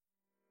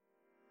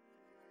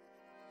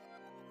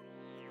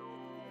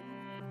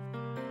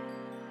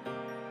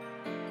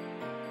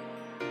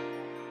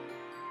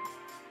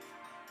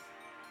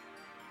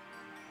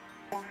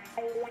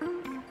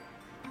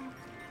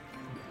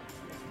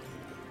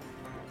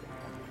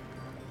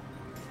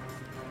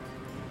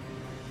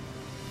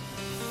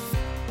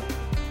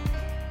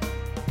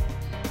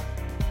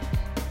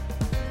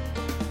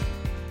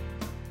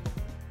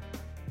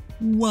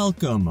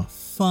Welcome,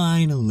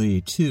 finally,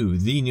 to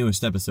the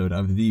newest episode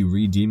of the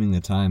Redeeming the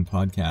Time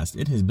podcast.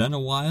 It has been a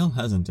while,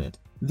 hasn't it?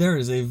 There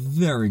is a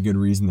very good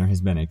reason there has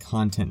been a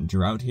content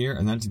drought here,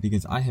 and that is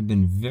because I have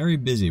been very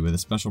busy with a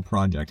special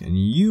project, and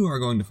you are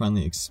going to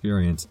finally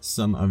experience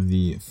some of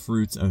the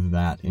fruits of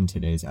that in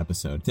today's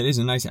episode. Today's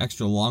a nice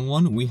extra long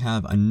one. We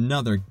have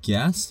another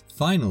guest.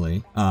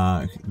 Finally,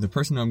 the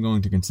person I'm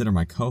going to consider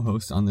my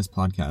co-host on this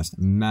podcast,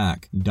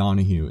 Mac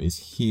Donahue,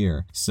 is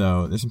here.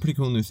 So there's some pretty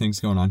cool new things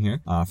going on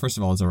here. First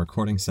of all, as our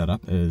recording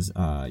setup is,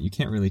 you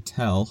can't really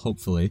tell,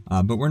 hopefully,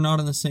 but we're not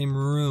in the same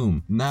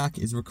room. Mac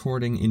is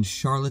recording in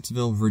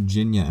Charlottesville,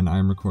 Virginia, and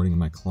I'm recording in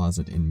my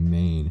closet in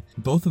Maine.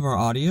 Both of our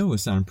audio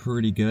was sounding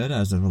pretty good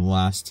as of the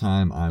last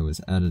time I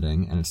was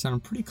editing, and it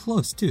sounded pretty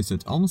close too, so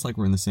it's almost like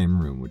we're in the same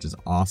room, which is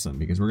awesome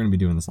because we're going to be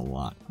doing this a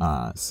lot.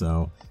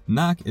 So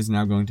Mac is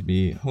now going to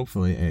be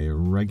hopefully a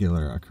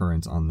regular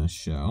occurrence on this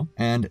show,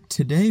 and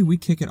today we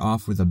kick it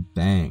off with a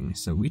bang.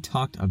 So we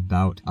talked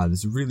about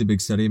this really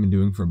big study I've been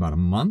doing for about a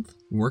month,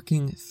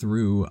 working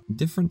through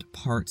different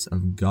parts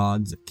of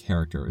God's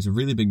character. It was a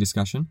really big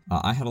discussion.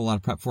 I had a lot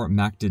of prep for it.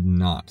 Mac did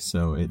not,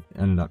 so it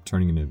ended up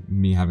turning into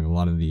me having a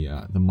lot of the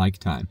mic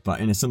time.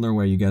 But in a similar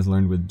way you guys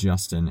learned with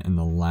Justin in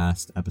the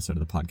last episode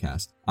of the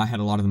podcast, I had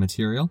a lot of the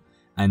material,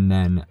 and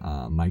then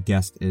my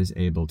guest is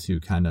able to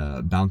kind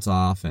of bounce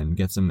off and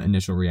get some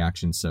initial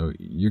reactions. So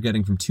you're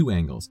getting from two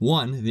angles.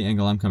 One, the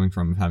angle I'm coming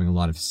from of having a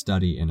lot of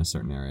study in a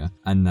certain area.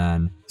 And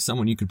then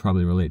someone you could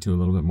probably relate to a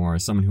little bit more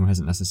is someone who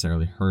hasn't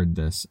necessarily heard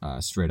this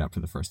straight up for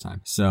the first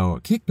time. So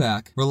kick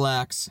back,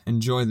 relax,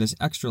 enjoy this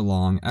extra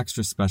long,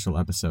 extra special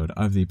episode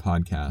of the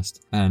podcast,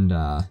 and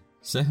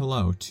say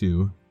hello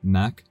to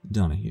Mac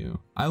Donahue.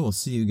 I will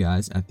see you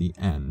guys at the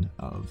end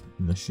of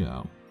the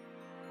show.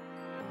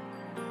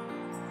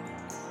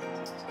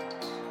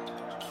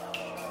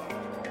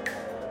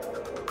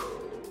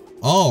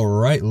 All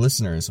right,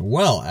 listeners.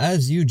 Well,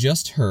 as you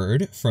just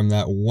heard from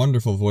that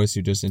wonderful voice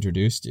who just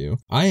introduced you,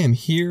 I am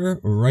here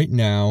right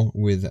now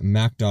with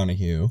Mac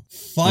Donahue,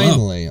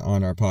 finally hello.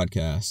 On our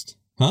podcast.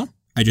 Huh?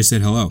 I just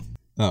said hello.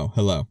 Oh,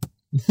 hello.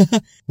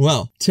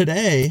 Well,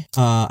 today,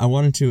 I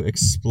wanted to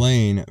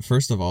explain,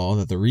 first of all,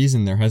 that the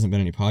reason there hasn't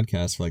been any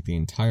podcasts for like the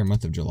entire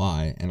month of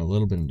July and a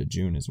little bit into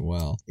June as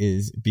well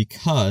is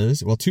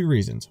because, well, two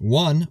reasons.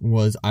 One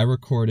was I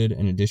recorded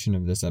an edition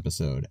of this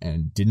episode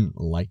and didn't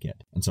like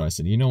it. And so I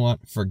said, you know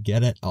what?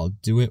 Forget it. I'll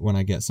do it when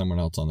I get someone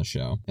else on the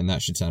show. And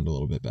that should sound a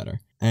little bit better.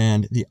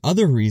 And the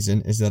other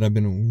reason is that I've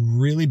been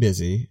really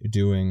busy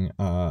doing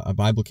a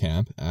Bible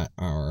camp at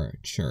our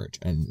church.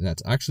 And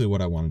that's actually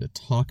what I wanted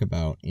to talk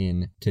about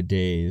in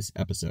today's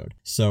episode.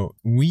 So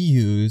we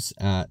use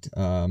at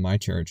my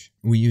church,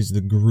 we use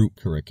the group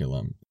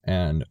curriculum.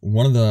 And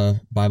one of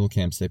the Bible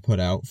camps they put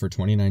out for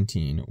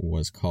 2019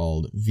 was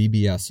called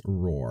VBS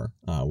Roar,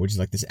 which is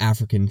like this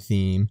African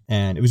theme.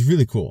 And it was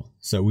really cool.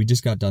 So we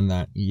just got done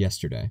that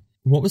yesterday.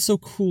 What was so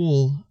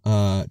cool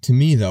to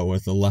me, though,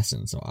 was the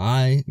lesson. So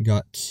I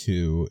got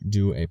to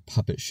do a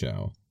puppet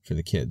show for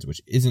the kids,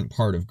 which isn't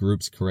part of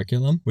group's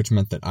curriculum, which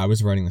meant that I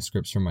was writing the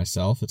scripts for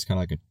myself. It's kind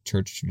of like a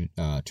church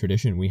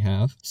tradition we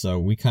have. So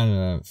we kind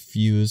of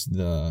fused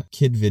the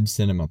kid vid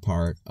cinema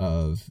part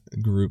of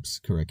group's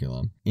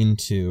curriculum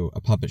into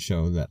a puppet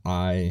show that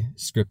I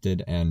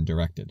scripted and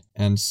directed.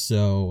 And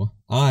so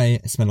I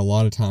spent a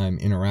lot of time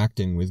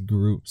interacting with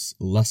groups'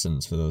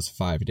 lessons for those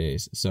 5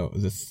 days. So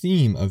the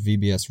theme of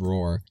VBS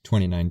Roar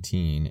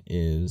 2019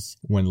 is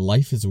when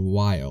life is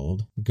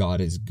wild, God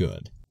is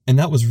good. And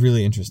that was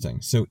really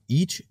interesting. So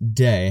each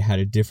day had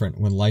a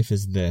different, when life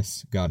is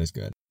this, God is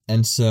good.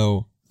 And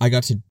so I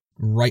got to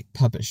write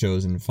puppet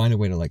shows and find a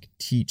way to like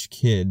teach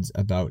kids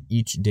about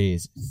each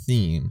day's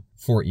theme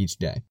for each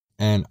day.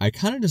 And I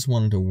kind of just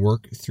wanted to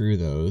work through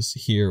those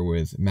here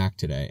with Mac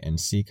today and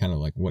see kind of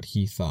like what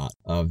he thought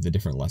of the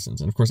different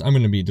lessons. And of course, I'm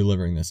going to be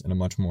delivering this in a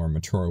much more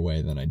mature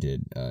way than I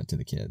did to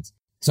the kids.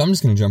 So I'm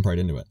just going to jump right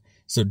into it.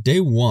 So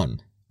day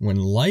one, when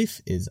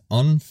life is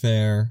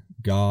unfair,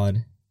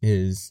 God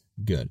is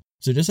good.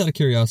 So just out of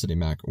curiosity,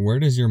 Mac, where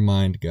does your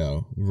mind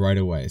go right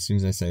away as soon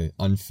as I say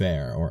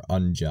unfair or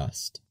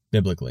unjust,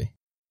 biblically?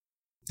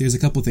 There's a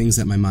couple things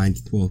that my mind,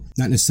 well,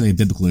 not necessarily a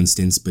biblical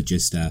instance, but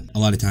just a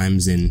lot of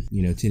times in,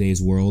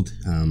 today's world,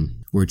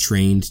 we're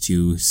trained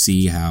to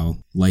see how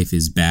life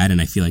is bad, and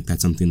I feel like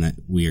that's something that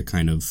we are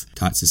kind of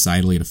taught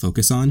societally to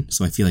focus on.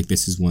 So I feel like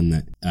this is one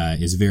that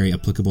is very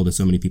applicable to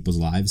so many people's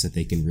lives that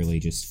they can really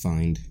just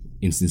find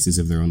instances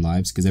of their own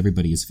lives, because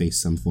everybody has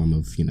faced some form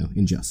of,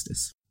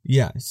 injustice.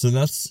 Yeah, so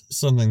that's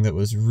something that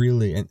was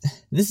really, and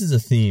this is a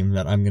theme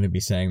that I'm going to be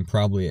saying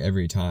probably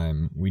every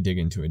time we dig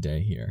into a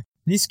day here.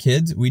 These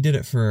kids, we did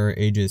it for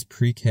ages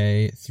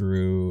pre-K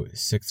through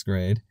 6th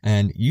grade,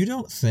 and you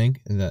don't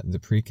think that the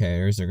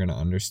pre-Kers are going to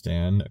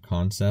understand a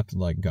concept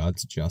like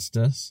God's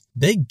justice.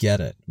 They get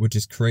it, which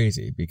is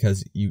crazy,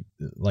 because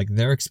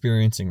they're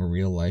experiencing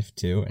real life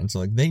too, and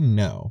so they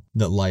know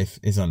that life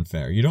is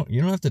unfair. You don't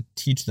have to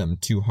teach them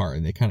too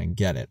hard. They kind of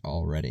get it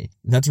already.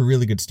 That's a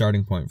really good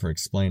starting point for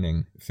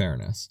explaining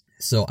fairness.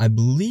 So I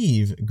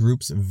believe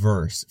group's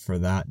verse for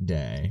that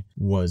day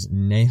was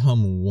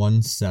Nahum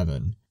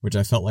 1:7, which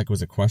I felt like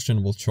was a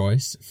questionable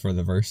choice for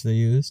the verse they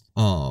used.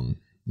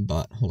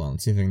 But hold on,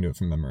 let's see if I can do it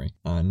from memory.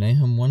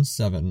 Nahum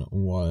 1:7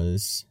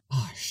 was,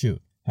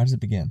 how does it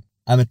begin?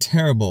 I'm a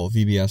terrible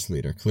VBS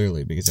leader,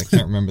 clearly, because I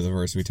can't remember the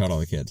verse we taught all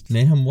the kids.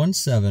 Nahum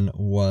 1:7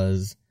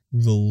 was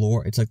the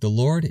Lord. It's like the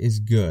Lord is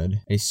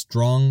good, a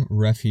strong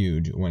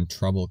refuge when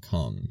trouble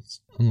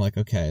comes. I'm like,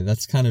 okay,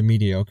 that's kind of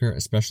mediocre,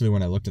 especially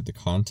when I looked at the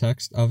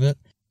context of it.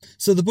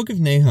 So the book of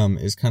Nahum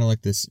is kind of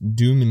like this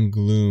doom and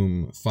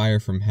gloom, fire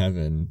from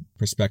heaven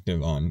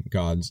perspective on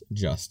God's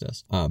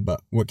justice.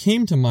 But what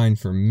came to mind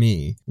for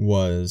me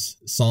was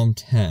Psalm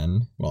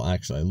 10. Well,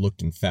 actually, I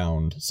looked and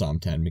found Psalm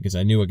 10 because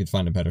I knew I could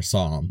find a better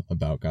psalm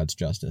about God's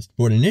justice.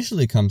 But what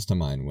initially comes to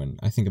mind when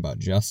I think about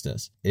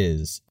justice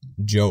is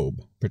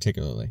Job,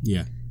 particularly.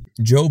 Yeah.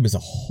 Job is a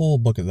whole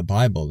book of the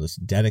Bible that's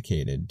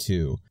dedicated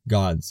to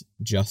God's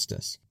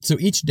justice. So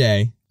each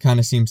day kind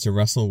of seems to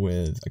wrestle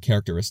with a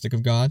characteristic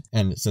of God,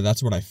 and so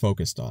that's what I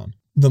focused on.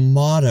 The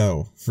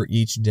motto for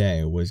each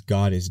day was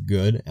God is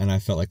good, and I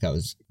felt like that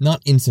was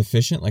not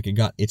insufficient, like it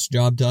got its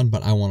job done,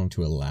 but I wanted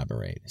to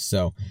elaborate.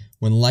 So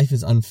when life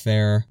is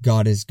unfair,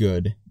 God is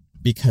good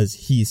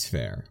because he's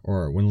fair,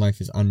 or when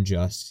life is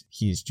unjust,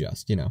 he's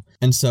just,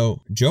 And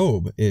so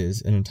Job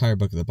is an entire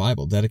book of the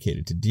Bible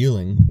dedicated to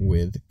dealing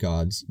with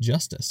God's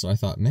justice. So I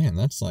thought, man,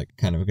 that's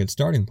kind of a good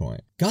starting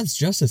point. God's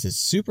justice is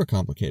super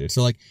complicated.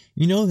 So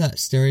that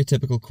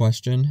stereotypical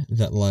question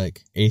that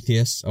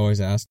atheists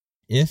always ask,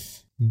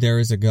 if there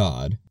is a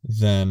God,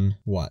 then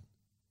what?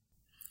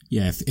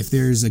 Yeah, if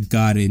there's a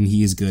God and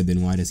he is good,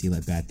 then why does he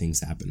let bad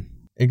things happen?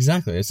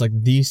 Exactly. It's like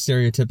the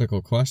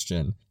stereotypical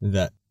question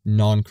that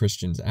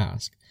non-Christians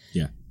ask.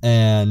 Yeah.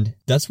 And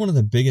that's one of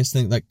the biggest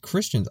things,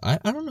 Christians, I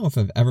don't know if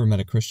I've ever met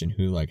a Christian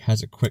who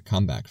has a quick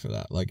comeback for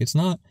that. It's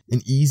not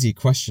an easy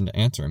question to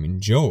answer. I mean,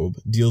 Job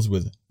deals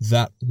with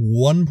that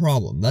one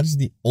problem. That is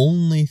the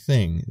only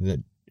thing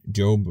that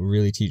Job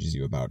really teaches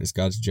you about is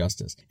God's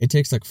justice. It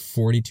takes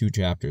 42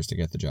 chapters to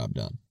get the job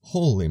done.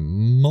 Holy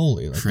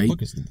moly. The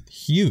book is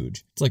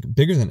huge. It's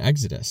bigger than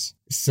Exodus.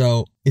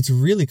 So it's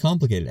really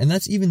complicated. And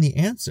that's even the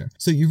answer.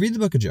 So you read the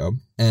book of Job,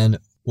 and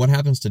what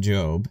happens to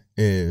Job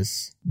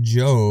is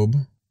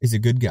a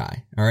good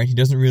guy. All right. He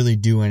doesn't really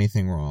do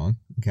anything wrong.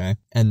 Okay.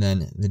 And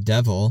then the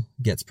devil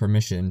gets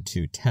permission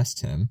to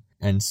test him.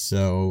 And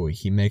so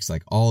he makes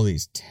all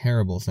these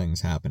terrible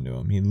things happen to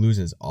him. He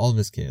loses all of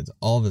his kids,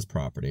 all of his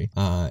property.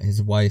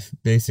 His wife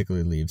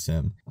basically leaves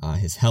him.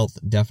 His health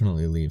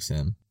definitely leaves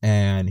him.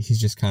 And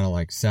he's just kind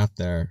of sat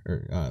there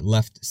or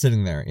left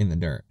sitting there in the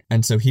dirt.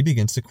 And so he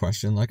begins to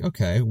question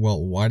okay,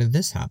 well, why did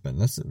this happen?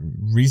 That's a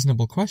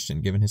reasonable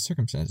question given his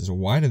circumstances.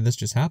 Why did this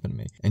just happen to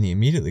me? And he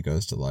immediately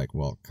goes to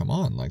well, come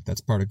on,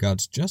 that's part of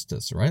God's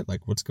justice, right?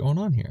 What's going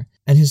on here?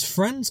 And his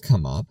friends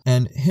come up,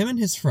 and him and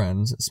his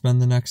friends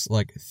spend the next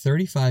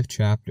 35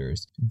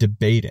 chapters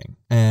debating.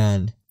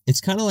 And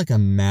it's kind of like a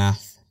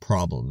math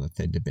problem that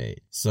they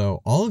debate.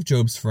 So all of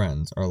Job's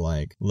friends are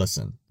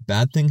listen,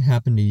 bad thing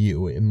happened to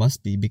you. It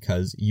must be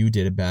because you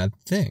did a bad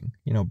thing.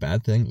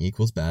 Bad thing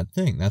equals bad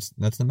thing. That's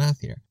the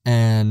math here.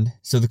 And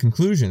so the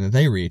conclusion that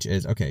they reach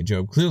is, okay,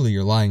 Job, clearly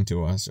you're lying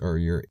to us, or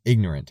you're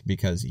ignorant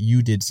because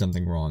you did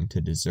something wrong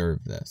to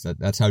deserve this.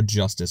 That's how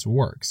justice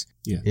works.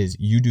 Yeah. Is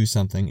you do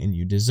something and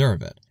you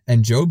deserve it.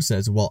 And Job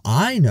says, well,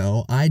 I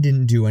know I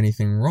didn't do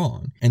anything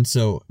wrong. And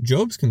so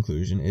Job's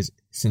conclusion is,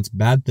 since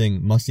bad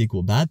thing must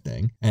equal bad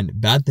thing,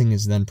 and bad thing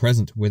is then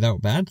present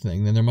without bad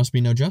thing, then there must be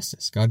no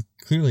justice. God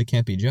clearly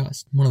can't be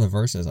just. One of the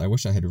verses, I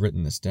wish I had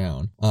written this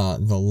down.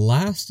 The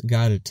last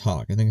guy to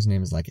talk, I think his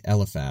name is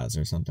Eliphaz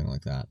or something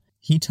like that.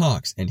 He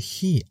talks, and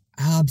he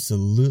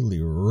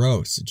absolutely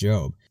roasts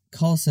Job.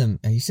 Calls him,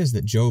 he says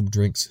that Job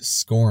drinks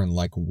scorn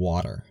like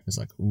water. It's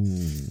ooh.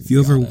 If you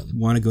ever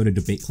want to go to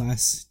debate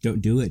class, don't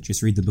do it.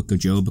 Just read the book of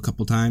Job a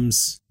couple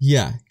times.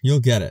 Yeah, you'll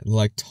get it.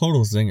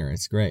 Total zinger.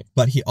 It's great.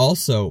 But he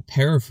also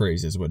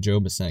paraphrases what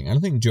Job is saying. I don't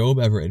think Job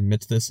ever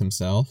admits this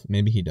himself.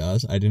 Maybe he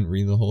does. I didn't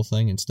read the whole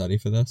thing and study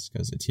for this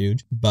because it's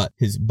huge. But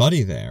his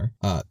buddy there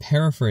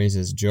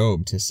paraphrases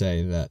Job to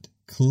say that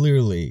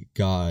clearly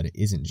God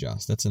isn't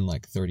just. That's in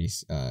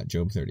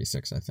Job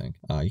 36, I think.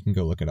 You can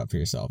go look it up for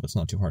yourself. It's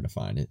not too hard to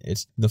find.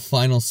 It's the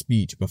final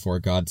speech before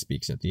God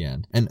speaks at the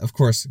end. And of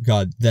course,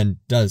 God then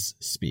does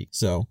speak.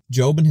 So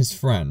Job and his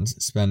friends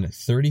spend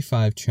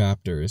 35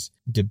 chapters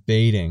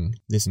debating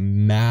this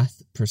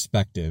math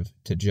perspective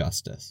to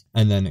justice.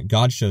 And then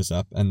God shows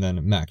up, and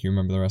then Mac, you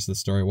remember the rest of the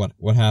story?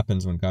 What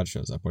happens when God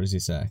shows up? What does he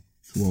say?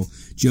 Well,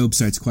 Job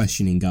starts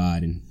questioning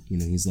God, and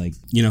he's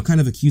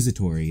kind of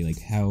accusatory,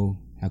 how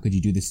how could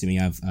you do this to me?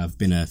 I've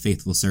been a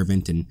faithful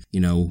servant, and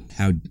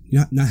how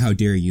not how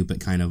dare you, but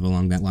kind of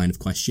along that line of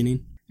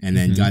questioning. And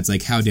then God's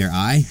like, how dare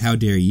I? How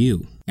dare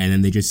you?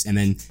 And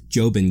then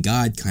Job and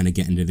God kind of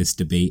get into this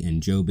debate,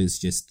 and Job is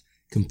just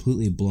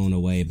completely blown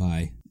away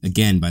by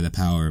the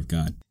power of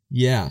God.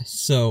 Yeah,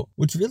 so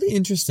what's really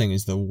interesting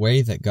is the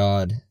way that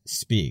God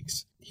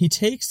speaks. He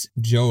takes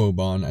Job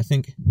on, I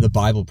think, the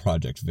Bible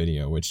Project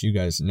video, which you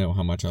guys know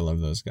how much I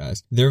love those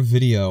guys. Their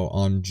video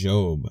on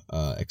Job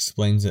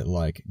explains it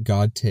like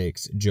God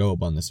takes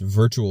Job on this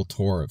virtual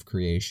tour of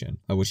creation,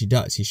 which he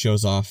does. He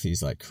shows off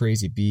these like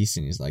crazy beasts,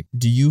 and he's like,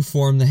 do you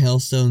form the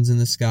hailstones in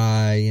the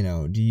sky?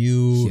 Do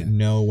you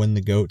know when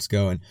the goats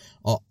go? And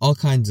all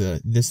kinds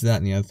of this, that,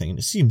 and the other thing. And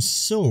it seems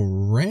so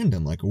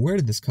random. Like, where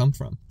did this come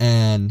from?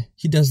 And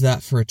he does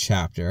that for a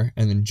chapter,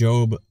 and then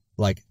Job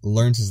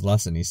learns his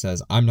lesson. He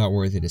says, I'm not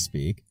worthy to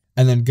speak.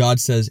 And then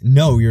God says,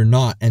 no, you're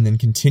not. And then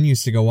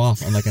continues to go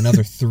off on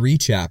another 3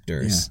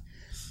 chapters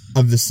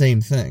of the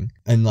same thing.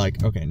 And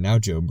okay, now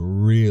Job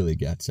really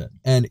gets it.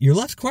 And you're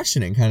left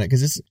questioning kind of,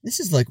 because this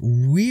is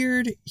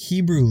weird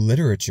Hebrew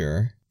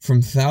literature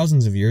from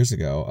thousands of years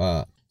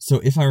ago. So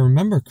if I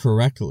remember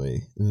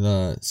correctly,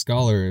 the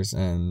scholars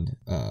and,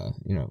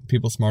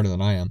 people smarter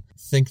than I am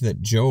think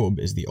that Job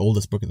is the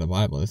oldest book of the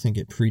Bible. They think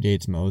it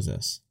predates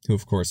Moses, who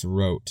of course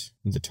wrote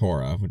the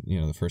Torah,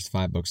 the first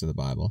 5 books of the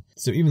Bible.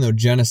 So even though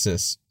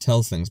Genesis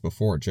tells things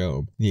before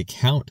Job, the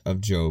account of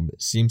Job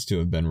seems to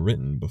have been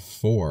written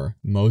before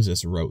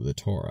Moses wrote the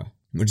Torah,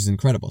 which is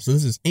incredible. So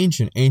this is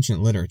ancient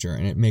literature,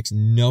 and it makes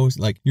no,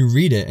 you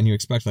read it and you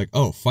expect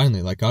oh,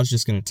 finally, God's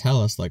just going to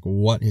tell us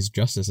what his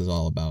justice is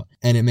all about.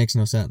 And it makes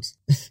no sense.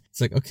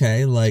 It's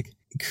okay,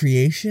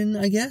 creation,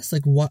 I guess?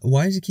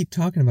 Why does he keep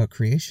talking about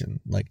creation?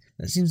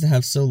 That seems to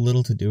have so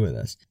little to do with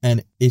this.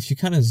 And if you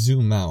kind of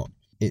zoom out,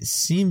 it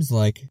seems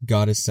like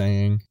God is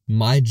saying,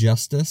 my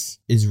justice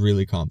is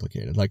really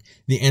complicated.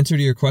 The answer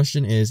to your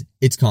question is,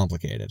 it's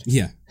complicated.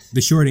 Yeah.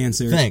 The short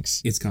answer,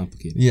 thanks. It's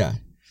complicated. Yeah.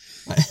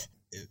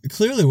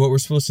 Clearly what we're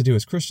supposed to do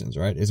as Christians,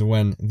 right, is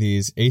when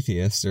these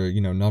atheists or,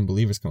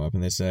 non-believers come up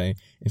and they say,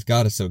 if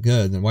God is so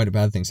good, then why do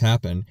bad things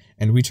happen?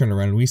 And we turn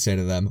around and we say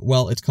to them,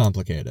 well, it's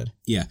complicated.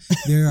 Yeah.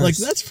 There are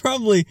that's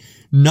probably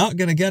not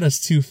going to get us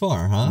too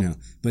far, huh? No.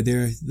 But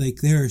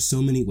there are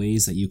so many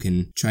ways that you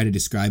can try to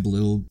describe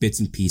little bits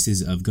and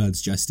pieces of God's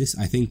justice.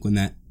 I think when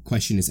that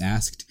question is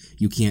asked,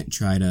 you can't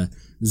try to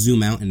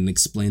zoom out and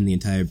explain the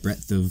entire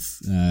breadth of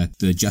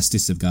the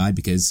justice of God,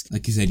 because,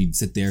 like you said, you'd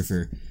sit there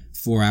for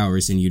 4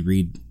 hours and you'd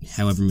read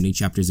however many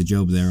chapters of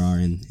Job there are,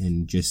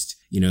 and just,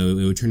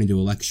 it would turn into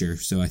a lecture.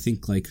 So I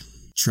think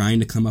trying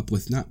to come up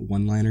with not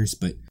one-liners,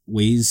 but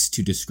ways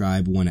to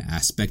describe one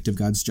aspect of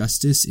God's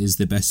justice is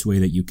the best way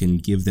that you can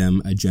give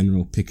them a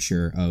general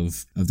picture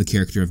of the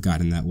character of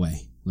God in that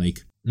way.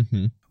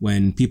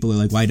 When people are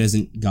like, why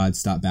doesn't God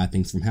stop bad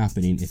things from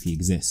happening if he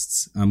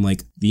exists? I'm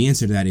like, the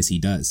answer to that is he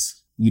does.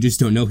 You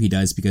just don't know he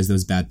does because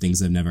those bad things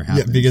have never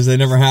happened. Yeah, because they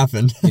never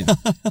happened. Yeah.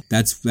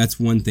 That's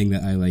one thing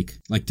that I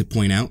like to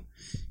point out.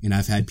 And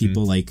I've had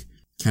people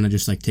kind of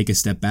just take a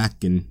step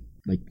back and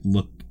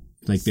look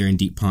like they're in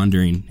deep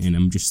pondering. And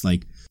I'm just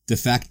the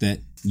fact that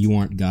you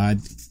aren't God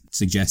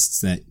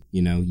suggests that,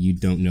 you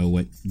don't know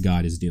what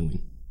God is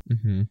doing.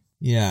 Mm-hmm.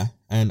 Yeah.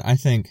 And I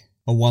think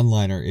a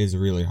one-liner is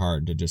really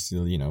hard to just,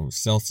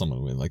 sell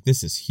someone with.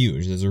 This is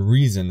huge. There's a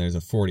reason there's a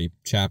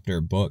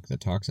 40-chapter book that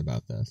talks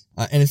about this.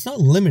 And it's not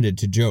limited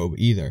to Job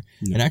either.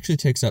 No. It actually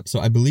takes up, so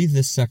I believe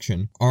this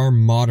section, our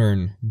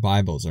modern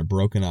Bibles are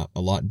broken up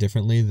a lot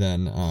differently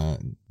than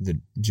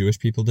the Jewish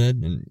people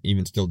did, and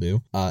even still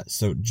do.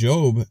 So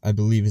Job, I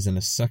believe, is in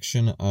a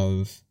section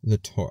of the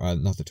Torah,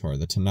 not the Torah,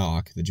 the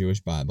Tanakh, the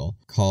Jewish Bible,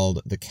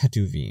 called the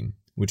Ketuvim,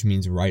 which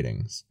means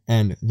writings.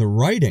 And the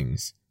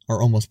writings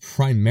are almost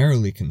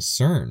primarily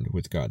concerned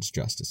with God's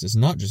justice. It's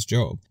not just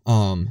Job.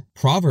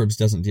 Proverbs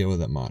doesn't deal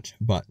with it much,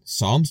 but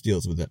Psalms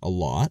deals with it a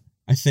lot.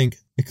 I think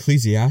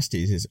Ecclesiastes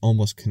is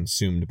almost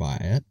consumed by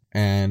it.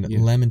 And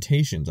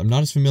Lamentations, I'm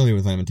not as familiar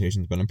with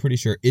Lamentations, but I'm pretty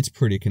sure it's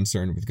pretty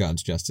concerned with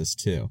God's justice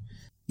too.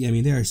 Yeah, I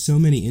mean, there are so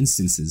many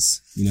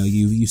instances.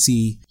 You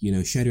see,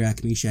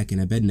 Shadrach, Meshach,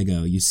 and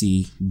Abednego. You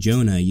see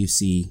Jonah. You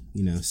see,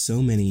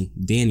 so many,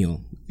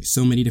 Daniel.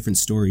 So many different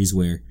stories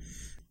where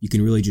you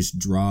can really just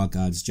draw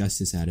God's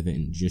justice out of it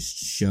and just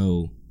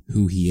show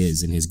who he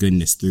is and his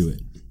goodness through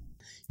it.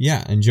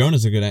 Yeah, and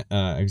Jonah's a good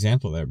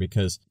example there,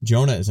 because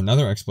Jonah is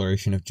another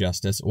exploration of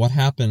justice. What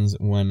happens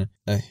when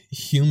a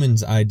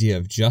human's idea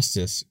of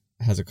justice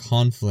has a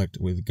conflict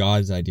with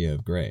God's idea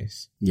of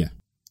grace? Yeah.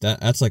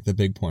 That's the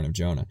big point of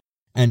Jonah.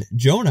 And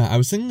Jonah, I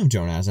was thinking of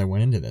Jonah as I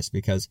went into this,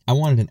 because I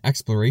wanted an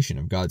exploration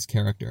of God's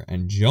character.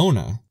 And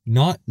Jonah,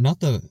 not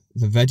the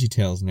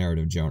VeggieTales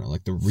narrative Jonah,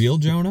 the real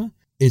Jonah,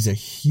 is a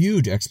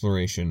huge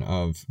exploration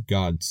of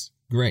God's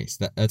grace.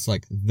 That's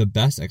the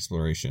best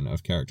exploration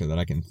of character that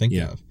I can think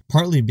of.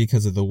 Partly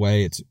because of the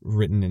way it's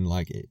written in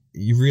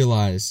you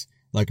realize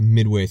like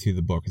midway through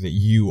the book, that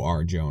you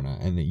are Jonah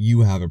and that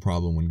you have a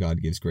problem when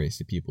God gives grace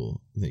to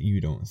people that you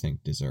don't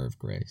think deserve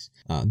grace.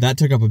 That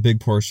took up a big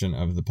portion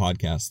of the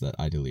podcast that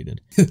I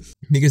deleted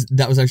because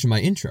that was actually my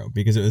intro,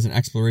 because it was an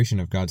exploration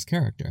of God's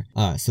character.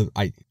 So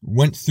I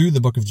went through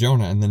the book of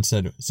Jonah and then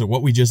said, so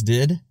what we just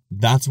did,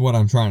 that's what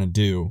I'm trying to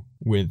do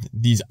with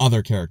these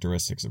other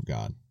characteristics of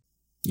God.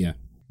 Yeah.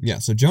 Yeah,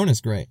 so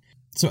Jonah's great.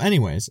 So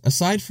anyways,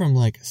 aside from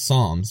like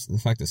Psalms, the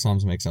fact that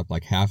Psalms makes up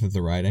like half of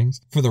the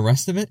writings, for the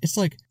rest of it, it's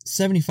like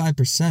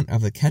 75%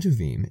 of the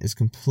Ketuvim is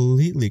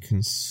completely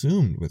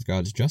consumed with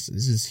God's justice.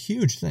 This is a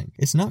huge thing.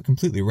 It's not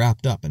completely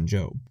wrapped up in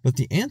Job. But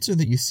the answer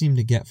that you seem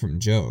to get from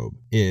Job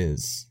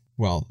is,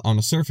 well, on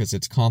the surface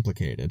it's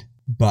complicated,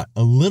 but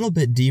a little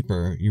bit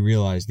deeper you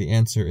realize the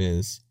answer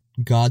is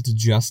God's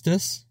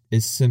justice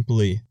is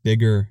simply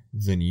bigger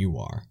than you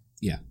are.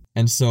 Yeah.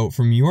 And so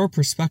from your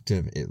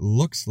perspective, it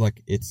looks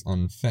like it's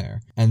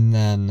unfair. And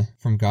then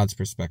from God's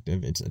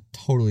perspective, it's a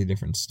totally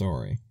different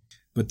story.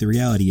 But the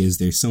reality is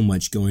there's so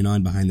much going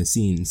on behind the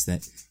scenes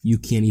that you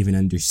can't even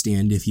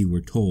understand if you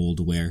were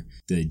told, where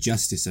the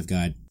justice of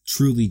God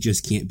truly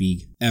just can't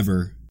be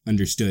ever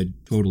understood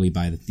totally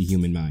by the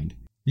human mind.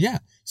 Yeah.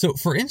 So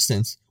for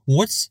instance,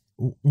 what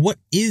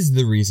is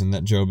the reason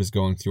that Job is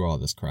going through all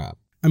this crap?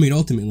 I mean,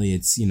 ultimately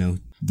it's,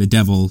 the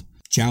devil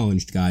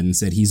challenged God and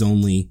said he's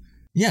only...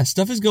 Yeah,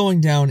 stuff is going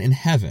down in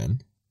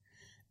heaven,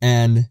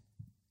 and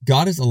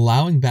God is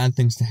allowing bad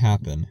things to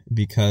happen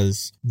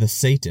because the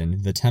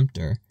Satan, the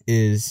tempter,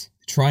 is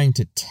trying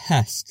to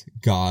test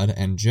God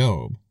and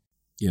Job.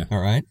 Yeah. All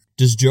right?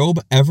 Does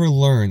Job ever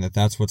learn that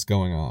that's what's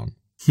going on?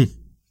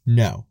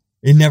 No.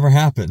 It never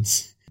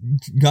happens.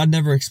 God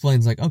never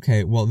explains, like,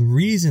 okay, well, the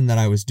reason that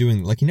I was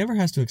doing... Like, he never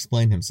has to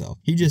explain himself.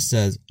 He just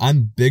says,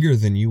 I'm bigger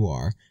than you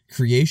are.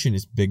 Creation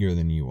is bigger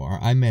than you are.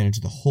 I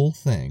manage the whole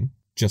thing.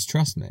 Just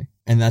trust me.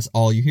 And that's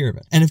all you hear of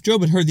it. And if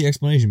Job had heard the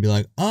explanation, he'd be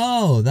like,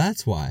 oh,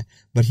 that's why.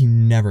 But he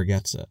never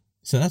gets it.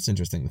 So that's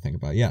interesting to think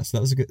about. Yeah, so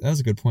that was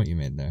a good point you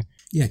made there.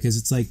 Yeah, because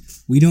it's like,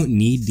 we don't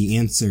need the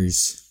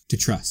answers to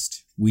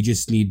trust. We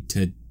just need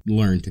to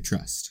learn to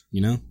trust,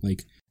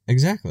 Like,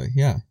 exactly,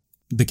 yeah.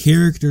 The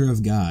character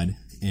of God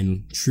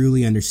and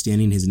truly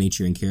understanding his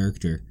nature and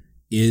character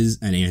is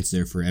an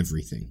answer for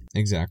everything.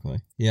 Exactly.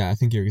 Yeah, I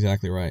think you're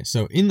exactly right.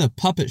 So in the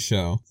puppet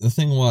show, the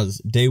thing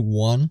was, day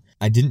one,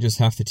 I didn't just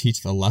have to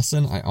teach the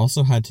lesson, I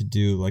also had to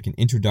do like an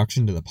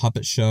introduction to the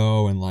puppet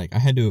show, and like I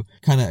had to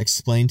kind of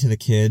explain to the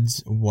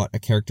kids what a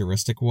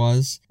characteristic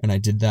was, and I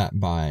did that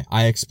by,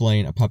 I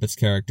explain a puppet's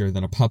character,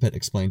 then a puppet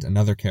explains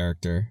another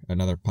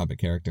puppet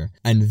character,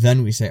 and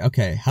then we say,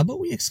 okay, how about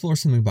we explore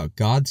something about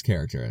God's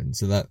character? And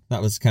so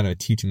that was kind of a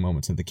teaching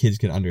moment so the kids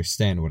could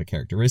understand what a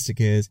characteristic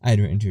is. I had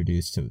to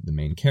introduce to the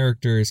main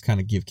characters,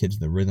 kind of give kids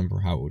the rhythm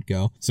for how it would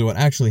go. So what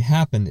actually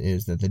happened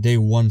is that the day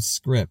one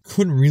script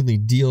couldn't really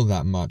deal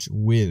that much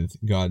with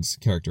God's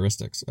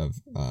characteristics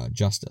of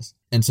justice.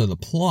 And so the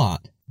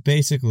plot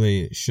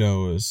basically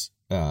shows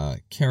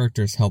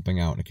characters helping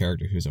out a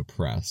character who's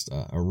oppressed,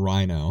 a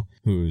rhino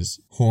whose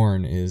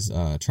horn is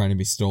trying to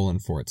be stolen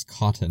for its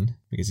cotton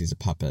because he's a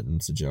puppet and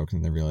it's a joke,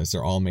 and they realize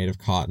they're all made of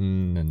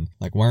cotton, and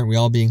like, why aren't we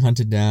all being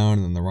hunted down?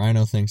 And then the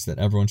rhino thinks that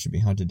everyone should be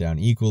hunted down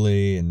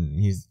equally, and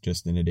he's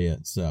just an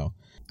idiot. So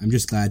I'm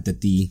just glad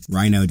that the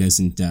rhino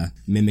doesn't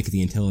mimic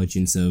the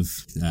intelligence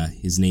of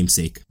his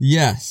namesake.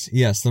 Yes,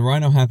 the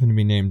rhino happened to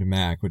be named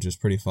Mac, which is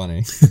pretty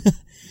funny.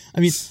 I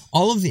mean,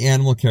 all of the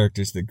animal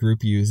characters that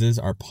group uses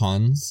are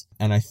puns,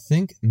 and I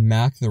think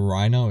Mac the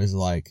rhino is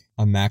like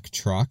a Mack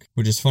truck,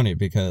 which is funny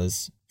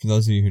because, for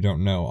those of you who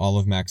don't know, all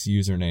of Mac's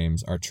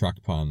usernames are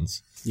truck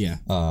puns. Yeah.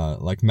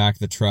 Like Mac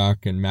the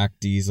truck and Mac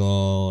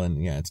Diesel,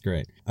 and yeah, it's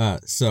great.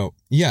 So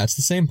yeah, it's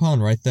the same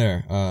pun right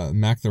there.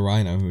 Mac the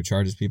rhino who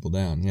charges people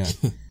down. Yeah.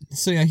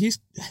 So yeah,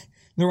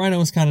 the rhino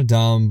was kind of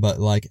dumb, but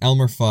like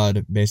Elmer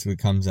Fudd basically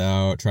comes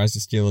out, tries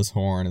to steal his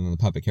horn, and then the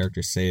puppet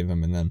characters save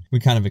him, and then we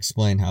kind of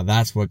explain how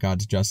that's what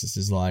God's justice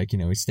is like.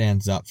 He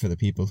stands up for the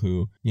people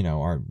who,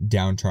 are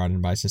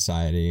downtrodden by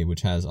society,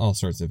 which has all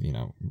sorts of,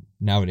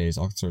 nowadays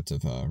all sorts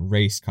of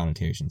race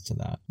connotations to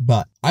that.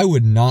 But I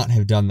would not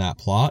have done that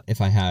plot if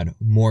I had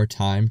more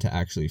time to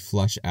actually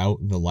flush out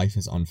the life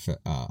is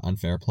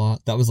unfair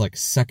plot. That was like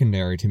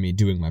secondary to me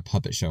doing my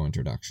puppet show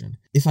introduction.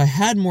 If I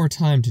had more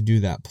time to do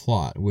that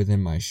plot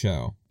within my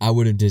show, I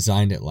would have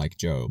designed it like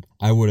Job.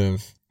 I would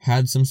have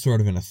had some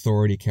sort of an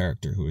authority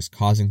character who was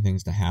causing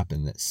things to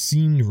happen that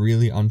seemed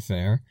really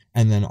unfair,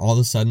 and then all of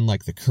a sudden,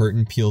 like, the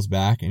curtain peels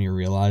back and you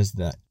realize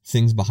that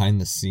things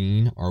behind the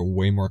scene are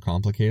way more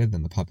complicated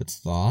than the puppets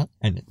thought,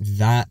 and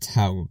that's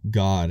how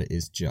God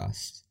is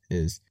just.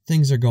 Is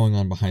things are going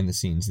on behind the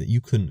scenes that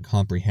you couldn't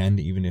comprehend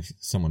even if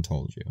someone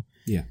told you.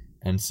 Yeah.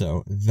 And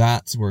so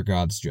that's where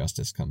God's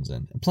justice comes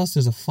in. Plus,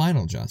 there's a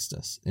final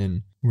justice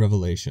in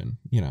Revelation,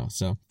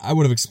 so I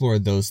would have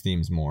explored those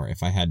themes more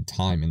if I had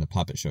time in the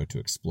puppet show to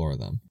explore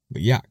them.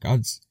 But yeah,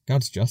 God's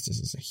justice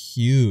is a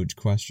huge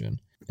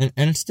question. And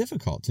it's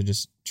difficult to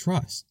just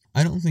trust.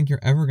 I don't think you're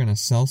ever going to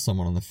sell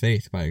someone on the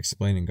faith by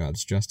explaining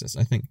God's justice.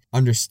 I think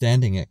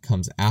understanding it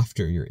comes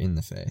after you're in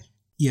the faith.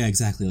 Yeah,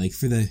 exactly. Like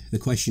for the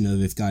question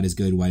of if God is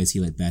good, why does he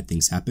let bad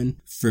things happen?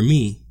 For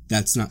me,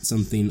 that's not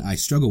something I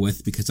struggle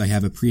with because I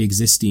have a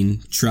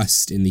pre-existing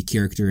trust in the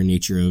character and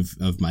nature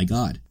of my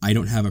God. I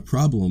don't have a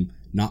problem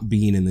not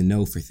being in the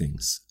know for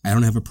things. I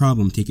don't have a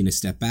problem taking a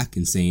step back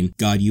and saying,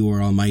 God, you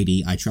are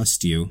almighty, I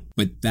trust you.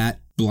 But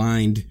that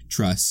blind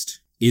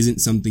trust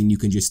isn't something you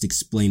can just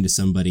explain to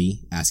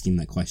somebody asking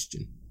that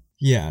question.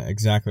 Yeah,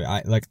 exactly.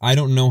 I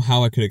don't know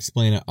how I could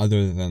explain it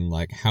other than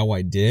like how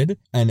I did.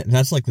 And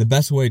that's like the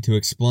best way to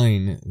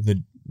explain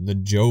the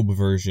Job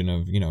version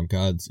of,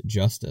 God's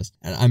justice.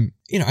 And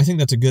I think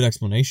that's a good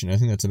explanation. I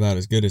think that's about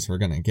as good as we're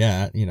going to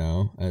get,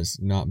 as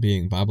not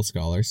being Bible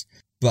scholars.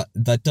 But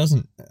that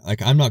doesn't,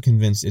 I'm not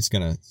convinced it's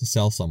going to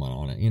sell someone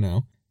on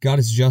it, God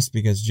is just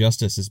because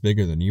justice is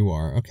bigger than you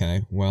are.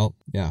 Okay, well,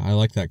 yeah, I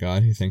like that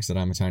God who thinks that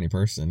I'm a tiny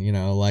person,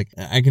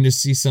 I can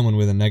just see someone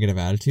with a negative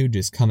attitude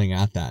just coming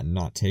at that and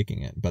not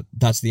taking it. But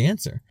that's the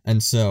answer.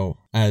 And so,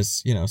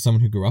 as,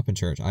 someone who grew up in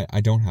church, I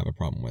don't have a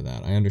problem with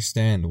that. I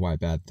understand why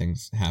bad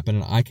things happen,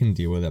 and I can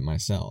deal with it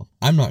myself.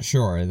 I'm not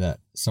sure that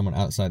someone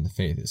outside the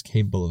faith is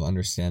capable of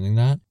understanding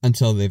that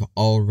until they've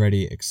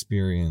already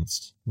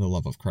experienced the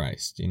love of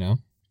Christ,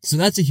 So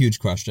that's a huge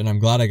question. I'm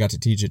glad I got to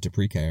teach it to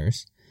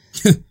pre-Kers.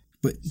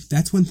 But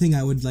that's one thing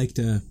I would like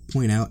to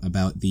point out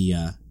about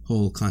the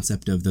whole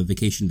concept of the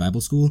Vacation Bible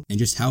School and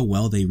just how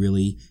well they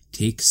really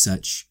take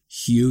such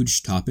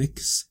huge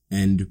topics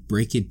and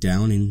break it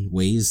down in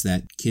ways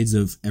that kids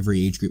of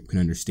every age group can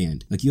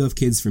understand. Like you have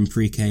kids from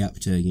pre-K up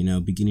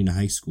to, beginning of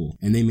high school,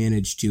 and they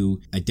manage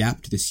to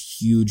adapt this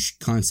huge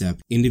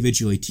concept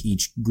individually to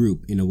each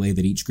group in a way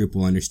that each group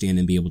will understand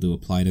and be able to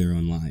apply to their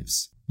own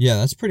lives. Yeah,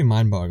 that's pretty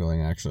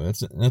mind-boggling, actually.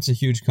 That's a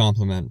huge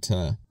compliment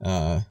to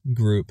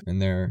group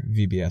and their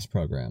VBS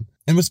program.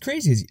 And what's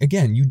crazy is,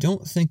 again, you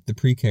don't think the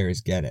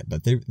pre-Kers get it,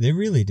 but they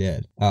really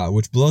did,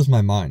 which blows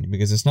my mind,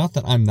 because it's not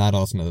that I'm that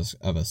awesome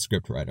of a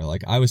script writer.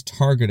 Like, I was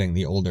targeting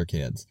the older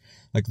kids,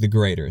 like the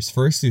graders.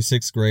 1st through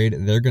 6th grade,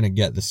 they're going to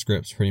get the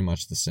scripts pretty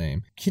much the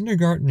same.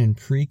 Kindergarten and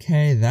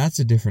pre-K, that's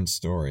a different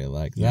story.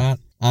 Like, that,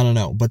 I don't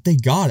know, but they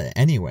got it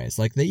anyways.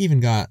 Like, they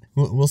even got,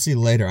 we'll see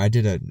later, I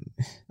did a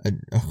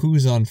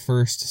Who's on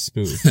First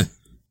spoof,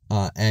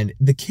 and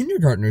the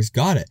kindergartners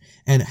got it,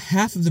 and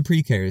half of the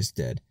pre-Kers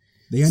did.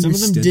 Some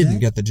of them didn't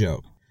get the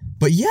joke.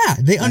 But yeah,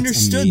 they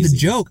understood the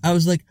joke. I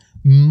was like,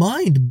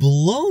 mind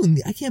blown.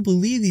 I can't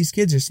believe these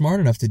kids are smart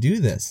enough to do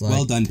this. Like,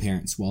 well done,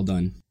 parents. Well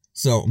done.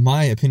 So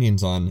my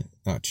opinions on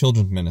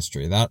children's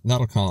ministry,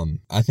 that'll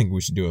come. I think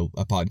we should do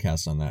a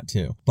podcast on that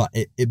too. But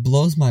it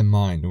blows my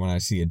mind when I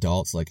see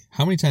adults. Like,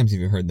 how many times have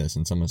you heard this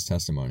in someone's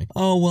testimony?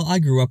 Oh, well, I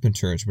grew up in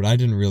church, but I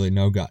didn't really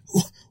know God.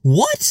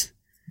 What?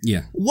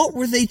 Yeah. What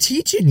were they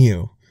teaching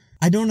you?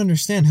 I don't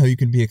understand how you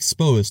can be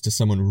exposed to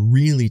someone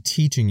really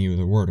teaching you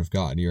the Word of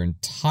God your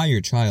entire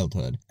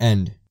childhood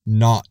and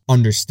not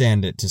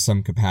understand it to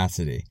some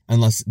capacity,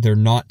 unless they're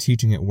not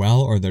teaching it well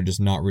or they're just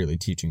not really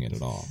teaching it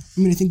at all. I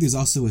mean, I think there's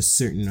also a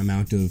certain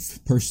amount of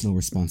personal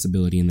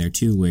responsibility in there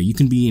too, where you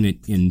can be in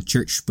it in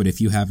church, but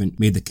if you haven't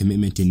made the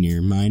commitment in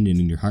your mind and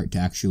in your heart to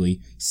actually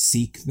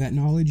seek that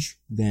knowledge,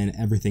 then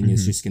everything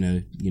is just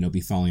gonna, be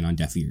falling on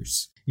deaf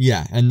ears.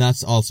 Yeah, and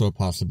that's also a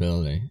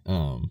possibility.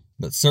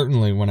 But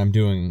certainly when I'm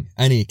doing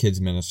any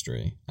kids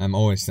ministry, I'm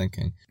always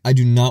thinking, I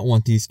do not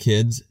want these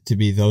kids to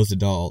be those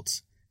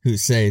adults who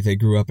say they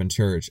grew up in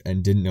church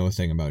and didn't know a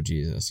thing about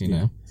Jesus, you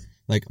know?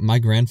 Like, my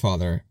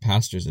grandfather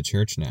pastors a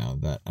church now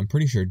that I'm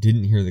pretty sure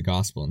didn't hear the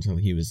gospel until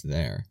he was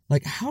there.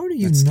 Like, how do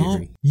you That's not...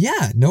 Scary.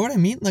 Yeah, know what I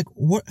mean? Like,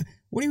 what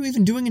are you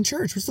even doing in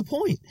church? What's the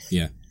point?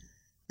 Yeah.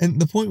 And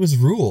the point was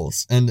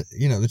rules. And,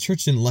 the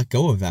church didn't let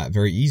go of that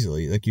very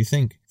easily. Like, you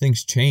think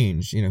things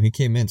change. He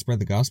came in, spread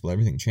the gospel,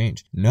 everything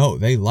changed. No,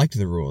 they liked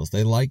the rules.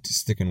 They liked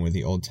sticking with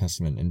the Old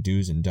Testament and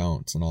do's and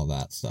don'ts and all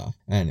that stuff.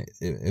 And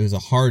it was a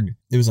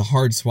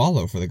hard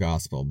swallow for the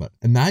gospel. But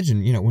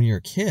imagine, when you're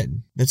a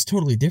kid, that's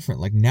totally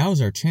different. Like,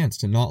 now's our chance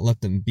to not let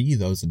them be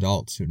those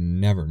adults who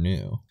never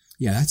knew.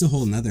 Yeah, that's a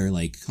whole nother,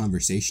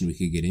 conversation we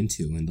could get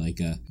into. And,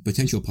 a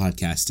potential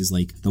podcast is,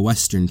 the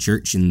Western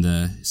Church and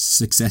the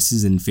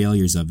successes and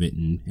failures of it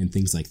and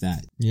things like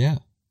that. Yeah.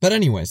 But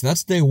anyways,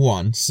 that's day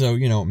one. So,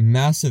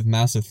 massive,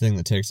 massive thing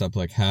that takes up,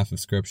 half of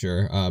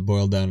Scripture,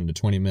 boiled down into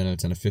 20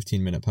 minutes and a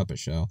 15-minute puppet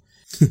show.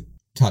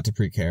 Taught to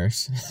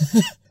pre-Kers.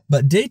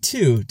 But day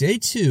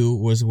two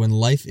was when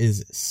life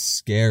is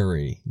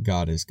scary,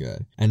 God is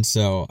good. And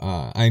so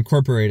I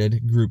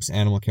incorporated groups'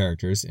 animal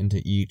characters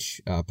into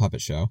each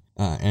puppet show.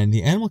 And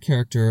the animal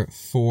character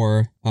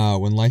for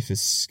when life is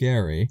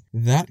scary,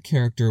 that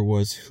character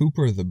was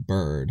Hooper the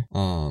bird,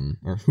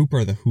 or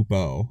Hooper the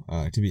hoopoe,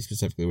 to be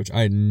specifically, which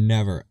I had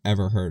never,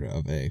 ever heard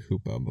of a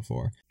hoopoe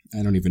before.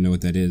 I don't even know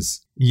what that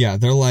is. Yeah,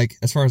 they're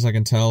as far as I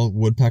can tell,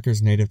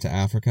 woodpeckers native to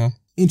Africa.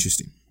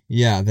 Interesting.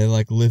 Yeah, they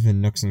live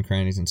in nooks and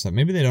crannies and stuff.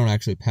 Maybe they don't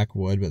actually peck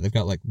wood, but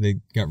they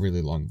got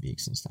really long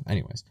beaks and stuff.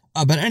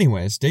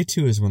 Anyways, day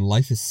two is when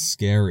life is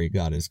scary,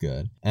 God is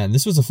good. And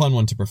this was a fun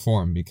one to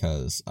perform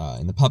because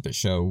in the puppet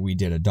show, we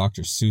did a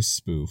Dr. Seuss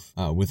spoof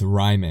with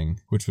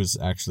rhyming, which was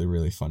actually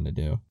really fun to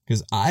do.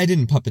 because I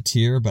didn't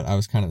puppeteer, but I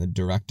was kind of the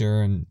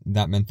director, and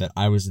that meant that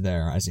I was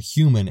there as a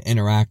human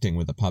interacting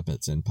with the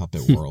puppets in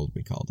Puppet World,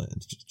 we called it.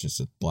 It's just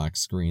a black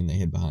screen they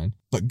hid behind.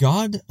 But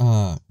God,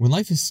 when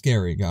life is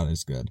scary, God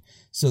is good.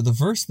 So the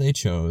verse they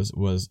chose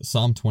was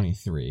Psalm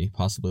 23,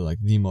 possibly like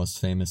the most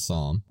famous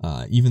psalm.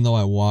 Even though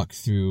I walk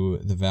through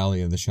the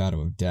valley of the shadow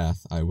of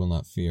death, I will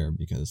not fear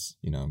because,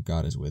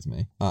 God is with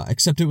me.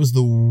 Except it was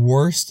the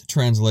worst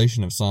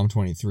translation of Psalm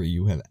 23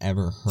 you have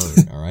ever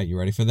heard. All right, you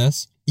ready for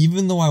this?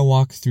 Even though I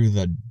walk through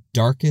the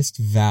darkest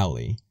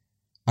valley,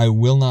 I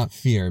will not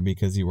fear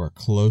because you are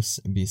close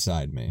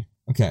beside me.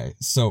 Okay,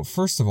 so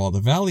first of all,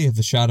 the Valley of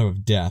the Shadow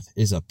of Death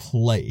is a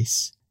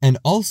place. And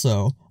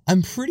also,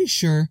 I'm pretty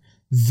sure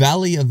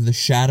Valley of the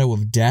Shadow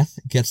of Death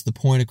gets the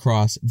point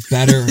across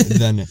better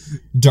than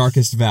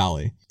Darkest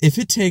Valley. If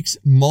it takes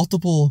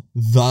multiple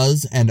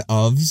thes and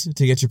ofs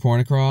to get your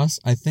point across,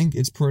 I think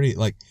it's pretty,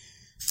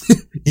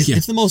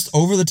 it's the most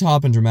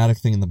over-the-top and dramatic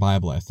thing in the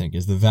Bible, I think,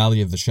 is the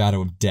Valley of the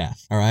Shadow of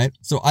Death, alright?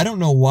 So I don't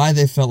know why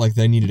they felt like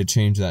they needed to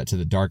change that to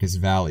the Darkest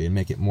Valley and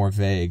make it more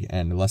vague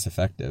and less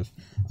effective,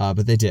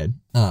 but they did.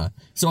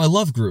 So I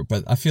love Groot,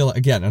 but I feel,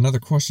 again, another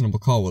questionable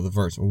call with the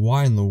verse.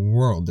 Why in the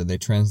world did they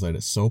translate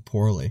it so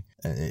poorly?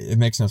 It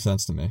makes no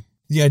sense to me.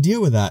 The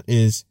idea with that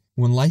is,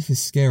 when life is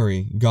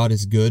scary, God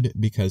is good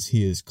because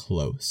he is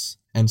close.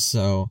 And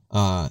so,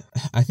 I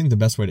think the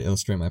best way to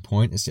illustrate my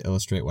point is to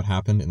illustrate what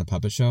happened in the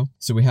puppet show.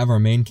 So we have our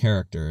main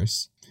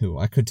characters, who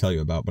I could tell you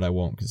about, but I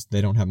won't, because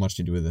they don't have much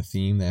to do with the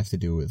theme. They have to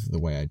do with the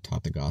way I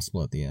taught the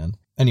gospel at the end.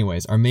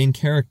 Anyways, our main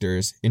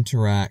characters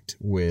interact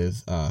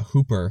with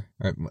Hooper.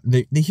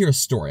 They hear a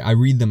story. I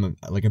read them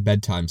like a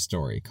bedtime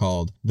story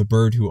called The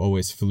Bird Who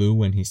Always Flew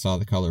When He Saw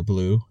the Color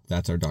Blue.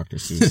 That's our Dr.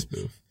 Seuss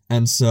spoof.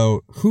 And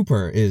so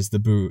Hooper is the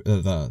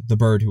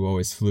bird who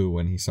always flew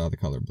when he saw the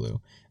color blue.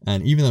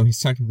 And even though he's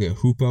technically a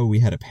hoopoe, we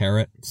had a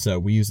parrot, so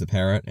we use the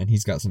parrot, and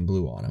he's got some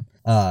blue on him.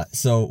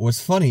 So what's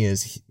funny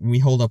is we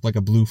hold up like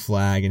a blue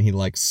flag, and he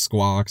like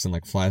squawks and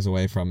like flies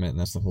away from it, and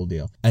that's the whole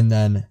deal. And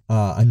then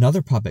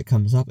another puppet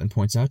comes up and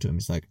points out to him.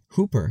 He's like,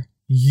 Hooper,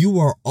 you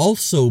are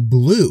also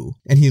blue.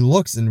 And he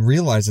looks and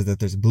realizes that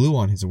there's blue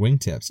on his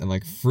wingtips and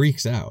like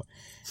freaks out.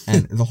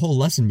 And the whole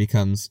lesson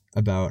becomes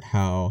about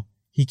how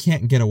he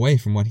can't get away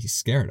from what he's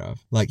scared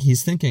of. Like,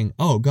 he's thinking,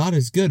 oh, God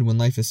is good when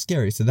life is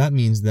scary, so that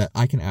means that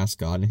I can ask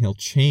God and he'll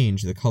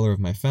change the color of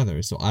my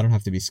feathers so I don't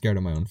have to be scared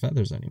of my own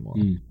feathers anymore.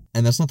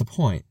 And that's not the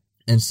point.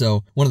 And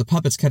so one of the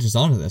puppets catches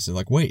on to this. Is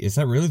like, wait, is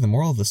that really the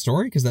moral of the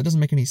story? Because that doesn't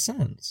make any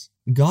sense.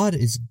 God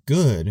is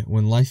good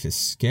when life is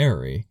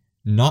scary,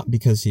 not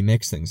because he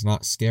makes things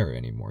not scary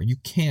anymore. You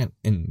can't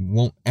and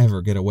won't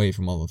ever get away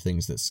from all the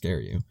things that scare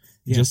you.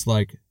 Yeah. Just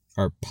like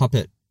our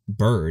puppet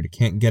bird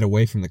can't get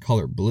away from the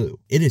color blue.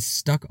 It is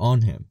stuck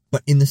on him.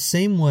 But in the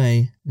same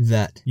way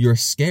that you're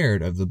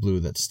scared of the blue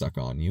that's stuck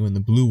on you and the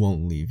blue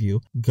won't leave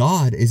you,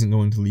 God isn't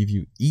going to leave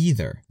you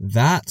either.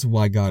 That's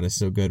why God is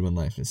so good when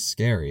life is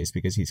scary, is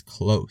because he's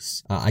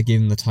close. I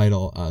gave him the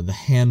title, The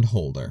Hand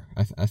Holder.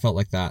 I felt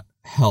like that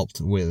helped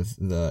with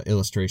the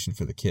illustration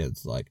for the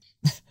kids. Like,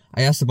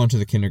 I asked a bunch of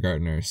the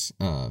kindergartners,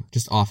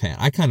 just offhand.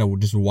 I kind of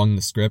just wung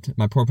the script.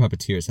 My poor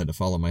puppeteers had to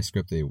follow my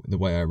script the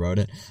way I wrote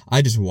it.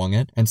 I just wung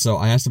it. And so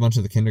I asked a bunch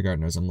of the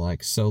kindergartners, I'm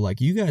like, so like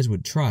you guys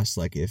would trust,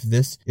 like if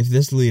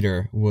this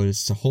leader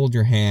was to hold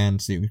your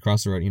hand so you could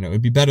cross the road,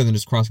 it'd be better than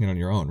just crossing it on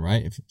your own,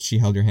 right? If she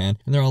held your hand.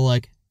 And they're all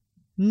like,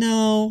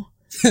 no.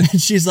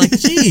 And she's like,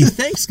 gee,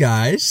 thanks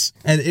guys.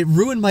 And it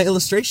ruined my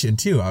illustration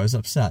too. I was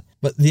upset.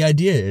 But the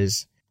idea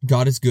is,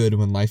 God is good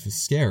when life is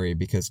scary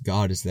because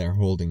God is there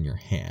holding your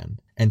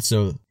hand. And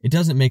so it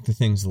doesn't make the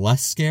things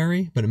less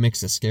scary, but it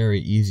makes the scary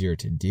easier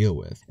to deal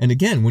with. And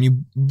again,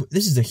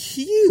 this is a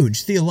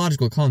huge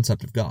theological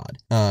concept of God.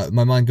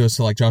 My mind goes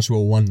to like Joshua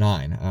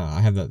 1:9.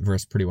 I have that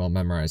verse pretty well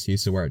memorized. He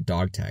used to wear a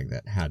dog tag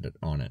that had it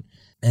on it.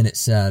 And it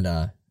said,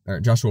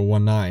 Joshua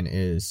 1:9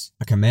 is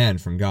a command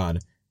from God.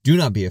 Do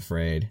not be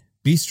afraid.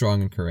 Be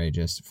strong and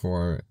courageous,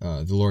 for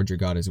the Lord your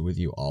God is with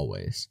you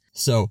always.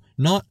 So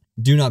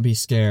do not be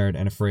scared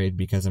and afraid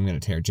because I'm going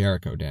to tear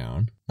Jericho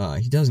down.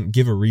 He doesn't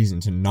give a reason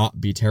to not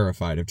be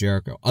terrified of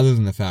Jericho, other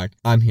than the fact,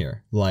 I'm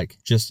here. Like,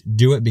 just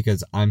do it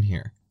because I'm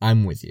here.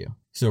 I'm with you.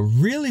 So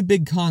really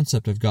big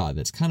concept of God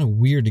that's kind of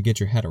weird to get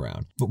your head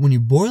around. But when you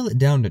boil it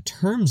down to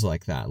terms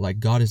like that, like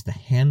God is the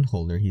hand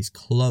holder, he's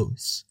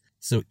close.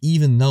 So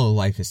even though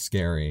life is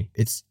scary,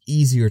 it's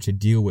easier to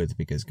deal with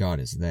because God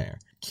is there.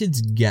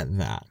 Kids get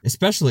that.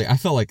 Especially, I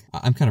felt like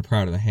I'm kind of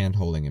proud of the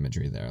hand-holding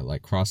imagery there,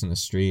 like crossing the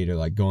street or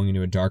like going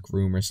into a dark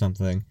room or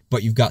something.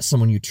 But you've got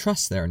someone you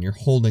trust there and you're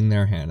holding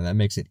their hand, and that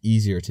makes it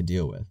easier to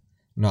deal with,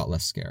 not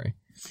less scary.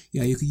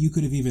 Yeah, you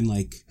could have even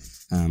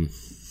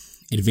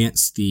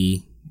advanced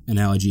the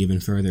analogy even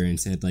further and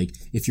said, like,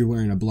 if you're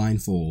wearing a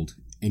blindfold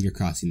and you're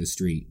crossing the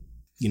street,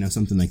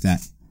 something like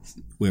that.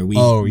 Where we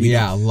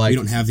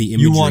don't have the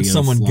imagery. You want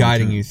someone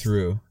guiding long-term. You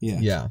through.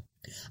 Yeah.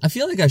 I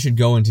feel like I should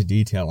go into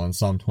detail on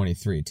Psalm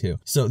 23 too.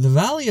 So the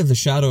Valley of the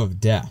Shadow of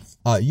Death,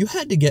 you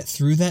had to get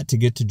through that to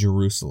get to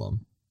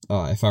Jerusalem,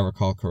 if I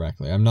recall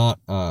correctly. I'm not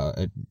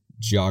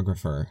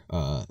geographer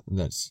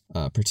that's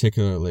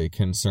particularly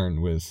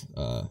concerned with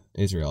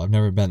Israel. I've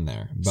never been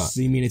there, but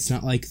So you mean it's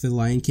not like the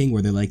Lion King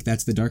where they're like,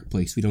 that's the dark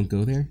place, we don't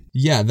go there?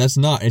 yeah, that's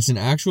not. It's an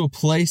actual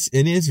place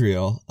in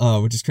Israel,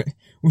 which is crazy.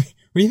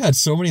 We had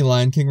so many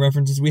Lion King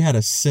references. We had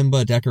a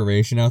Simba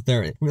decoration out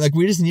there.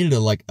 We just needed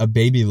a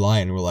baby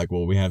lion. We're like,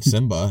 well, we have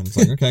Simba. And it's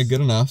like, okay,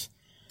 good enough.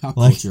 Pop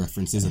culture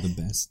references are the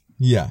best.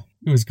 Yeah,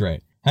 it was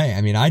great. Hey,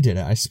 I mean, I did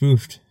it. I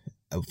spoofed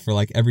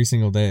for every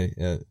single day.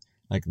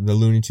 The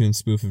Looney Tunes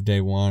spoof of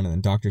day 1 and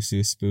then Dr.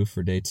 Seuss spoof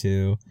for day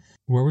 2.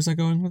 Where was I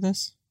going with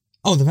this?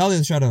 Oh, the Valley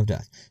of the Shadow of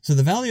Death. So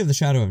the Valley of the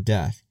Shadow of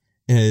Death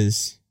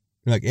is,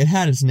 it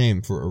had its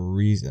name for a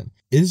reason.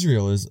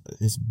 Israel is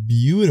this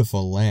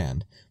beautiful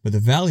land, but the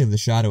Valley of the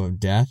Shadow of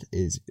Death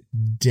is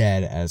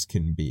dead as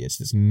can be. It's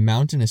this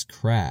mountainous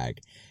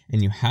crag,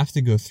 and you have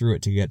to go through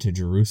it to get to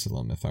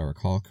Jerusalem, if I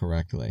recall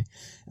correctly.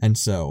 And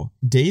so,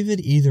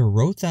 David either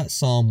wrote that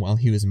psalm while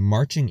he was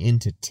marching in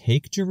to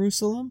take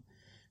Jerusalem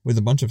with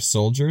a bunch of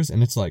soldiers,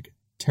 and it's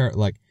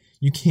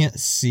you can't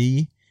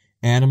see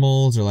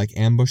animals or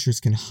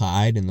ambushers can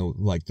hide in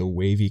the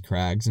wavy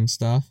crags and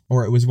stuff,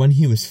 or it was when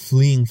he was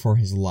fleeing for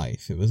his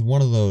life. It was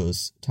one of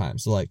those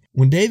times. So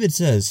when David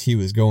says he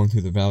was going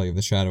through the Valley of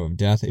the Shadow of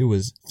Death, it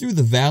was through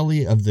the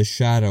Valley of the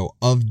Shadow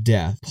of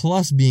Death,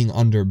 plus being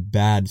under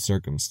bad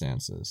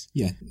circumstances.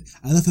 Yeah,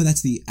 I love how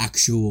that's the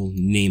actual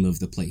name of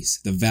the place,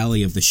 the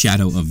Valley of the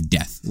Shadow of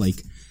Death.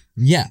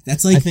 Yeah,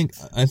 that's I think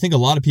a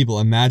lot of people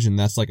imagine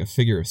that's a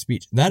figure of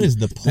speech. That is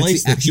the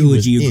place that's the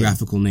actual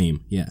geographical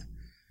name. Yeah.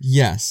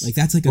 Yes.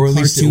 That's like a or at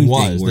cartoon least it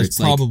was. thing where There's it's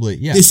probably,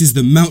 yeah. This is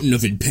the mountain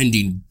of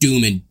impending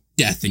doom and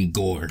death and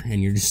gore.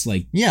 And you're just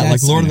yeah,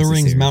 like Lord of the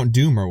Rings, Mount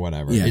Doom or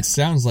whatever. Yeah. It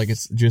sounds like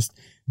it's just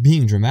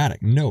being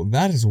dramatic. No,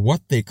 that is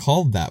what they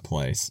called that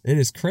place. It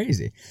is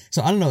crazy.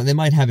 So I don't know, they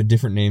might have a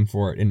different name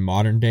for it in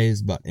modern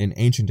days, but in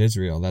ancient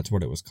Israel, that's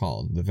what it was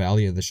called. The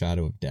Valley of the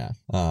Shadow of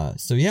Death.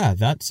 So yeah,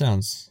 that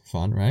sounds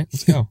fun, right?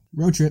 Let's go.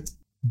 Road trip.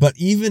 But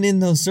even in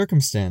those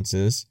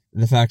circumstances,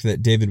 the fact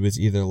that David was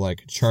either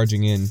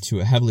charging into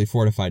a heavily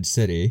fortified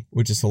city,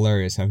 which is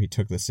hilarious how he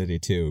took the city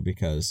too,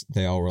 because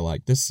they all were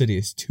like, this city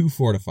is too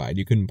fortified,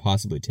 you couldn't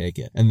possibly take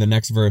it. And the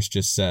next verse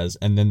just says,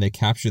 and then they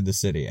captured the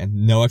city,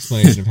 and no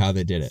explanation of how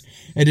they did it.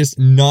 It just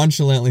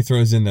nonchalantly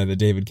throws in there that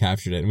David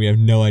captured it, and we have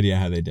no idea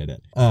how they did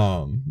it.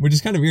 Which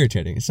is kind of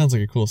irritating. It sounds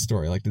like a cool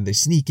story. Did they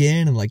sneak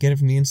in and get it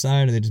from the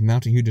inside, or they just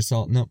mount a huge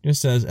assault? No, it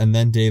just says, and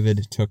then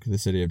David took the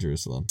city of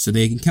Jerusalem. So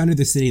they encountered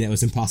the city that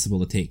was impossible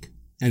to take,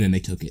 and then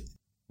they took it.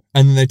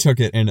 And then they took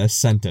it in a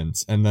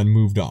sentence and then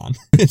moved on.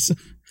 It's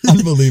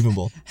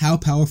unbelievable. How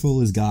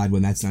powerful is God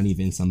when that's not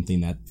even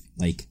something that,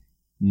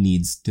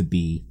 needs to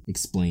be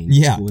explained?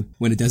 Yeah.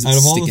 When it doesn't out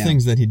of stick all the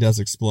things that he does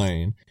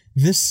explain,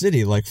 this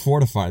city,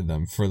 fortified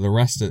them for the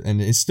rest of,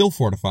 and is still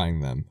fortifying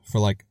them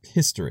for,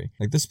 history.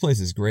 This place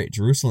is great.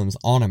 Jerusalem's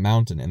on a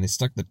mountain, and they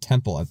stuck the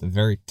temple at the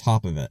very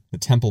top of it. The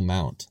Temple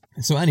Mount.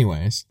 So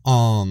anyways,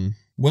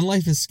 when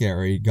life is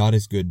scary, God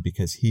is good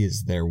because he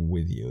is there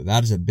with you.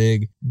 That is a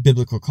big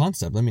biblical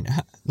concept. I mean,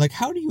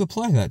 how do you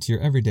apply that to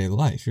your everyday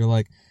life? You're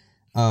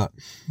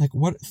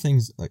what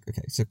things,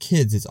 okay, so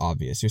kids, it's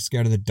obvious. You're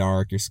scared of the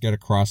dark. You're scared of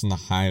crossing the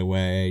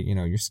highway.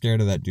 You're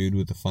scared of that dude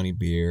with the funny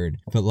beard.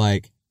 But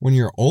when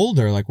you're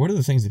older, what are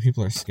the things that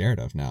people are scared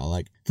of now?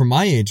 For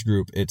my age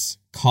group, it's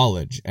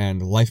college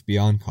and life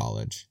beyond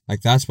college.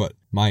 That's what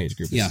my age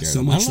group is scared of. Yeah,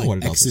 so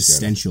much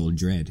existential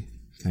dread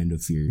kind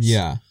of fears.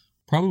 Yeah.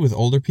 Probably with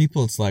older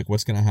people, it's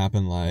what's going to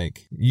happen,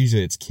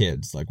 usually it's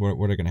kids, what are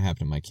going to happen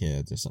to my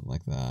kids or something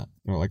like that.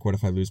 Or what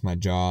if I lose my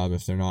job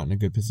if they're not in a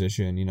good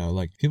position,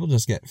 people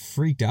just get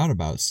freaked out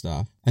about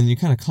stuff. And you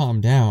kind of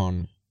calm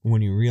down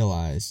when you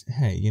realize,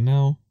 hey,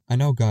 I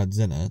know God's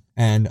in it,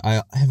 and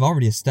I have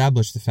already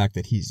established the fact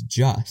that he's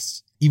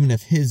just, even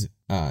if his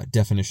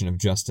definition of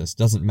justice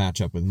doesn't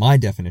match up with my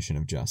definition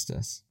of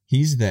justice.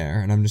 He's there,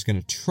 and I'm just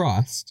going to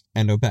trust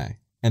and obey.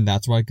 And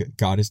that's why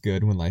God is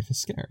good when life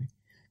is scary.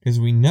 Because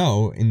we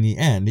know, in the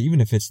end, even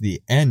if it's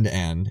the end,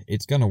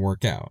 it's going to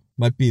work out.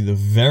 Might be the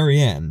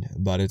very end,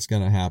 but it's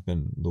going to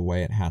happen the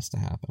way it has to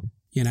happen.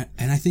 Yeah,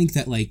 and I think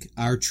that,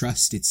 our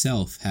trust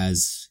itself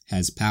has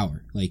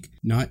power.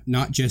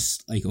 Not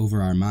just,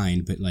 over our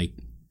mind, but,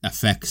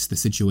 affects the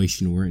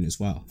situation we're in as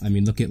well. I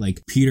mean, look at,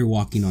 Peter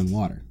walking on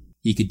water.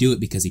 He could do it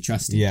because he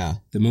trusted. Yeah.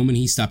 The moment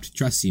he stopped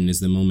trusting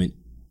is the moment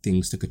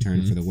things took a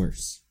turn for the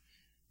worse.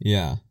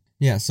 Yeah.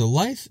 Yeah, so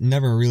life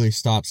never really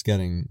stops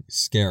getting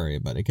scary,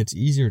 but it gets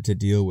easier to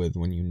deal with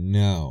when you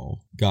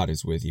know God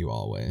is with you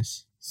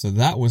always. So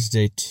that was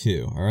day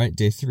 2, all right?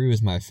 Day 3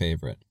 was my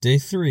favorite. Day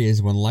 3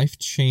 is when life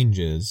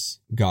changes,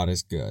 God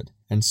is good.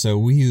 And so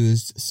we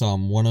used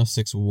Psalm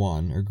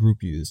 106.1, or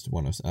group used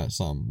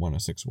Psalm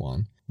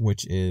 106.1,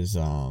 which is,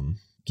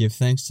 give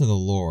thanks to the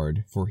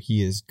Lord, for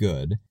he is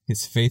good.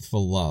 His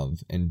faithful love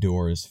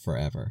endures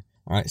forever.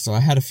 All right, so I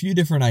had a few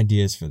different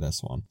ideas for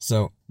this one.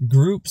 So,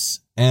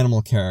 group's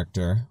animal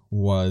character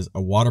was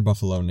a water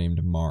buffalo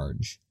named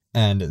Marge.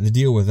 And the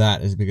deal with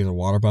that is because a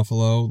water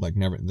buffalo, like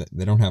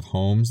they don't have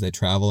homes, they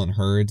travel in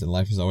herds, and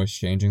life is always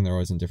changing, they're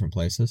always in different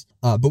places.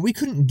 But we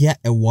couldn't get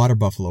a water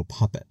buffalo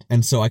puppet.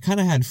 And so I kind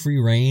of had free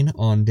reign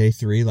on day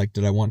 3, like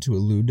did I want to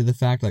allude to the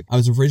fact, like I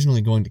was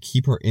originally going to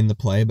keep her in the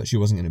play, but she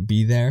wasn't going to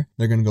be there.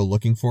 They're going to go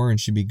looking for her and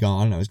she'd be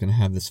gone, and I was going to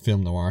have this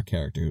film noir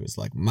character who was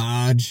like,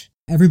 Marge.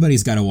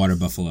 Everybody's got a water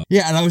buffalo.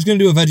 Yeah, and I was going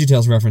to do a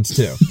VeggieTales reference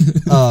too.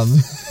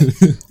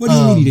 What do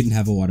you mean you didn't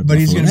have a water buffalo? But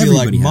he's going to be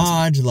like,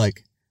 Marge,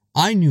 like,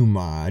 I knew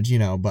Marge,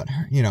 but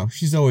her,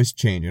 she's always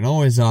changing,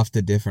 always off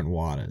to different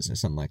waters or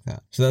something like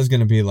that. So that was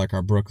going to be like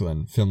our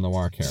Brooklyn film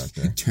noir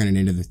character. Turning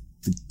into the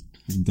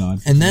god.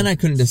 And then I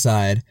couldn't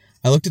decide.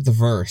 I looked at the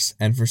verse,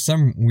 and for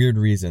some weird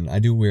reason, I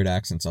do weird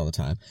accents all the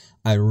time.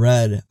 I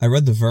read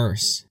the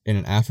verse in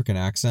an African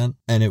accent,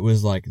 and it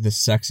was like the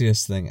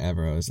sexiest thing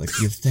ever. I was like,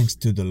 give thanks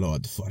to the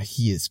Lord, for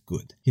he is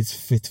good. His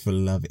faithful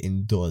love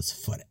endures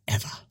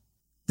forever.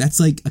 That's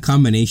like a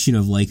combination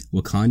of like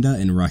Wakanda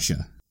and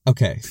Russia.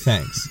 Okay,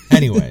 thanks.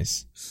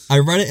 Anyways, I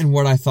read it in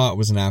what I thought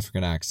was an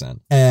African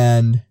accent,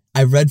 and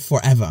I read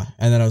forever,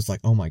 and then I was like,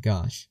 oh my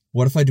gosh.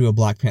 What if I do a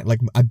Black Panther?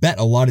 Like, I bet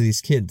a lot of these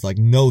kids, like,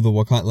 know the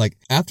Wakanda. Like,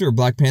 after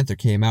Black Panther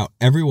came out,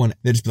 everyone,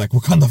 they'd just be like,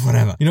 Wakanda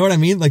forever. You know what I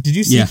mean? Like, did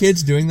you see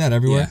kids doing that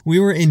everywhere? Yeah.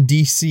 We were in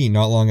D.C.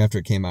 not long after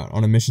it came out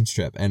on a mission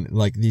trip, and,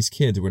 like, these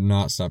kids would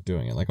not stop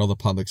doing it. Like, all the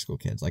public school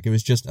kids. Like, it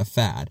was just a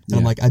fad. And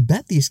I'm like, I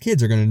bet these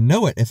kids are going to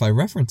know it if I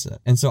reference it.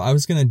 And so I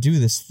was going to do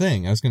this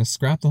thing. I was going to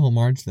scrap the whole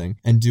Marge thing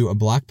and do a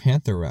Black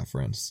Panther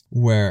reference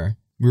where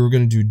we were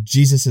going to do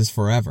Jesus is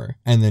forever.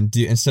 And then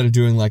instead of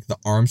doing like the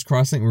arms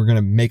crossing, we were going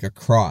to make a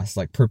cross,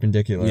 like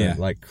perpendicular,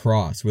 like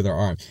cross with our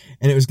arms.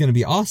 And it was going to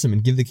be awesome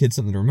and give the kids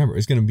something to remember. It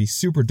was going to be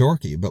super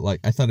dorky, but like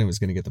I thought it was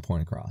going to get the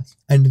point across.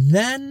 And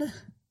then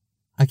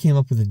I came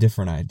up with a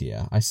different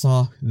idea. I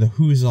saw the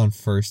Who's on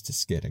First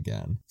skit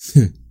again.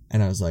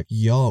 And I was like,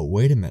 yo,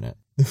 wait a minute.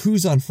 The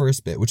Who's on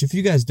First bit, which if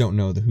you guys don't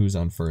know the Who's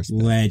on First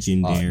bit.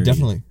 Legendary.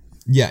 Definitely.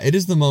 Yeah, it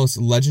is the most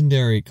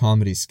legendary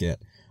comedy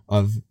skit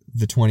of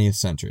the 20th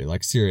century.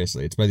 Like,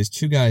 seriously, it's by these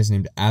two guys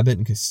named Abbott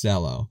and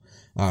Costello,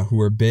 who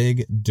were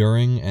big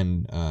during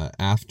and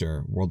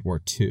after World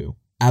War II.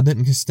 Abbott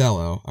and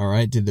Costello,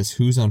 did this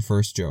Who's on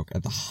First joke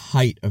at the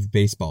height of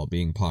baseball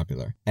being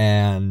popular.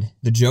 And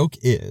the joke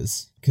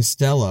is,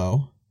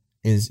 Costello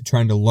is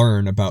trying to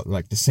learn about,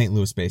 like, the St.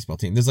 Louis baseball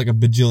team. There's, like, a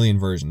bajillion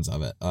versions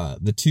of it.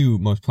 The two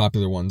most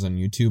popular ones on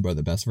YouTube are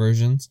the best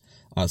versions.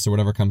 So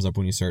whatever comes up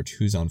when you search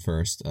Who's on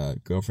First,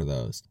 go for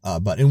those.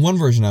 But in one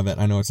version of it,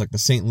 I know it's like the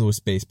St. Louis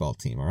baseball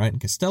team, alright?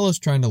 And Costello's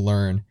trying to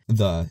learn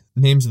the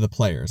names of the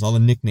players, all the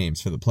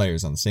nicknames for the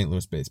players on the St.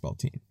 Louis baseball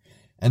team.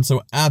 And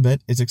so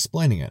Abbott is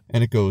explaining it,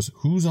 and it goes,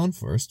 who's on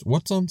first,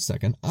 what's on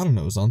second, I don't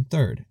know who's on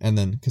third. And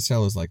then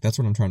Costello's like, that's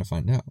what I'm trying to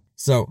find out.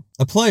 So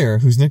a player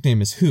whose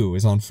nickname is Who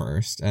is on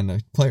first, and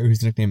a player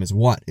whose nickname is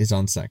What is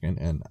on second,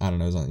 and I don't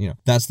know, is on,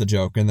 that's the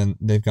joke. And then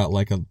they've got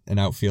like an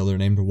outfielder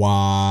named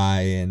Y,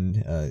 and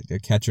a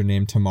catcher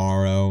named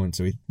Tomorrow, and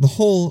so the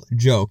whole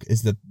joke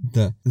is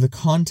the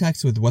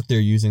context with what they're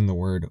using the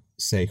word,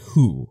 say,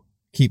 who,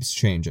 keeps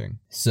changing.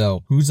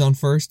 So, who's on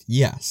first?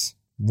 Yes.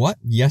 What?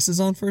 Yes is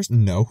on first?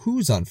 No.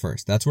 Who's on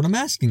first? That's what I'm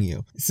asking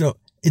you. So,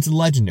 it's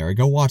legendary.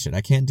 Go watch it. I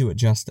can't do it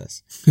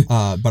justice.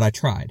 But I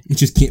tried. It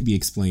just can't be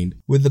explained.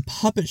 With the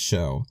puppet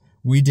show,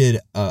 we did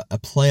a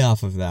play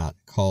off of that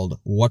called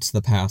What's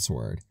the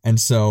Password? And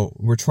so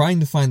we're trying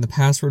to find the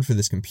password for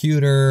this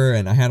computer,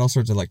 and I had all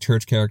sorts of like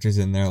church characters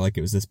in there, like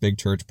it was this big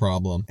church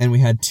problem. And we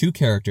had two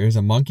characters,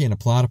 a monkey and a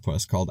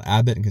platypus, called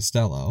Abbott and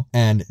Costello,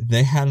 and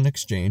they had an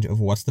exchange of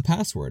what's the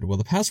password? Well,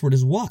 the password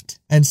is what?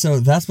 And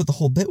so that's what the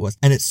whole bit was.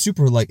 And it's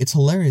super, like, it's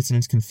hilarious and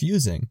it's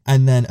confusing.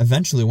 And then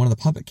eventually one of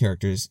the puppet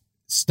characters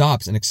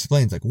stops and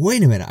explains, like,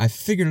 wait a minute, I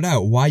figured it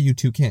out why you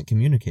two can't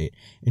communicate.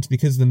 It's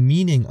because the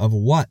meaning of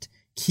what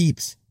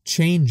keeps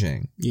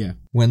changing. Yeah.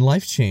 When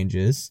life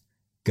changes,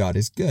 God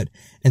is good.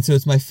 And so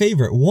it's my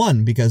favorite,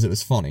 one, because it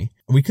was funny.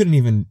 We couldn't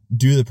even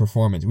do the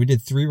performance. We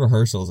did 3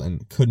 rehearsals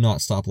and could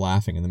not stop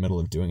laughing in the middle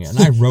of doing it. And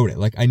I wrote it.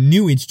 Like, I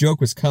knew each joke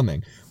was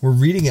coming. We're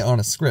reading it on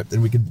a script,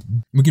 and we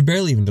could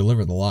barely even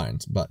deliver the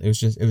lines, but it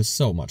was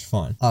so much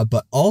fun.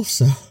 But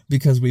also,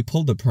 because we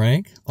pulled a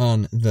prank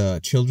on the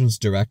children's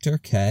director,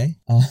 Kay,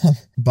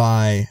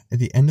 by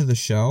the end of the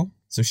show.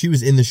 So she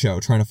was in the show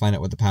trying to find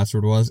out what the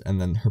password was,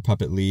 and then her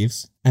puppet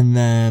leaves. And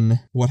then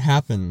what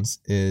happens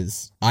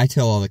is I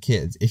tell all the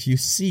kids, if you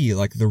see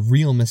like the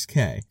real Miss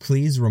K,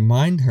 please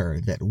remind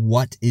her that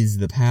what is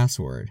the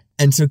password.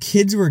 And so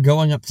kids were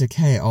going up to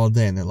Kay all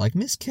day and they're like,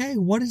 Miss K,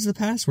 what is the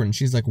password? And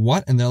she's like,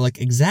 what? And they're like,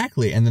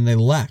 exactly. And then they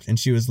left and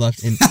she was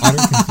left in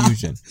utter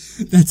confusion.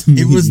 That's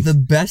amazing. It was the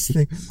best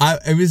thing.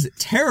 It was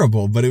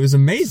terrible, but it was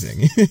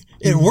amazing.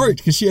 It worked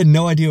because she had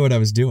no idea what I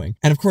was doing.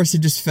 And of course it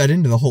just fed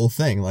into the whole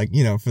thing, like,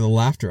 for the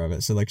laughter of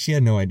it. So like she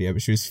had no idea,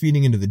 but she was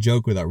feeding into the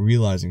joke without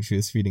realizing she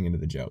was feeding into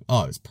the joke.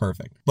 Oh, it was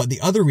perfect. But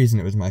the other reason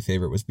it was my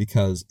favorite was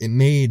because it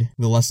made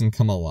the lesson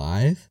come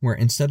alive, where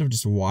instead of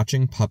just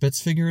watching puppets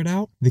figure it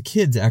out, the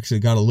kids actually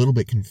got a little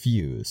bit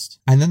confused.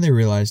 And then they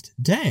realized,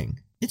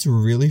 dang, it's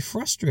really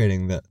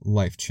frustrating that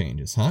life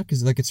changes, huh?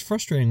 Because, like, it's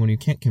frustrating when you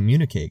can't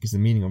communicate because the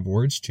meaning of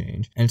words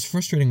change. And it's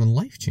frustrating when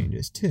life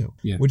changes, too.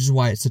 Yeah. Which is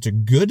why it's such a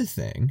good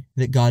thing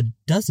that God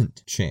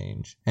doesn't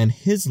change. And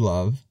his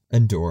love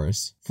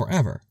endures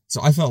forever.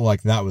 So I felt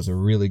like that was a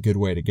really good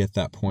way to get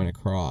that point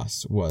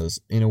across,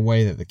 was in a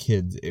way that the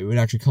kids, it would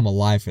actually come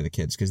alive for the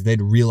kids because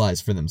they'd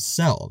realize for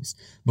themselves,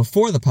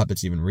 before the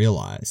puppets even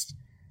realized,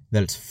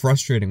 that it's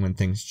frustrating when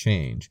things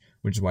change,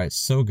 which is why it's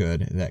so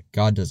good that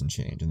God doesn't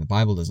change and the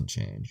Bible doesn't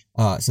change.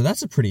 So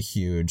that's a pretty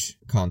huge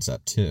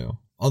concept too.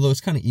 Although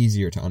it's kind of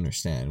easier to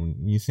understand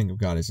when you think of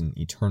God as an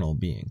eternal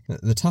being.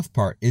 The tough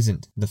part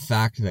isn't the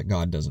fact that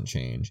God doesn't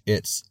change.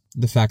 It's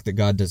the fact that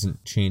God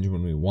doesn't change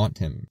when we want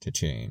him to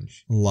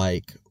change.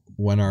 Like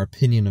when our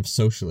opinion of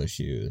social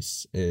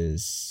issues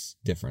is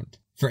different.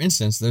 For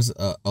instance, there's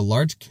a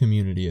large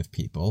community of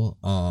people,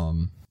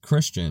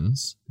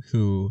 Christians,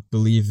 who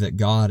believe that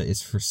God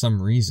is for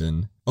some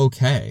reason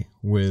okay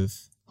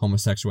with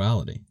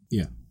homosexuality.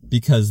 Yeah.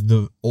 Because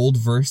the old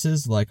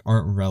verses, like,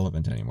 aren't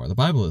relevant anymore. The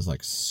Bible is,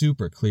 like,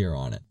 super clear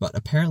on it. But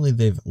apparently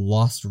they've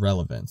lost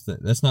relevance.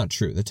 That's not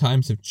true. The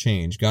times have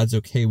changed. God's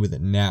okay with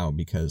it now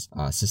because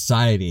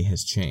society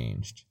has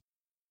changed.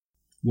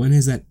 When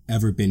has that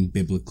ever been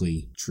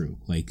biblically true?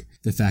 Like,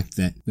 the fact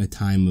that the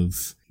time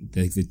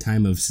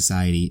of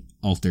society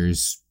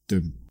alters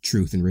the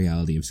truth and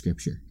reality of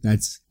Scripture.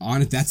 That's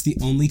the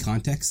only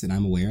context that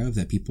I'm aware of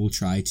that people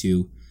try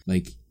to,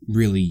 like,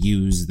 really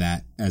use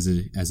that as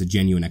a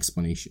genuine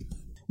explanation.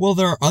 Well,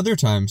 there are other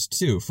times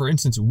too. For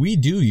instance, we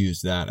do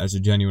use that as a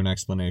genuine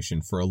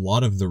explanation for a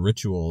lot of the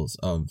rituals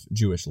of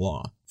Jewish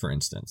law, for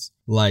instance.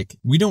 Like,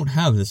 we don't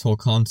have this whole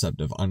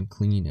concept of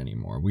unclean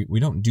anymore. We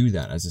don't do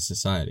that as a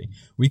society.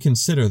 We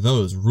consider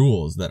those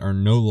rules that are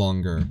no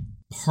longer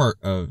part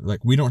of,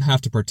 like, we don't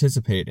have to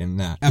participate in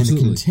that.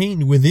 Absolutely. And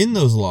contained within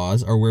those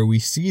laws are where we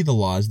see the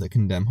laws that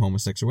condemn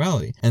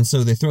homosexuality. And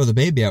so they throw the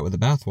baby out with the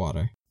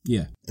bathwater.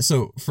 Yeah.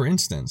 So, for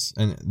instance,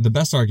 and the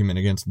best argument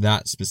against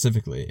that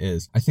specifically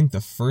is, I think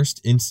the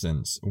first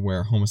instance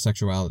where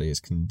homosexuality is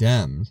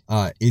condemned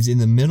is in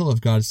the middle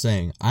of God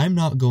saying, I'm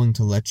not going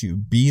to let you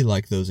be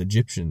like those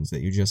Egyptians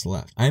that you just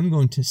left. I'm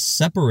going to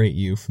separate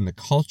you from the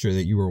culture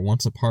that you were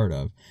once a part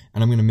of,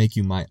 and I'm going to make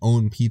you my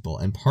own people.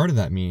 And part of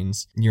that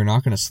means you're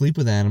not going to sleep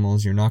with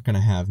animals, you're not going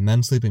to have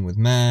men sleeping with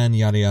men,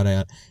 yada, yada,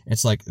 yada.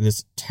 It's like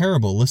this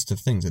terrible list of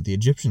things that the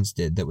Egyptians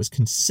did that was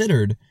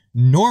considered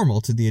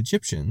normal to the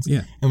Egyptians,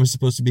 yeah, and was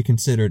supposed to be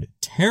considered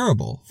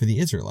terrible for the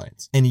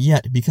Israelites. And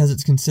yet, because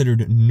it's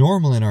considered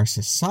normal in our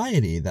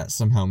society, that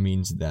somehow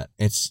means that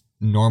it's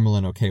normal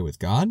and okay with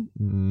God?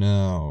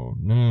 No.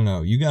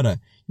 You gotta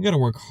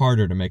work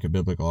harder to make a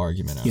biblical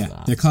argument out of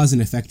that. Their cause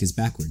and effect is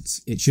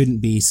backwards. It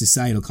shouldn't be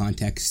societal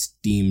context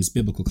deems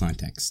biblical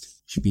context.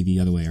 It should be the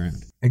other way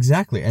around.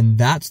 Exactly, and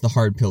that's the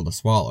hard pill to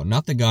swallow.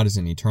 Not that God is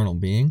an eternal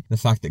being, the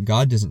fact that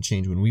God doesn't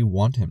change when we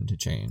want him to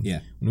change.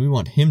 Yeah. When we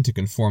want him to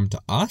conform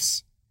to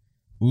us,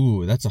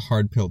 ooh, that's a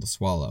hard pill to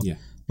swallow. Yeah.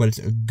 But it's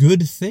a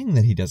good thing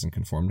that he doesn't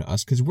conform to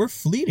us because we're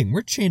fleeting.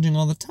 We're changing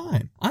all the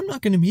time. I'm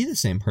not going to be the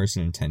same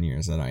person in 10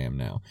 years that I am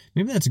now.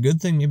 Maybe that's a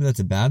good thing. Maybe that's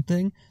a bad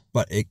thing.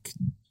 But it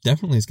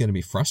definitely is going to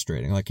be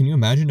frustrating. Like, can you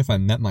imagine if I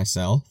met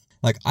myself?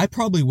 Like, I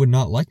probably would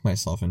not like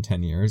myself in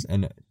 10 years.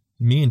 And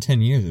me in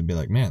 10 years would be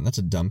like, man, that's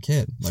a dumb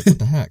kid. Like, what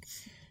the heck?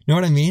 You know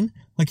what I mean?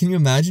 Like, can you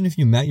imagine if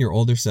you met your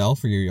older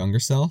self or your younger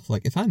self?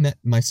 Like, if I met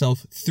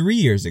myself 3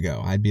 years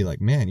ago, I'd be like,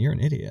 man, you're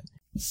an idiot.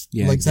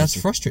 Yeah, like, exactly.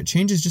 That's frustrating.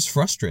 Change is just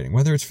frustrating,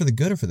 whether it's for the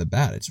good or for the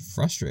bad. It's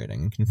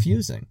frustrating and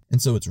confusing. And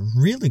so it's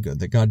really good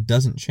that God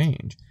doesn't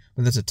change.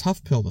 But that's a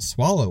tough pill to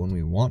swallow when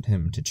we want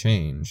him to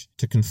change,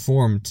 to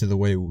conform to the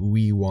way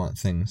we want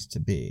things to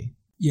be.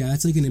 Yeah,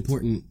 that's like an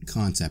important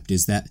concept,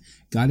 is that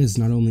God is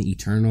not only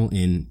eternal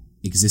in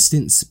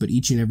existence, but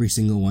each and every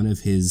single one of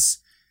his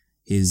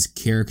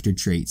character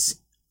traits,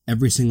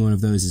 every single one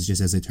of those is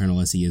just as eternal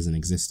as he is in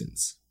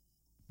existence.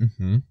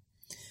 Mm-hmm.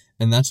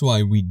 And that's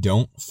why we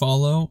don't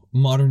follow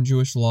modern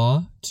Jewish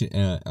law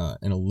in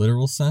a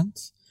literal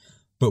sense,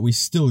 but we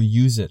still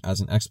use it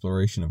as an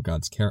exploration of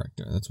God's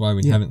character. That's why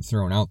we haven't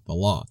thrown out the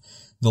law.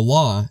 The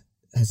law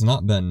has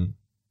not been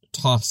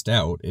tossed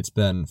out, it's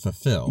been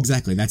fulfilled.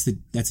 Exactly, that's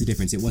the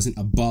difference. It wasn't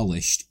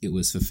abolished, it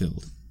was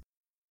fulfilled.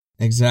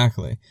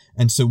 Exactly.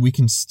 And so we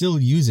can still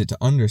use it to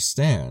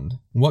understand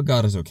what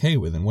God is okay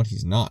with and what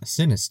he's not.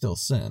 Sin is still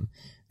sin.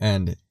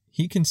 And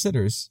he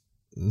considers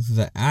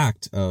the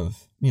act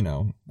of,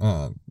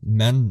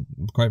 men,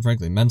 quite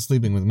frankly, men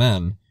sleeping with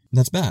men,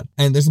 that's bad.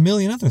 And there's a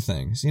million other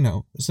things,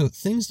 so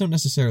things don't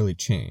necessarily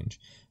change.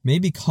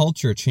 Maybe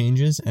culture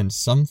changes and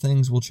some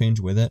things will change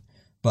with it,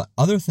 but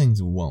other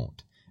things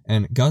won't.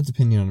 And God's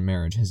opinion on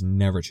marriage has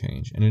never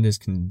changed, and it is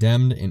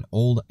condemned in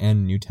Old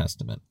and New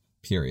Testament,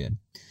 period.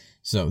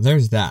 So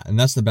there's that, and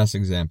that's the best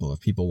example of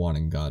people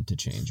wanting God to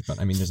change, but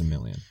there's a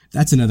million.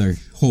 That's another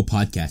whole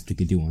podcast we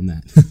could do on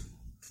that.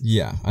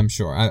 Yeah, I'm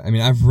sure.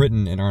 I've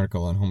written an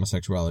article on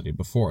homosexuality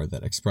before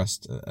that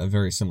expressed a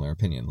very similar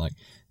opinion. Like,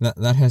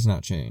 that has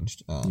not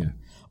changed.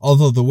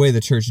 Although the way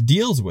the church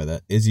deals with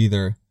it is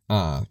either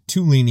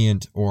too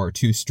lenient or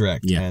too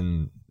strict. Yeah.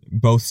 And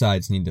both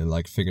sides need to,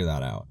 like, figure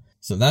that out.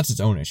 So that's its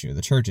own issue.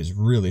 The church is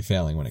really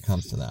failing when it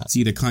comes to that. It's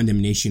either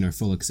condemnation or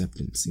full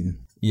acceptance, yeah.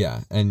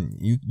 Yeah, and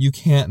you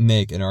can't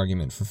make an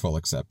argument for full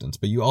acceptance,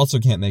 but you also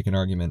can't make an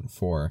argument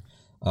for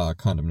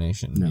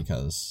condemnation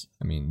because,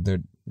 I mean,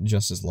 they're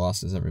just as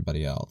lost as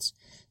everybody else.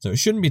 So it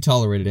shouldn't be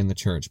tolerated in the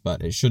church,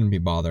 but it shouldn't be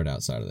bothered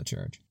outside of the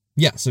church.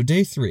 Yeah, so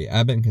day 3,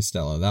 Abbott and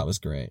Costello, that was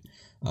great.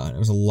 It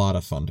was a lot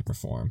of fun to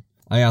perform.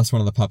 I asked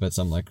one of the puppets,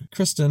 I'm like,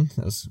 Kristen,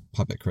 that was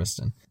puppet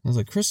Kristen. I was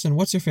like, Kristen,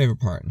 what's your favorite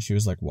part? And she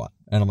was like, what?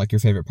 And I'm like, your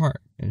favorite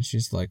part? And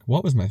she's like,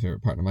 what was my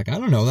favorite part? And I'm like, I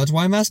don't know, that's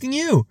why I'm asking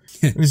you.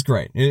 It was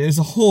great. It was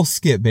a whole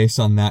skit based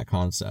on that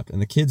concept,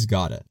 and the kids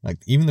got it. Like,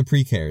 even the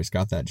pre-Kers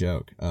got that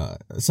joke.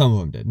 Some of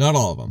them did, not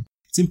all of them.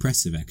 It's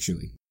impressive,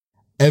 actually.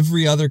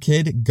 Every other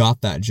kid got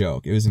that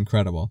joke. It was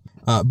incredible.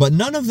 But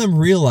none of them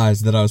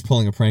realized that I was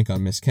pulling a prank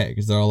on Miss K,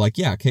 because they're all like,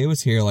 yeah, Kay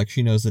was here, like,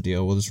 she knows the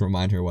deal, we'll just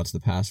remind her what's the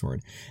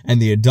password. And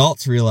the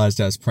adults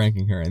realized I was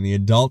pranking her, and the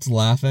adults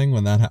laughing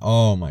when that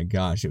oh my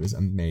gosh, it was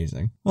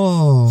amazing.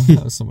 Oh,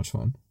 that was so much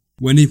fun.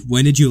 When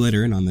did you let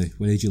her in on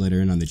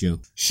the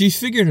joke? She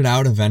figured it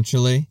out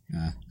eventually.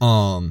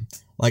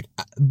 Like,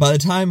 by the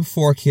time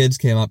 4 kids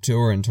came up to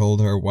her and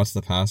told her what's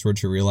the password,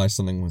 she realized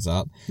something was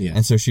up. Yeah.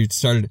 And so she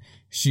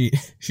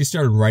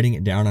started writing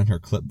it down on her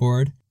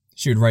clipboard.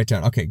 She would write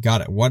down, okay,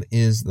 got it, what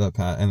is the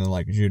and then,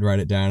 like, she would write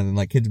it down, and then,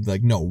 like, kids would be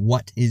like, no,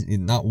 what is,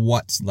 not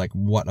what's, like,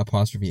 what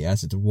apostrophe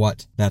S, it's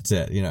what, that's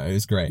it, you know, it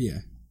was great. Yeah.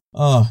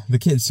 Oh, the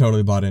kids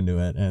totally bought into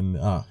it, and,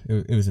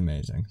 it was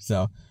amazing.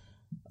 So,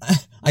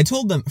 I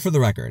told them, for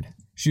the record,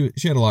 she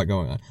had a lot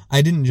going on.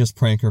 I didn't just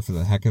prank her for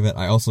the heck of it.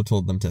 I also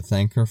told them to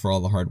thank her for all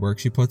the hard work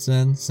she puts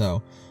in.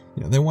 So,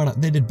 you know,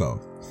 they did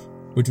both,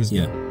 which was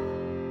good.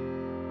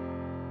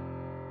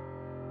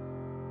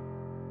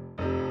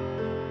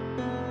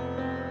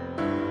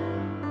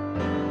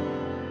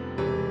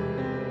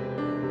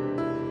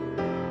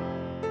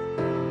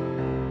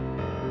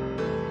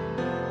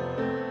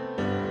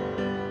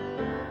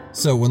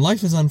 So when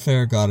life is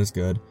unfair, God is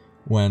good.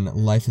 When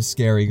life is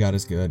scary, God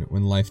is good.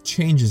 When life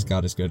changes,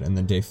 God is good. And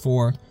then day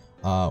 4,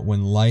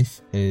 when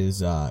life is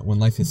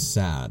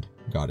sad,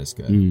 God is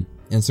good.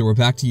 And so we're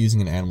back to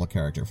using an animal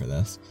character for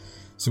this.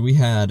 So we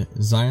had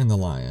Zion the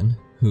lion,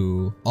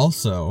 who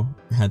also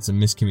had some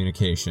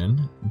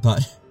miscommunication,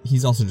 but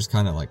he's also just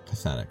kind of like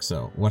pathetic.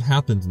 So what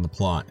happens in the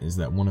plot is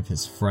that one of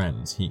his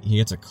friends, he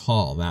gets a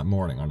call that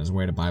morning on his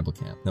way to Bible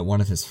camp that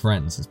one of his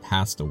friends has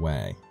passed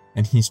away.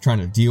 And he's trying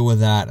to deal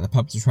with that, and the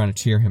puppets are trying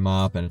to cheer him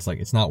up, and it's like,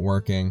 it's not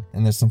working.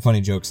 And there's some funny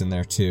jokes in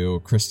there too.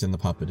 Kristen the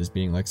puppet is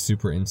being like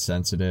super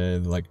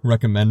insensitive, like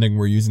recommending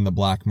we're using the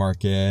black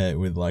market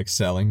with like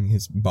selling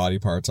his body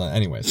parts on.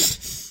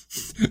 Anyways.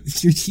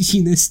 You're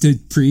teaching this to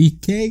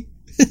pre-K?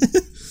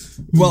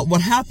 Well,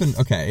 what happened,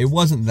 okay, it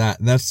wasn't that,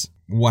 that's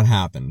what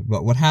happened.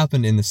 But what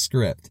happened in the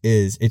script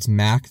is it's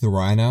Mac the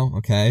rhino,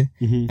 okay?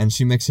 And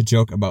she makes a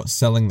joke about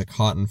selling the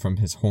cotton from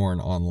his horn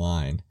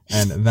online.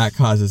 And that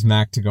causes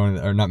Mac to go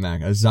into, or not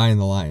Mac, Zion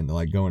the lion to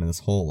like go into this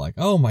whole like,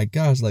 oh my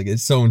gosh, like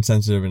it's so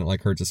insensitive and it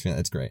like hurts his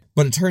feelings. It's great.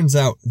 But it turns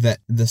out that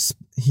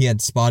he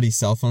had spotty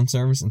cell phone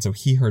service, and so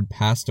he heard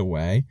passed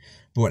away.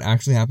 But what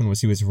actually happened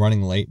was he was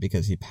running late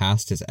because he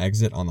passed his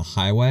exit on the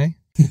highway.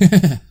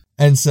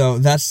 And so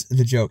that's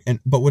the joke.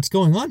 But what's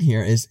going on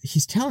here is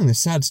he's telling this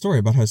sad story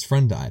about how his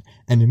friend died.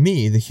 And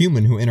me, the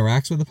human who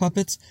interacts with the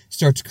puppets,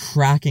 starts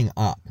cracking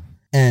up.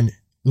 And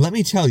let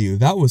me tell you,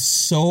 that was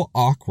so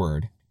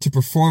awkward to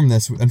perform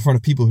this in front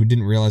of people who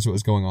didn't realize what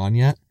was going on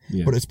yet.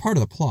 Yeah. But it's part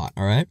of the plot,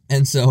 all right?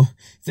 And so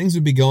things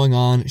would be going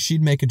on.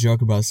 She'd make a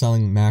joke about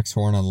selling Mac's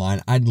horn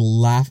online. I'd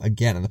laugh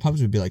again. And the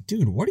puppets would be like,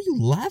 dude, what are you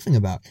laughing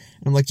about?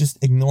 And I'm like,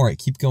 just ignore it.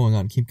 Keep going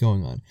on. Keep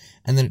going on.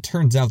 And then it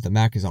turns out that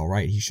Mac is all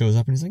right. He shows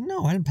up and he's like,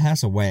 no, I didn't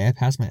pass away. I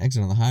passed my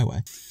exit on the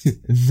highway.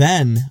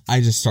 Then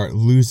I just start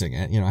losing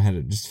it. You know, I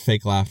had just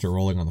fake laughter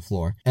rolling on the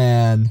floor.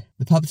 And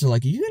the puppets are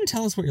like, are you going to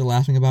tell us what you're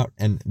laughing about?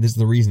 And this is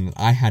the reason that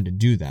I had to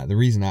do that. The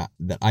reason that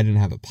I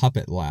didn't have a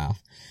puppet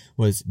laugh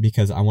was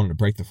because I wanted to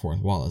break the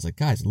fourth wall. I was like,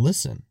 guys,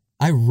 listen,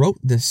 I wrote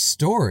this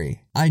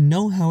story. I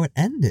know how it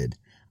ended.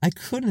 I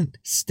couldn't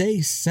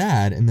stay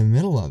sad in the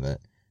middle of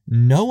it,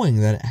 knowing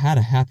that it had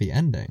a happy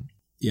ending.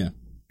 Yeah.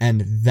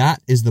 And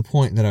that is the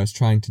point that I was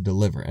trying to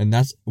deliver. And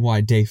that's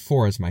why day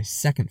 4 is my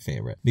second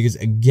favorite. Because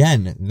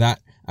again, that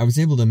I was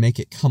able to make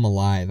it come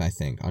alive, I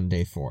think, on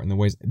day 4. In the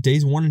ways,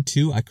 days 1 and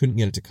 2, I couldn't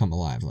get it to come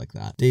alive like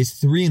that. Days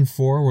 3 and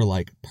 4 were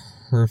like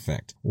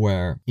perfect,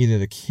 where either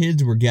the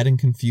kids were getting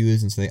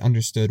confused and so they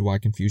understood why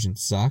confusion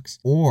sucks,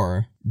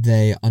 or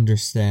they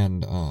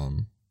understand,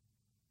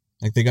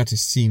 like they got to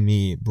see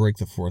me break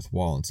the fourth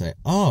wall and say,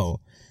 oh,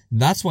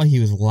 that's why he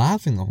was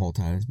laughing the whole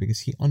time, is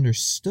because he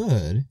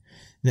understood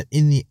that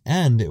in the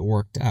end it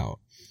worked out.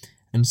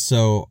 And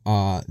so,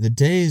 the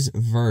day's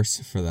verse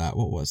for that,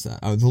 what was that?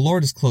 Oh, the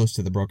Lord is close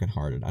to the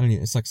brokenhearted.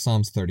 It's like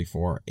Psalms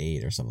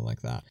 34:8 or something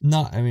like that.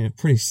 A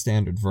pretty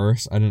standard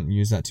verse. I didn't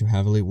use that too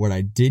heavily. What I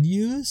did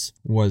use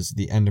was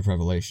the end of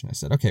Revelation. I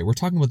said, okay, we're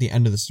talking about the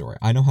end of the story.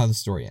 I know how the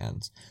story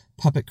ends.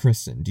 Puppet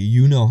Kristen, do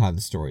you know how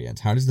the story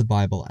ends? How does the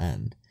Bible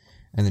end?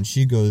 And then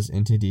she goes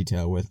into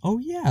detail with, oh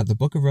yeah, the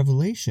book of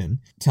Revelation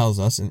tells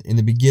us in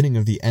the beginning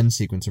of the end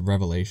sequence of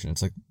Revelation,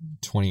 it's like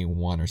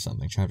 21 or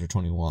something, chapter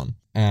 21.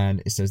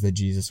 And it says that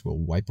Jesus will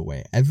wipe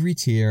away every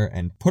tear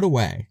and put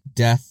away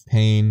death,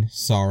 pain,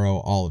 sorrow,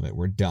 all of it.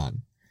 We're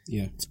done.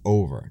 Yeah. It's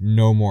over.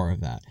 No more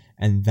of that.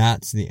 And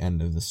that's the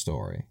end of the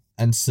story.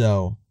 And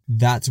so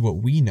that's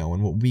what we know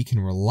and what we can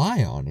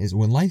rely on is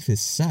when life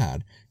is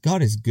sad,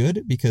 God is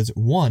good because,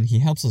 one, he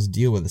helps us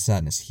deal with the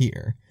sadness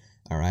here.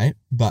 All right?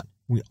 But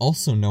we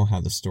also know how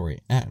the story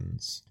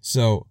ends.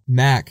 So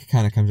Mac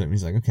kind of comes up and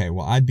he's like, okay,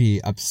 well, I'd be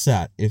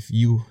upset if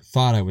you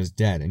thought I was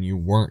dead and you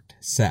weren't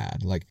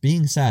sad. Like,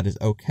 being sad is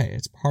okay.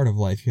 It's part of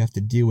life. You have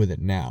to deal with it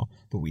now.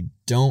 But we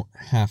don't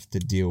have to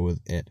deal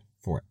with it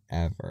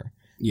forever.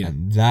 Yeah.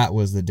 And that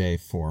was the day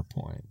 4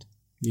 point.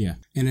 Yeah.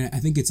 And I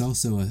think it's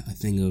also a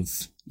thing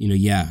of,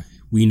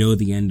 we know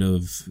the end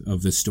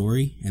of the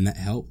story, and that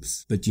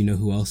helps. But do you know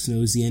who else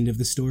knows the end of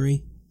the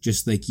story?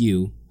 Just like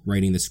you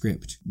writing the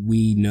script.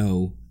 We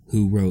know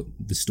who wrote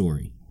the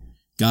story.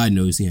 God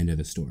knows the end of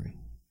the story.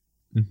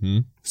 Mm-hmm.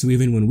 So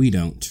even when we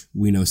don't,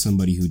 we know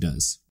somebody who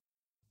does.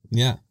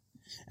 Yeah.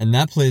 And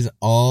that plays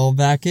all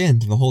back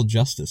into the whole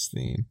justice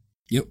theme.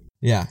 Yep.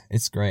 Yeah,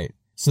 it's great.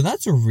 So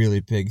that's a really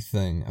big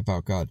thing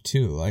about God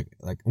too. Like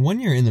when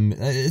you're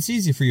it's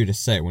easy for you to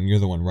say when you're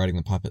the one writing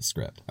the puppet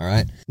script, all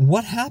right?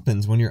 What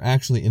happens when you're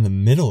actually in the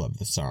middle of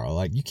the sorrow?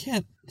 Like, you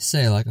can't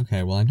say like,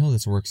 okay, well, I know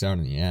this works out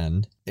in the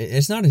end.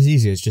 It's not as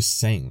easy as just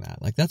saying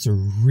that. Like, that's a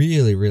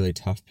really, really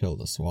tough pill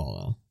to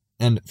swallow.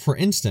 And for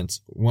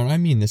instance, when I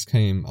mean this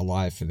came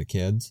alive for the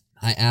kids,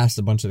 I asked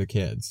a bunch of the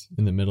kids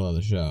in the middle of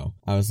the show.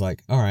 I was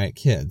like, all right,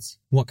 kids,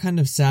 what kind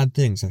of sad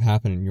things have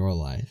happened in your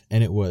life?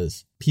 And it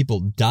was people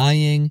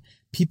dying,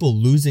 people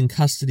losing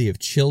custody of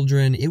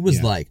children. It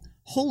was like,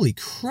 holy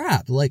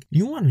crap. Like,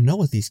 you want to know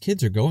what these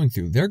kids are going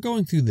through. They're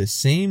going through the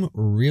same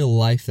real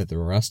life that the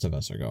rest of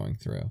us are going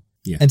through.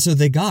 Yeah. And so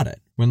they got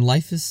it. When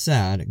life is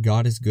sad,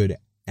 God is good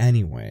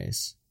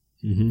anyways.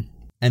 Mm-hmm.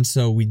 And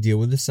so we deal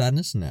with the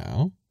sadness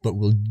now, but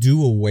we'll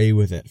do away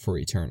with it for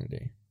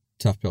eternity.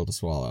 Tough pill to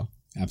swallow.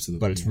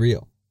 Absolutely. But it's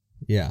real.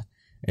 Yeah,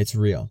 it's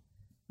real.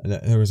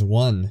 There was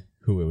one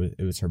who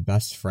it was her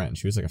best friend.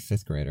 She was like a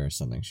 5th grader or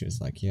something. She was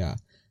like, yeah,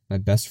 my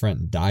best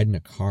friend died in a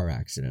car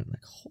accident.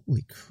 Like,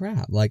 holy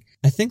crap. Like,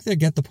 I think they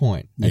get the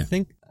point. Yeah.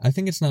 I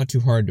think it's not too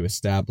hard to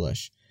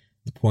establish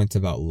the points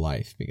about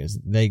life because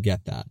they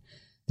get that.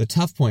 The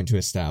tough point to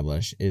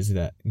establish is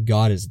that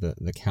God is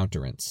the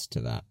counterance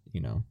to that,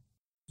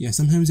 Yeah,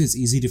 sometimes it's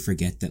easy to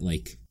forget that,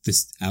 like,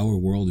 our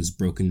world is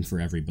broken for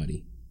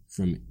everybody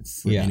for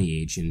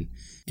any age, and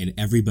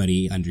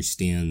everybody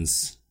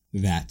understands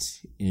that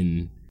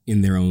in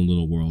their own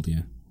little world,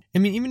 yeah. I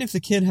mean, even if the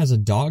kid has a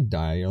dog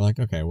die, you're like,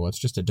 okay, well, it's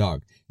just a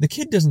dog. The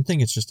kid doesn't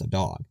think it's just a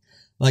dog.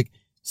 Like,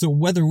 so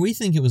whether we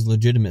think it was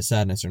legitimate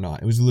sadness or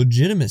not, it was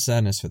legitimate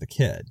sadness for the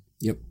kid.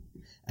 Yep.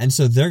 And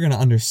so they're going to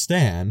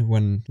understand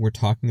when we're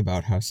talking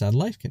about how sad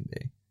life can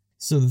be.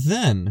 So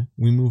then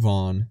we move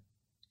on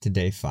to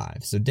day 5.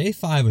 So day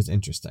 5 was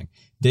interesting.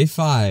 Day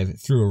 5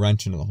 threw a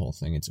wrench into the whole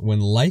thing. It's when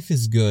life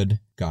is good,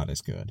 God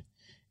is good.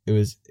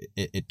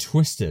 It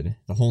twisted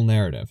the whole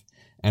narrative.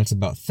 And it's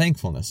about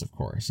thankfulness, of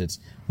course. It's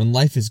when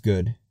life is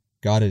good,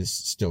 God is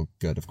still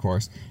good, of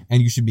course.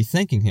 And you should be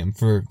thanking him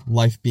for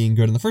life being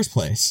good in the first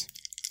place.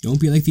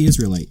 Don't be like the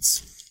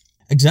Israelites.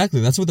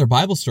 Exactly. That's what their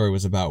Bible story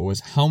was about,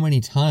 was how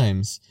many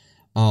times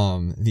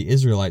the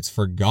Israelites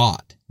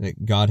forgot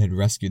that God had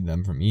rescued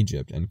them from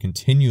Egypt and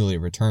continually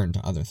returned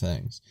to other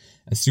things.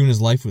 As soon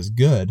as life was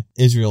good,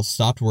 Israel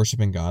stopped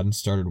worshiping God and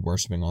started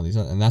worshiping all these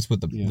other, and that's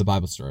what the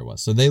Bible story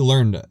was. So they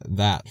learned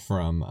that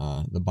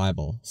from the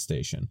Bible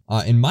station.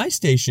 In my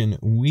station,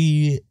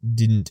 we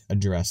didn't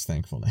address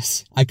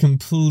thankfulness. I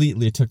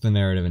completely took the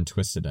narrative and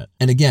twisted it.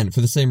 And again,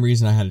 for the same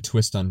reason I had a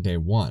twist on day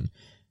 1.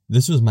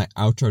 This was my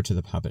outro to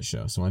the puppet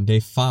show. So on day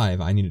 5,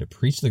 I needed to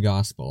preach the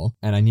gospel,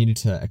 and I needed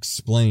to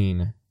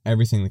explain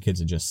everything the kids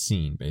had just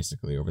seen,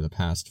 basically, over the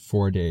past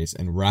 4 days,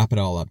 and wrap it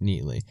all up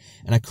neatly.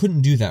 And I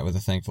couldn't do that with a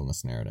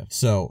thankfulness narrative.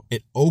 So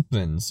it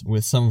opens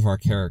with some of our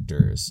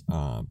characters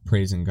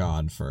praising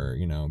God for,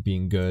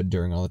 being good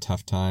during all the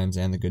tough times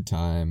and the good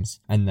times.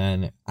 And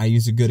then I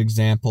use a good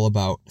example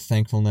about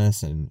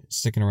thankfulness and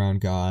sticking around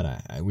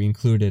God. We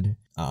included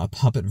a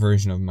puppet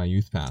version of my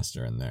youth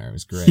pastor in there. It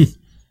was great.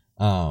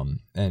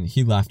 And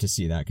he laughed to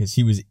see that because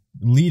he was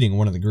leading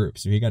one of the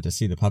groups. So he got to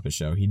see the puppet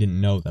show. He didn't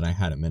know that I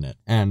had him in it.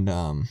 And,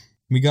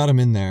 we got him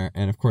in there.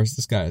 And of course,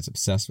 this guy is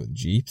obsessed with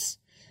Jeeps.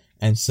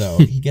 And so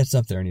he gets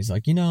up there and he's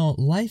like,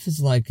 life is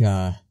like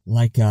a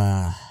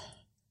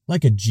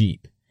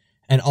Jeep.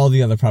 And all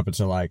the other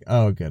puppets are like,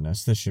 oh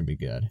goodness, this should be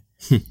good.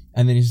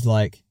 And then he's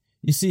like,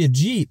 you see, a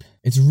Jeep,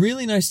 it's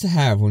really nice to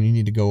have when you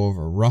need to go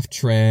over rough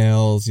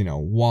trails,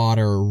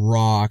 water,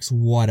 rocks,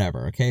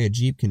 whatever, okay? A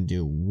Jeep can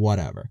do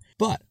whatever.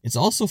 But it's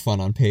also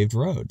fun on paved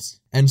roads.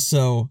 And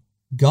so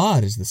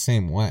God is the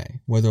same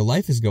way. Whether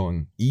life is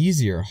going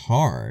easy or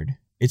hard,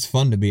 it's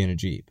fun to be in a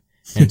Jeep.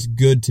 And it's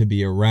good to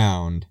be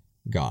around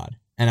God.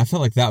 And I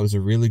felt like that was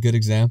a really good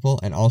example,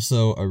 and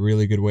also a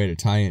really good way to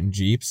tie in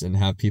Jeeps and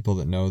have people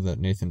that know that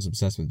Nathan's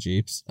obsessed with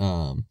Jeeps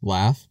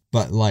laugh.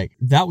 But like,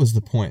 that was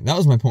the point. That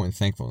was my point in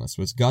thankfulness,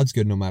 was God's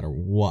good no matter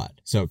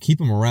what. So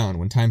keep him around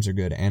when times are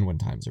good and when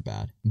times are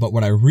bad. But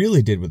what I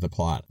really did with the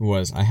plot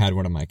was I had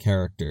one of my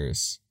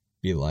characters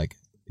be like,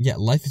 yeah,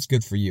 life is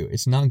good for you.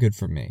 It's not good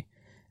for me.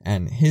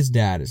 And his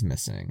dad is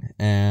missing,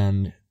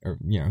 and, or,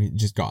 you know, he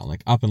just got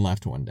like up and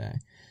left one day.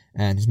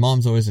 And his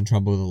mom's always in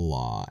trouble with the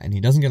law, and he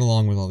doesn't get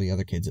along with all the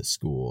other kids at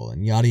school,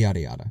 and yada, yada,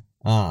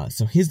 yada.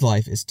 So his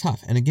life is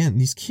tough. And again,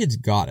 these kids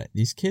got it.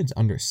 These kids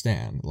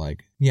understand,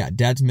 like, yeah,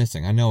 dad's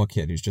missing. I know a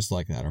kid who's just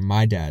like that, or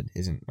my dad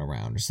isn't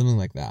around, or something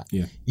like that.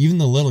 Yeah. Even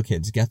the little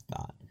kids get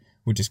that,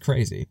 which is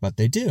crazy, but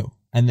they do.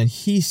 And then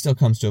he still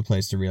comes to a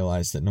place to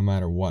realize that no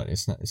matter what,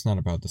 it's not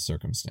about the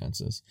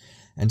circumstances.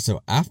 And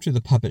so after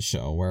the puppet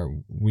show, where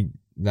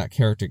that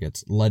character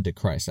gets led to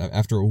Christ,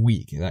 after a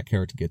week, that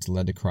character gets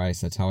led to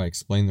Christ. That's how I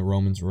explain the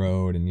Romans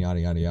Road and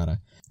yada, yada, yada.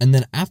 And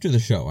then after the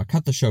show, I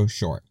cut the show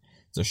short.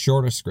 It's a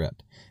shorter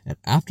script. And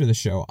after the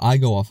show, I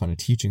go off on a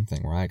teaching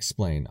thing where I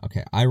explain,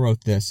 okay, I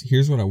wrote this.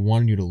 Here's what I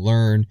wanted you to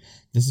learn.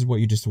 This is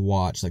what you just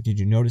watched. Like, did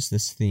you notice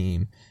this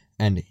theme?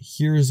 And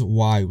here's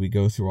why we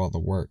go through all the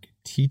work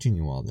teaching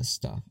you all this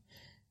stuff.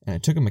 And I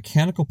took a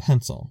mechanical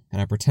pencil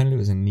and I pretended it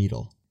was a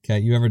needle. Okay,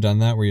 you ever done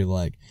that where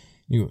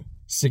you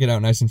stick it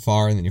out nice and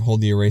far and then you hold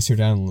the eraser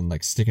down and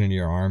like stick it into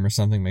your arm or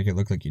something, make it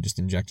look like you just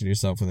injected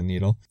yourself with a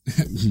needle?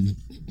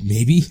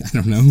 Maybe, I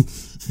don't know.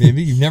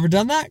 Maybe you've never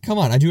done that? Come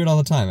on, I do it all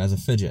the time as a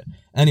fidget.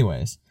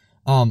 Anyways,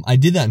 I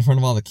did that in front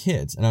of all the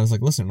kids, and I was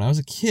like, listen, when I was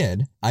a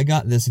kid, I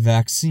got this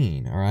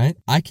vaccine, all right?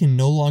 I can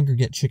no longer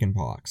get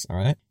chickenpox, all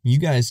right? You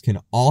guys can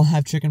all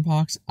have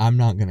chickenpox. I'm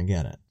not going to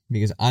get it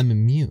because I'm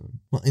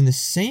immune. Well, in the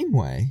same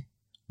way,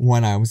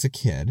 when I was a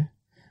kid,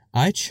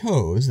 I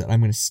chose that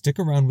I'm going to stick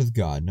around with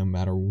God no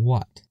matter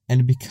what.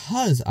 And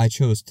because I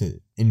chose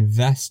to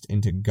invest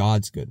into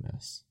God's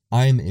goodness,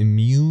 I am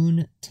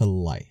immune to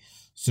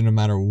life. So no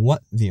matter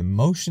what the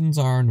emotions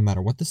are, no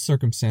matter what the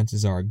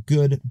circumstances are,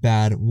 good,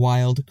 bad,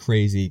 wild,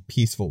 crazy,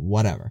 peaceful,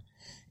 whatever,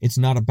 it's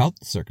not about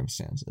the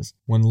circumstances.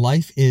 When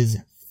life is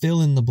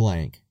fill in the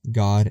blank,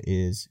 God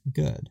is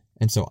good.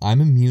 And so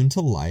I'm immune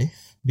to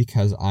life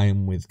because I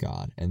am with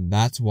God. And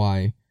that's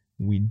why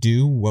we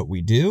do what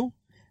we do.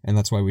 And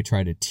that's why we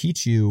try to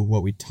teach you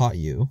what we taught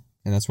you.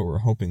 And that's what we're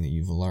hoping that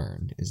you've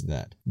learned, is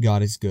that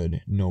God is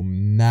good no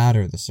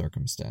matter the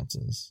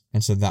circumstances.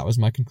 And so that was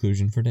my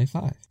conclusion for day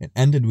 5. It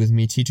ended with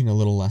me teaching a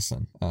little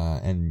lesson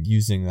and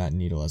using that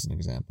needle as an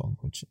example,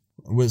 which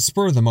was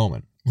spur of the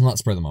moment. Well, not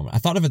spur of the moment. I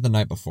thought of it the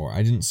night before.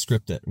 I didn't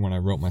script it when I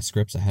wrote my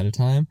scripts ahead of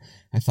time.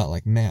 I thought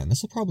like, man,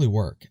 this will probably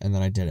work. And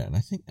then I did it. And I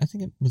think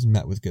it was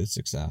met with good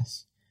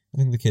success. I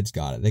think the kids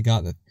got it. They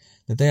got that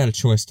they had a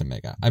choice to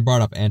make. I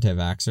brought up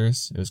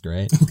anti-vaxxers. It was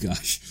great. Oh,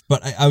 gosh.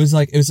 But I was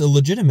like, it was a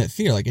legitimate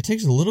fear. Like, it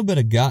takes a little bit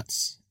of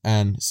guts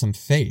and some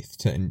faith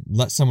to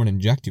let someone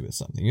inject you with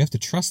something. You have to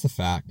trust the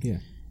fact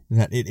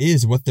that it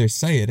is what they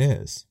say it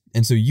is.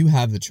 And so you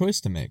have the choice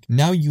to make.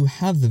 Now you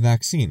have the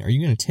vaccine. Are you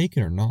going to take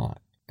it or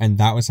not? And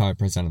that was how I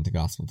presented the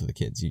gospel to the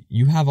kids.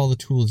 You have all the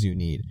tools you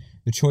need.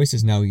 The choice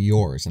is now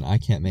yours, and I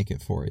can't make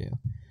it for you.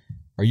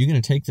 Are you going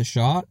to take the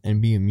shot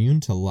and be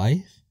immune to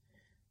life?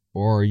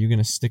 Or are you going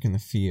to stick in the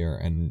fear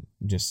and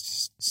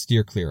just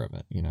steer clear of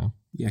it, you know?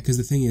 Yeah, because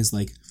the thing is,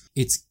 like,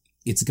 it's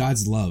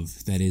God's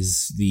love that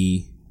is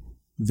the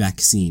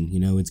vaccine, you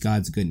know? It's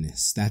God's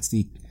goodness. That's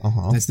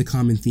the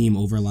common theme,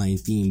 overlying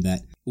theme that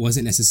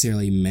wasn't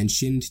necessarily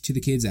mentioned to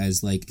the kids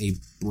as, like, a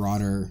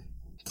broader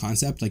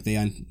concept. Like,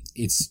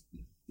 it's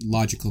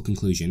logical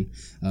conclusion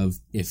of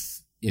if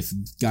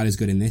God is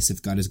good in this,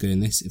 if God is good in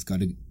this, if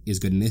God is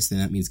good in this, then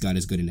that means God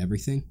is good in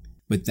everything.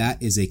 But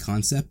that is a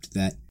concept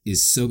that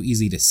is so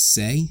easy to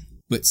say,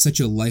 but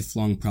such a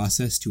lifelong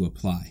process to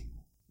apply.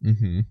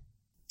 Mm-hmm.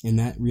 And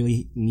that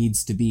really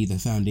needs to be the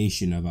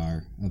foundation of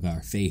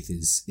our faith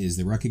is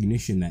the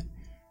recognition that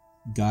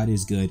God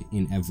is good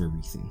in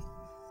everything.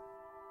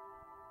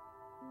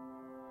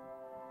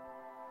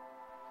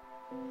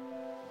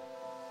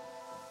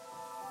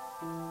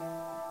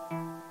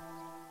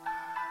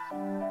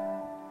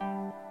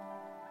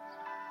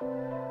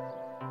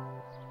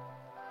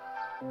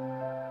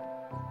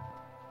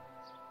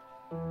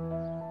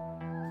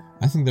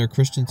 I think there are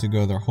Christians who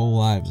go their whole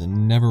lives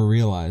and never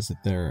realize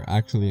that they're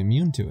actually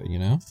immune to it, you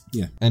know?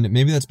 Yeah. And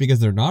maybe that's because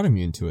they're not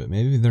immune to it.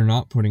 Maybe they're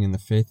not putting in the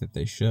faith that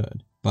they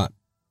should. But,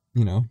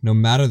 you know, no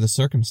matter the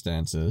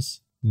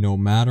circumstances, no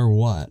matter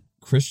what,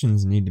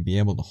 Christians need to be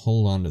able to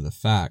hold on to the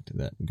fact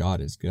that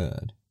God is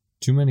good.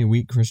 Too many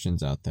weak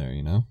Christians out there,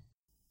 you know?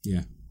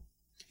 Yeah.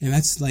 And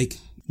that's like,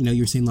 you know,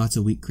 you're saying lots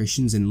of weak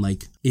Christians, and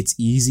like, it's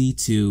easy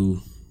to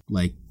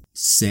like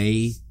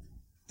say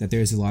that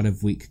there's a lot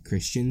of weak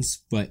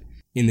Christians, but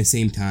in the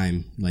same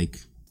time,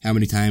 like, how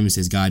many times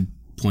has God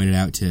pointed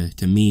out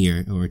to me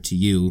or to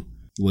you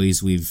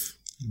ways we've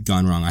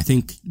gone wrong? I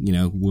think, you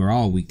know, we're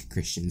all weak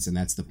Christians, and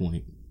that's the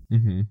point.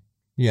 Mm-hmm.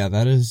 Yeah,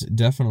 that is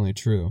definitely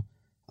true.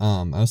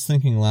 I was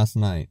thinking last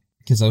night,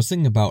 Because I was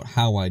thinking about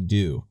how I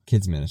do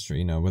kids ministry,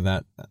 you know, with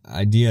that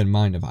idea in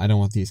mind of I don't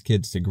want these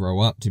kids to grow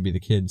up to be the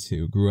kids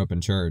who grew up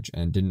in church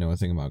and didn't know a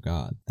thing about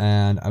God.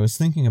 And I was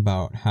thinking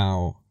about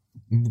how,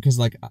 because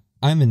like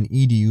I'm an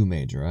EDU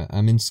major,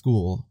 I'm in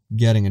school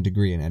getting a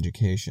degree in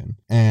education,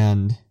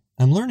 and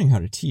I'm learning how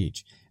to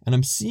teach. And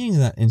I'm seeing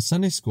that in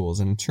Sunday schools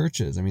and in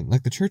churches. I mean,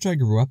 like the church I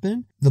grew up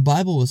in, the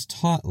Bible was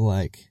taught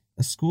like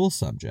a school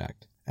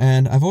subject.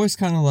 And I've always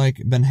kind of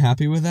like been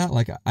happy with that.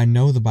 Like I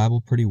know the Bible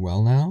pretty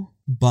well now,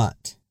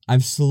 but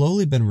I've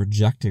slowly been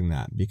rejecting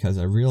that because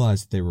I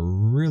realized they were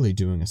really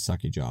doing a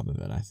sucky job of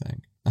it, I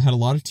think. I had a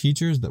lot of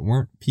teachers that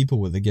weren't people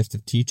with the gift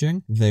of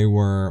teaching. They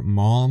were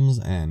moms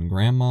and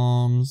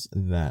grandmoms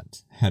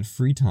that had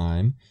free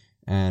time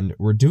and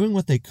were doing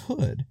what they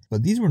could.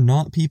 But these were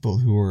not people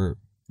who were,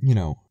 you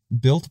know,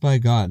 built by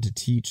God to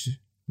teach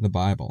the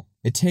Bible.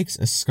 It takes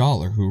a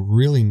scholar who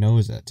really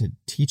knows it to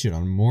teach it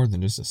on more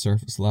than just a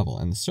surface level.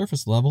 And the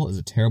surface level is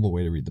a terrible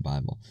way to read the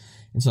Bible.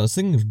 And so I was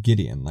thinking of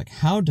Gideon, like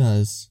how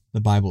does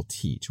the Bible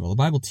teach? Well, the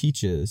Bible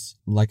teaches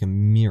like a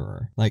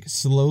mirror. Like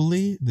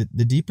slowly, the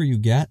deeper you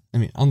get, I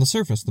mean, on the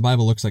surface, the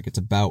Bible looks like it's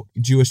about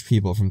Jewish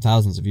people from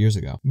thousands of years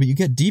ago. But you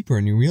get deeper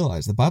and you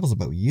realize the Bible's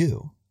about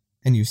you.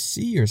 And you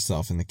see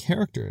yourself in the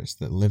characters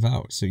that live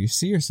out. So you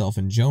see yourself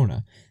in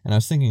Jonah. And I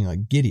was thinking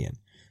like Gideon.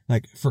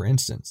 Like, for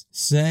instance,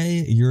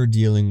 say you're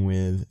dealing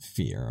with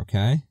fear,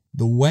 okay?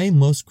 The way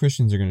most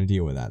Christians are going to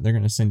deal with that, they're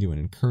going to send you an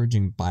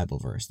encouraging Bible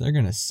verse. They're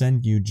going to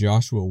send you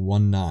Joshua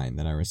 1:9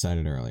 that I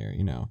recited earlier.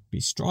 You know, be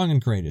strong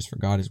and courageous, for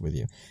God is with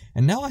you.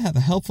 And now I have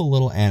a helpful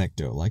little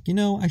anecdote, like, you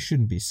know, I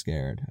shouldn't be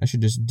scared. I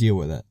should just deal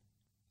with it.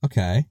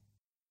 Okay.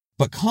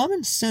 But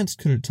common sense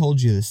could have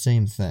told you the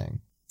same thing.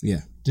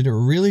 Yeah. Did it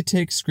really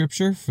take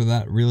scripture for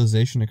that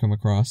realization to come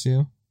across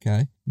you?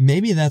 Okay.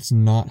 Maybe that's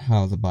not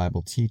how the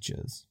Bible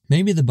teaches.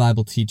 Maybe the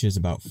Bible teaches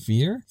about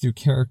fear through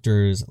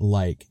characters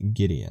like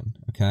Gideon.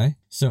 Okay.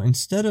 So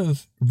instead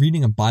of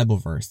reading a Bible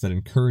verse that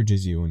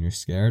encourages you when you're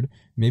scared,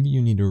 maybe you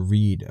need to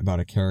read about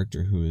a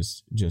character who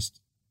is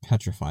just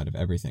petrified of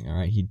everything. All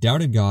right. He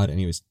doubted God and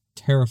he was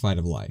terrified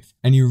of life.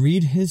 And you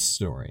read his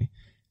story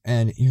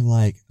and you're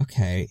like,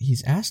 okay,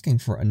 he's asking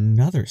for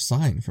another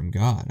sign from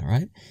God, all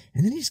right?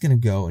 And then he's going to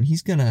go and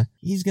he's going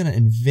to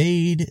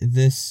invade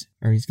this,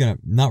 or he's going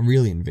to not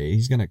really invade.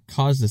 He's going to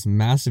cause this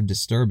massive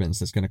disturbance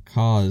that's going to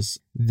cause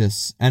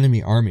this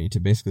enemy army to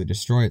basically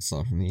destroy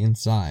itself from the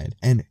inside.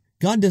 And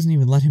God doesn't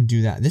even let him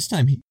do that. This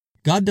time,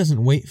 God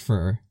doesn't wait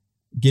for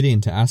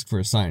Gideon to ask for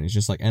a sign. He's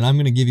just like, and I'm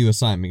going to give you a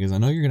sign because I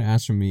know you're going to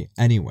ask from me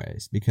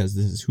anyways, because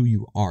this is who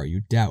you are.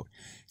 You doubt.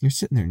 And you're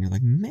sitting there and you're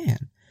like,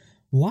 man,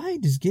 why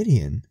does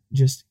Gideon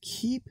just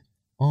keep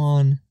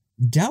on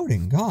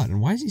doubting God?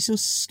 And why is he so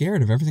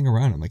scared of everything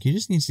around him? Like, he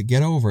just needs to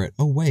get over it.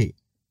 Oh, wait.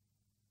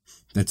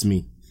 That's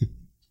me.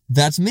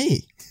 That's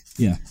me.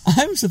 Yeah.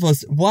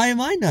 Why am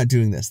I not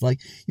doing this?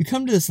 Like, you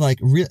come to this, like,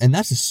 and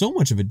that's just so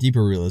much of a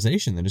deeper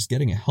realization than just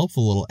getting a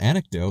helpful little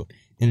anecdote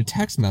in a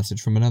text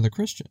message from another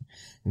Christian.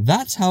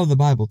 That's how the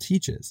Bible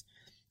teaches.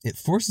 It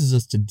forces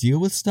us to deal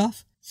with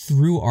stuff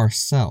through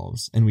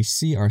ourselves, and we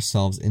see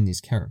ourselves in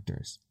these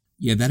characters.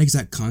 Yeah, that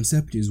exact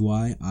concept is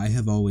why I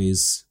have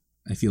always,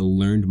 I feel,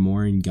 learned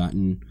more and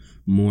gotten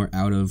more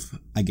out of,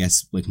 I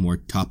guess, like more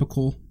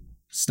topical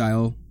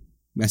style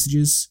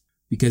messages,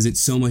 because it's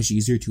so much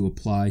easier to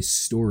apply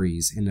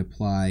stories and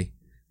apply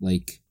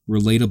like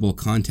relatable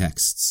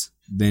contexts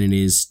than it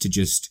is to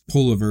just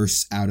pull a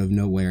verse out of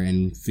nowhere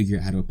and figure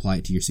out how to apply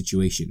it to your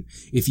situation.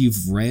 If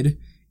you've read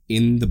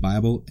in the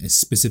Bible a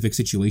specific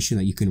situation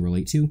that you can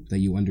relate to, that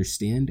you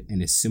understand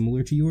and is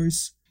similar to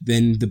yours,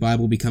 then the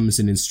Bible becomes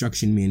an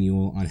instruction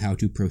manual on how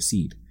to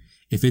proceed.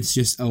 If it's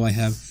just, oh, I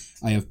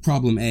have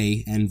problem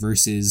A and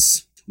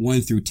verses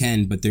 1 through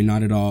 10, but they're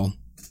not at all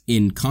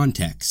in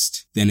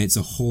context, then it's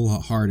a whole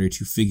lot harder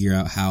to figure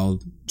out how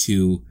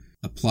to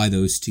apply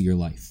those to your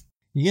life.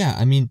 Yeah,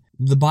 I mean,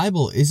 the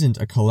Bible isn't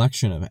a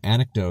collection of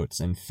anecdotes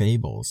and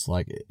fables.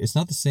 Like, it's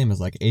not the same as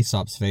like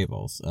Aesop's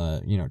fables,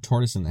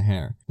 Tortoise and the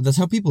Hare. But that's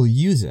how people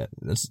use it.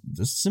 That's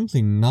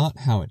simply not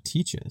how it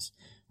teaches.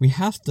 We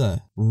have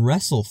to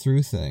wrestle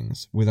through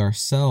things with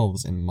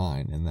ourselves in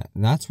mind, and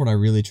that's what I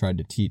really tried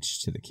to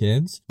teach to the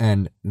kids,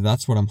 and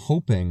that's what I'm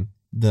hoping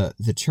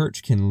the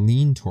church can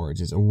lean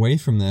towards, is away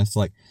from this,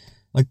 like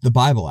the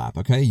Bible app,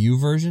 okay,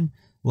 YouVersion.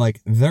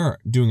 Like, they're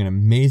doing an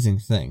amazing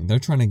thing. They're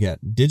trying to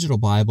get digital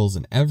Bibles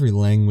in every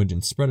language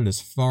and spread it as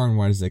far and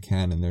wide as they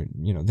can.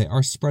 And they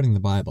are spreading the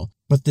Bible.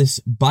 But this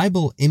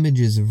Bible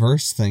images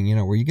verse thing,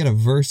 where you get a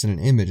verse and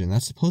an image and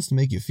that's supposed to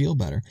make you feel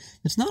better.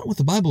 It's not what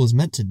the Bible is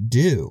meant to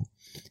do.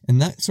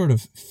 And that sort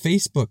of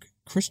Facebook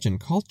Christian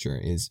culture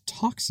is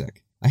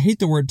toxic. I hate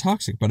the word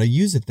toxic, but I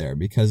use it there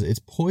because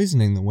it's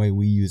poisoning the way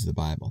we use the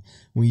Bible.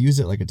 We use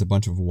it like it's a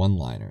bunch of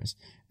one-liners.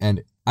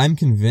 And I'm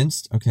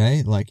convinced,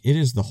 okay, like it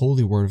is the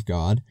holy word of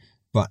God,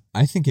 but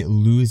I think it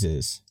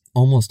loses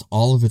almost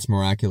all of its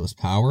miraculous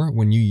power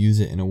when you use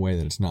it in a way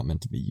that it's not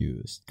meant to be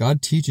used.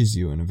 God teaches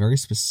you in a very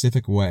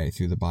specific way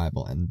through the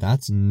Bible, and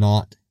that's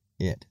not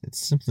it. It's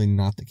simply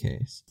not the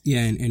case.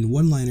 Yeah, and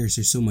one-liners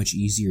are so much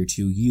easier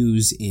to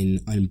use in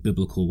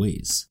unbiblical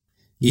ways.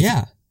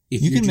 Yeah.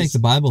 If You you're can make just- the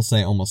Bible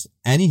say almost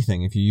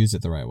anything if you use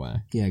it the right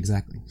way. Yeah,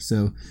 exactly.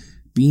 So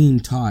being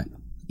taught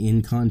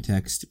in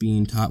context,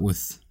 being taught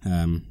with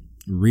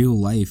real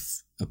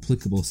life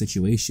applicable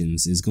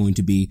situations is going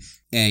to be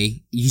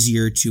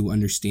easier to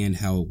understand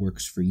how it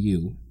works for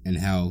you and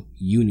how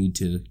you need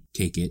to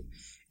take it,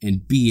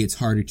 and B, it's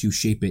harder to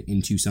shape it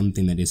into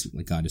something that isn't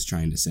what God is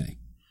trying to say.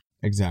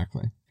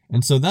 Exactly.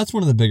 And so that's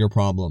one of the bigger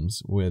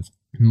problems with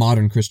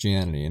modern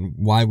Christianity and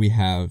why we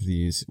have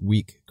these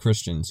weak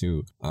Christians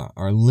who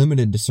are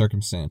limited to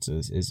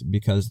circumstances is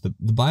because the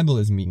Bible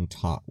isn't being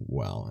taught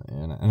well.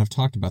 And I've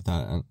talked about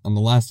that on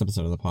the last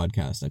episode of the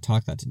podcast. I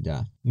talked that to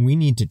death. We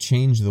need to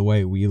change the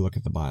way we look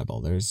at the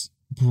Bible. There's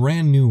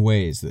brand new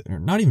ways that are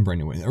not even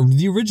brand new ways, or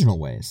the original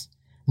ways.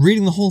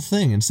 Reading the whole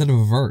thing instead of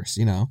a verse,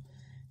 you know.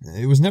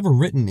 It was never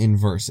written in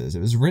verses. It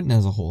was written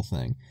as a whole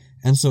thing.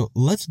 And so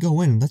let's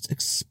go in and let's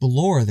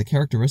explore the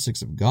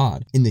characteristics of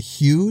God in the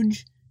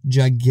huge,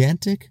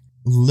 gigantic,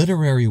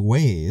 literary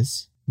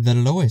ways that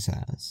it always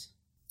has.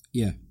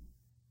 Yeah.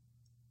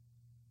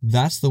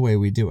 That's the way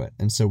we do it.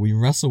 And so we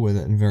wrestle with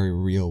it in very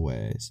real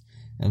ways.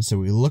 And so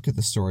we look at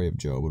the story of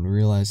Job and we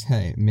realize,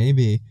 hey,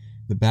 maybe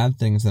the bad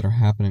things that are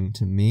happening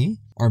to me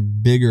are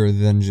bigger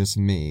than just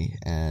me,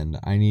 and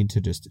I need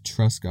to just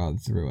trust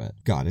God through it.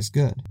 God is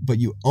good. But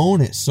you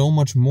own it so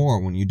much more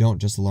when you don't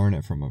just learn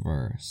it from a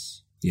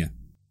verse. Yeah.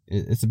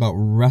 It's about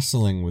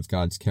wrestling with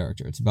God's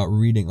character. It's about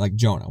reading, like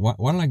Jonah. Why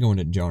don't I go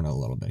into Jonah a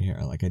little bit here,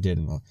 like I did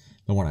in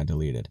the one I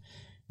deleted.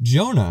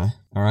 Jonah,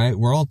 all right,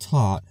 we're all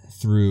taught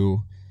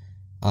through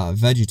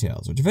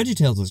VeggieTales, which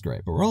VeggieTales is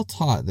great, but we're all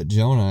taught that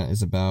Jonah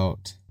is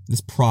about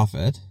this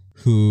prophet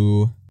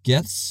who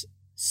gets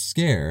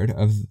scared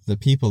of the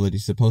people that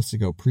he's supposed to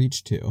go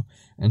preach to,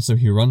 and so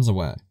he runs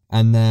away.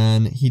 And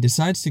then he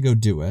decides to go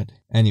do it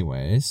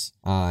anyways,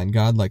 and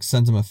God like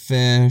sends him a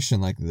fish, and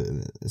like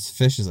this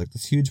fish is like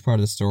this huge part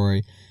of the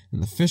story,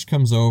 and the fish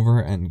comes over,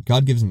 and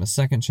God gives him a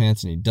second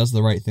chance, and he does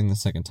the right thing the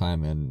second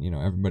time, and you know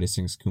everybody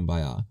sings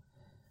Kumbaya.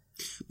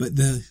 But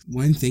the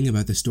one thing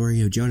about the story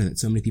of Jonah that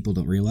so many people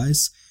don't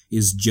realize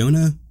is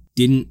Jonah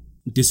didn't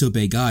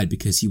disobey God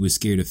because he was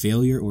scared of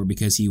failure or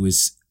because he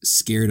was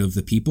scared of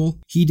the people.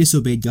 He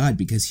disobeyed God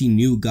because he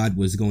knew God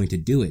was going to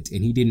do it,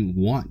 and he didn't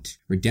want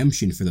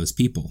redemption for those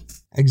people.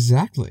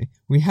 Exactly.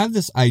 We have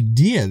this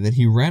idea that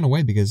he ran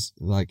away because,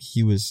 like,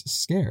 he was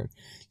scared.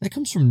 That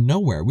comes from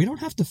nowhere. We don't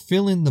have to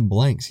fill in the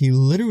blanks. He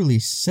literally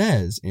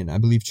says in, I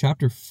believe,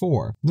 chapter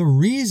 4, the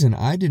reason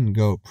I didn't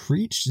go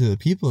preach to the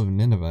people of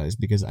Nineveh is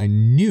because I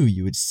knew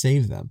you would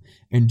save them.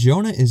 And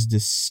Jonah is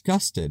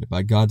disgusted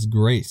by God's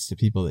grace to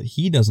people that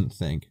he doesn't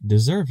think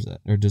deserve it.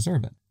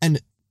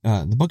 And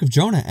the book of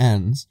Jonah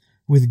ends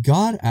with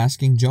God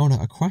asking Jonah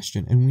a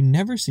question, and we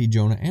never see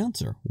Jonah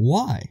answer.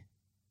 Why?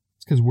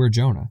 It's because we're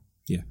Jonah.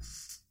 Yeah.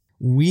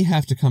 We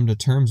have to come to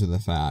terms with the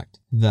fact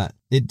that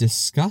it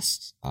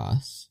disgusts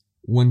us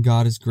when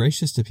God is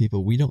gracious to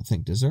people we don't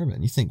think deserve it.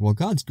 And you think, well,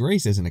 God's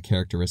grace isn't a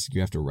characteristic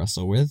you have to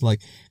wrestle with.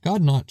 Like,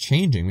 God not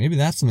changing, maybe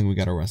that's something we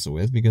got to wrestle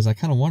with, because I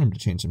kind of want him to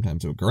change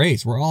sometimes. So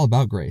grace, we're all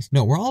about grace.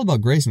 No, we're all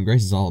about grace, and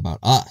grace is all about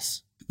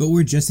us. But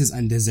we're just as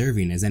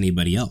undeserving as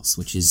anybody else,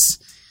 which is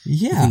the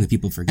thing that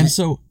people forget. And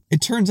so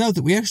it turns out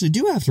that we actually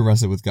do have to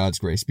wrestle with God's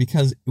grace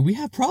because we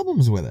have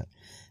problems with it.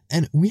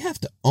 And we have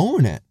to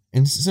own it.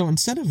 And so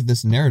instead of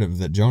this narrative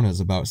that Jonah is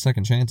about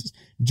second chances,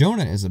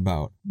 Jonah is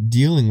about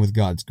dealing with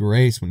God's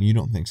grace when you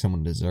don't think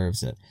someone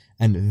deserves it.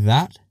 And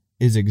that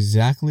is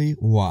exactly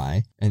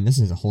why, and this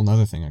is a whole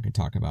nother thing I could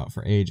talk about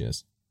for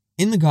ages.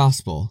 In the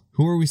gospel,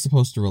 who are we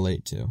supposed to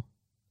relate to?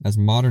 As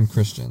modern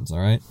Christians, all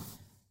right?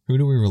 Who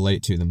do we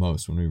relate to the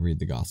most when we read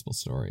the gospel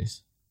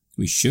stories?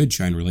 We should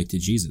try and relate to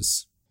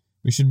Jesus.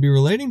 We should be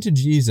relating to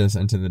Jesus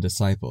and to the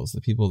disciples,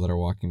 the people that are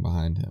walking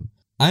behind him.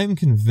 I am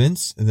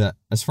convinced that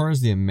as far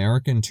as the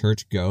American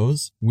church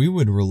goes, we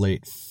would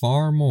relate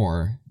far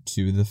more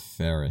to the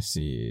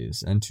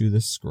Pharisees and to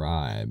the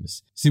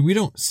scribes. See, we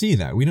don't see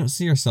that. We don't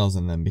see ourselves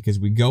in them because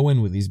we go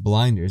in with these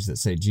blinders that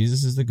say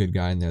Jesus is the good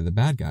guy and they're the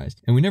bad guys.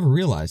 And we never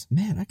realize,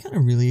 man, I kind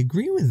of really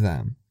agree with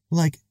them.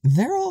 Like,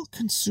 they're all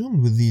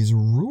consumed with these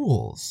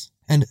rules.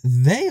 And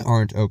they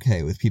aren't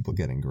okay with people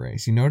getting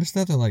grace. You notice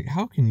that? They're like,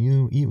 how can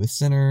you eat with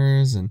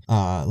sinners? And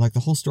like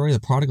the whole story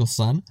of the prodigal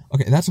son.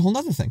 Okay, that's a whole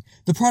other thing.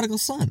 The prodigal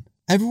son.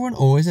 Everyone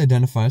always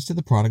identifies to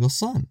the prodigal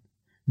son.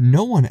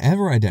 No one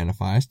ever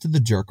identifies to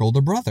the jerk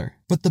older brother.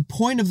 But the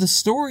point of the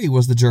story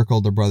was the jerk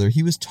older brother.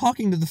 He was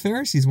talking to the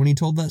Pharisees when he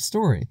told that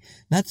story.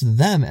 That's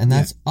them and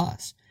that's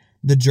us.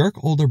 The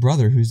jerk older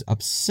brother who's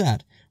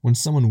upset when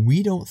someone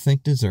we don't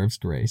think deserves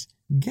grace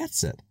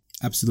gets it.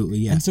 Absolutely,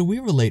 yeah. And so we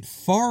relate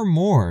far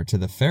more to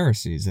the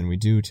Pharisees than we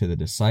do to the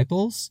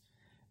disciples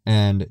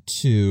and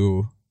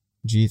to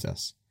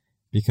Jesus,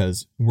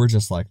 because we're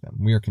just like them.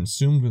 We are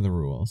consumed with the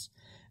rules,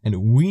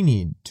 and we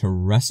need to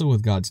wrestle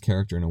with God's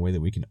character in a way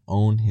that we can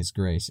own his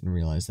grace and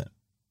realize that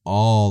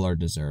all are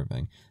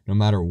deserving, no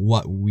matter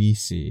what we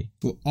see.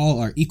 But all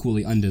are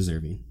equally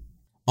undeserving.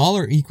 All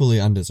are equally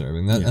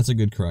undeserving. That's a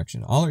good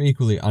correction. All are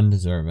equally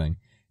undeserving,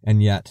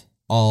 and yet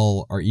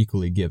all are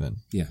equally given.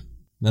 Yeah.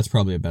 That's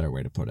probably a better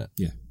way to put it.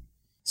 Yeah.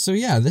 So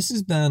yeah, this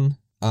has been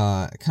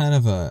kind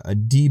of a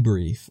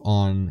debrief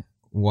on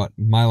what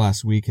my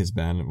last week has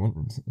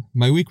been.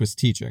 My week was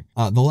teaching.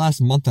 The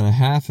last month and a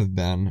half have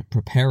been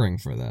preparing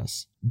for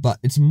this. But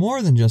it's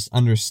more than just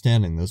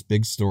understanding those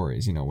big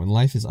stories. You know, when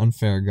life is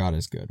unfair, God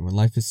is good. When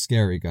life is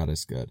scary, God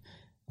is good.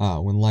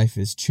 When life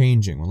is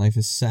changing, when life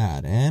is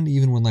sad, and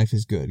even when life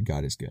is good,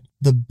 God is good.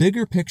 The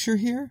bigger picture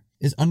here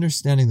is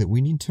understanding that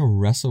we need to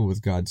wrestle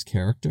with God's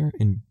character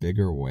in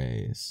bigger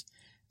ways.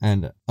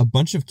 And a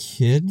bunch of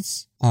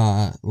kids,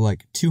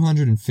 like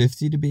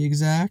 250 to be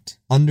exact,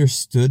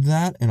 understood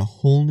that in a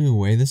whole new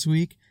way this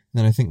week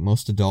than I think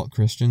most adult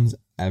Christians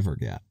ever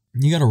get.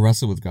 You gotta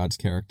wrestle with God's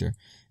character.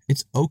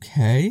 It's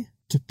okay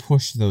to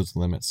push those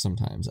limits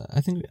sometimes.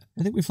 I think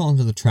we fall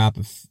into the trap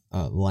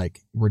of,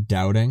 like, we're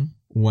doubting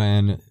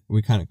when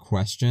we kind of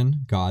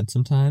question God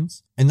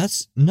sometimes. And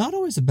that's not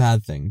always a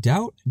bad thing.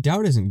 Doubt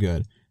isn't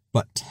good,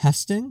 but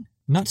testing,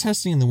 not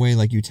testing in the way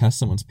like you test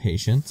someone's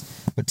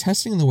patience, but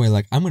testing in the way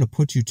like, I'm going to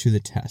put you to the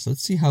test.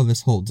 Let's see how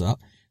this holds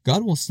up.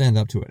 God will stand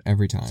up to it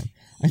every time.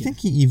 I think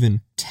he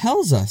even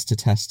tells us to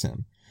test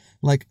him.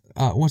 Like,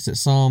 what's it?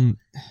 Psalm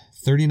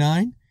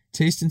 39?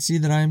 Taste and see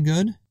that I am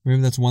good.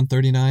 Maybe that's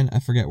 139. I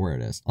forget where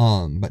it is.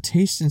 But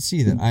taste and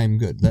see that I am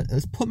good.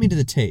 Let's put me to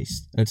the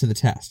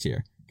test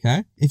here.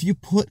 Okay? If you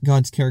put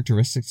God's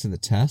characteristics to the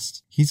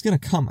test, he's going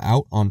to come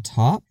out on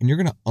top and you're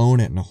going to own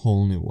it in a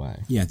whole new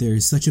way. Yeah,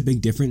 there's such a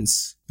big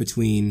difference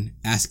between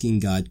asking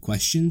God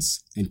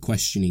questions and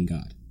questioning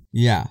God.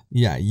 Yeah,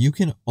 you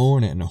can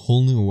own it in a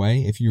whole new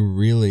way if you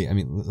really,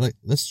 like,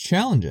 let's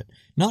challenge it.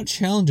 Not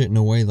challenge it in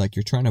a way like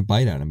you're trying to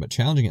bite at him, but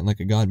challenging it like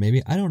a God,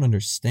 maybe I don't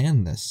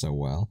understand this so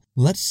well.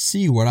 Let's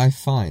see what I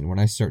find when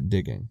I start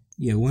digging.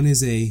 Yeah, one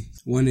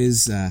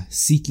is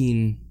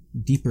seeking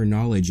deeper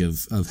knowledge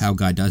of how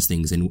God does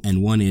things,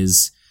 and one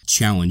is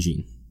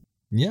challenging.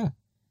 Yeah.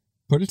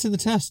 Put it to the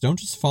test. Don't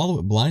just follow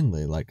it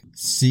blindly. Like,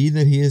 see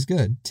that he is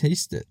good.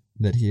 Taste it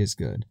that he is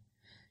good.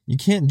 You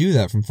can't do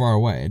that from far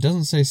away. It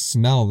doesn't say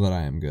smell that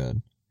I am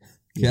good.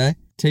 Okay? Yeah.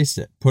 Taste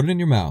it. Put it in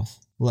your mouth.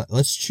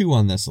 Let's chew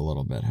on this a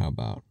little bit. How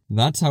about?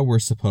 That's how we're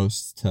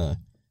supposed to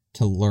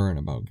learn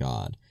about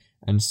God.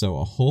 And so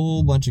a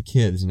whole bunch of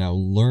kids now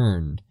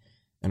learned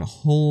in a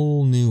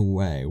whole new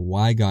way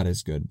why God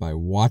is good by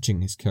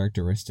watching his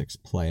characteristics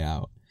play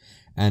out.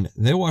 And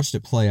they watched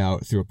it play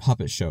out through a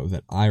puppet show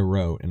that I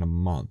wrote in a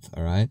month,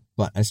 all right?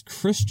 But as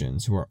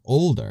Christians who are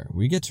older,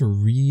 we get to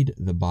read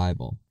the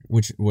Bible,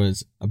 which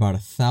was about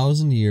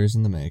 1,000 years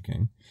in the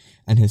making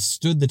and has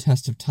stood the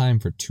test of time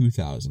for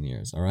 2,000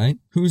 years, all right?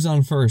 Who's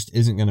on First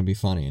isn't going to be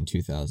funny in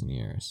 2,000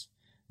 years.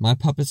 My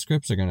puppet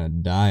scripts are going to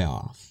die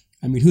off.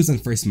 I mean, Who's on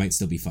First might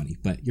still be funny,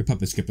 but your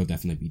puppet script will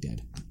definitely be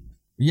dead.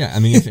 Yeah, I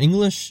mean, if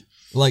English,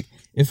 like,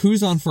 if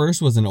Who's on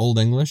First was in Old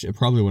English, it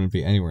probably wouldn't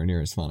be anywhere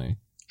near as funny.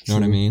 You know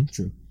what I mean?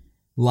 True.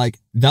 Like,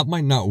 that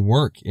might not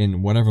work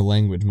in whatever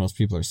language most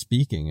people are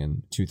speaking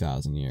in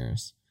 2,000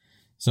 years.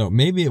 So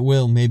maybe it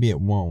will, maybe it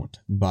won't.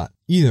 But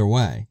either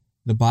way,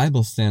 the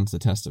Bible stands the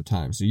test of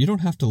time. So you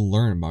don't have to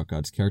learn about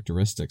God's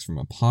characteristics from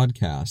a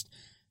podcast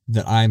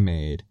that I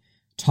made,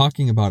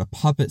 talking about a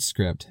puppet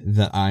script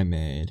that I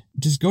made.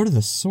 Just go to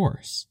the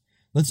source.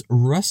 Let's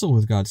wrestle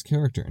with God's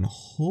character in a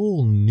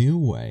whole new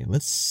way.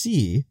 Let's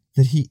see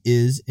that he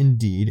is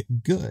indeed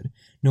good.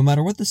 No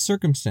matter what the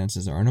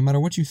circumstances are, no matter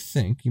what you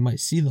think, you might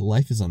see that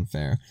life is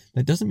unfair.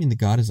 That doesn't mean that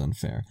God is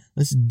unfair.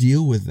 Let's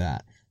deal with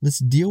that. Let's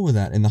deal with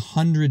that in the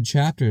 100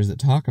 chapters that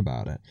talk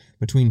about it.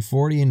 Between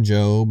 40 in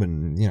Job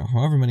and,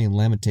 however many in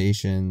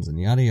Lamentations and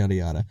yada, yada,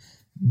 yada.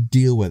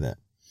 Deal with it.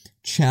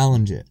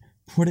 Challenge it.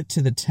 Put it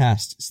to the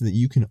test so that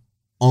you can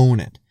own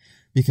it.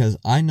 Because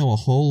I know a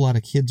whole lot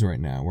of kids right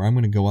now where I'm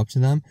going to go up to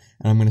them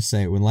and I'm going to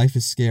say, when life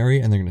is scary,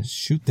 and they're going to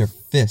shoot their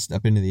fist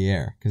up into the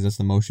air, because that's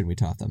the motion we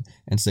taught them,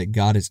 and say,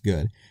 God is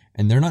good.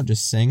 And they're not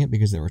just saying it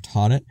because they were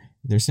taught it,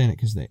 they're saying it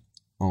because they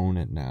own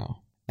it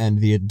now. And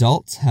the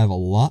adults have a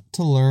lot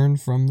to learn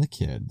from the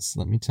kids,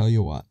 let me tell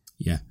you what.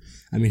 Yeah.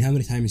 I mean, how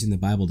many times in the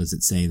Bible does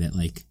it say that,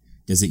 like,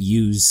 does it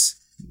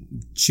use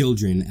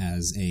children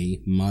as a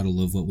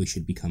model of what we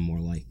should become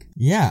more like?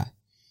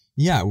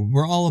 Yeah,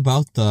 we're all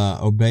about the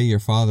obey your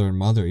father and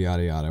mother,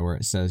 yada, yada, where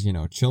it says,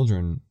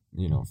 children,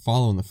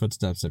 follow in the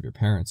footsteps of your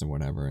parents and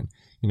whatever. And,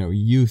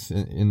 youth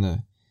in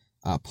the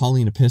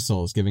Pauline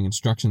epistles giving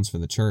instructions for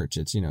the church.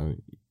 It's,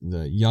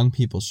 the young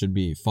people should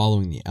be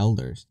following the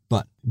elders.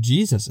 But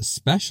Jesus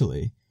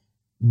especially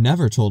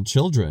never told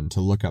children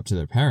to look up to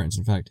their parents.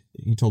 In fact,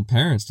 he told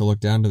parents to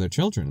look down to their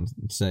children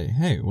and say,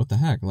 hey, what the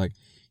heck? Like,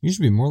 you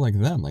should be more like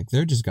them. Like,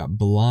 they're just got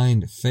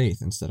blind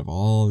faith instead of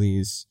all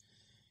these...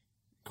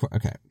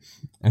 Okay,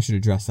 I should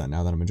address that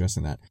now that I'm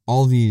addressing that.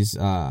 All these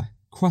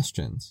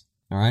questions,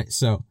 all right?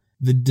 So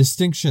the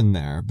distinction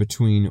there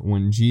between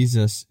when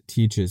Jesus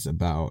teaches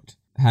about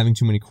having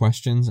too many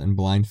questions and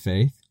blind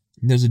faith,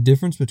 there's a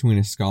difference between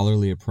a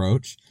scholarly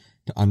approach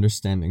to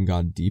understanding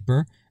God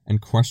deeper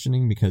and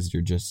questioning because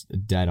you're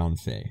just dead on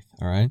faith,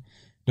 all right?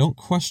 Don't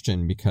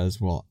question because,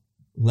 well,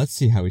 let's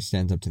see how he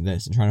stands up to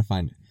this and try to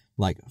find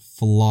like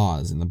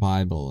flaws in the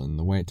Bible and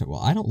the way it. Well,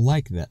 I don't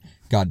like that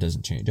God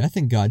doesn't change. I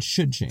think God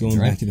should change. Going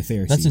right? back to the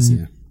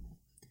Pharisees,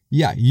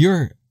 yeah,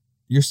 you're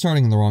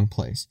starting in the wrong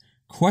place.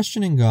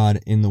 Questioning God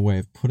in the way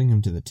of putting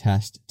him to the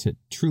test to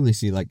truly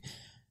see, like,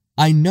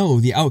 I know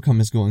the outcome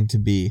is going to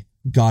be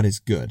God is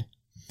good,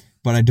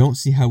 but I don't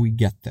see how we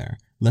get there.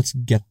 Let's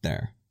get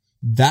there.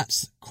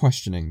 That's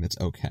questioning that's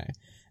okay.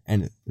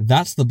 And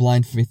that's the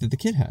blind faith that the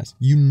kid has.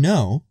 You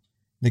know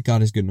that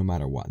God is good no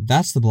matter what.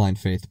 That's the blind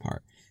faith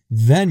part.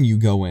 Then you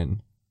go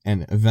in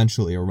and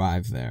eventually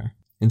arrive there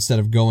instead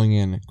of going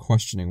in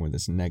questioning with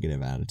this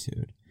negative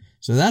attitude.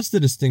 So that's the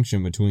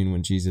distinction between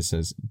when Jesus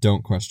says,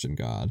 don't question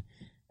God,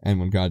 and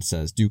when God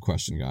says, do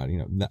question God. You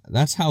know,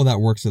 that's how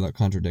that works without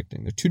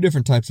contradicting. They're two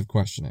different types of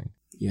questioning.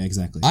 Yeah,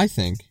 exactly. I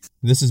think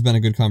this has been a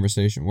good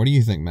conversation. What do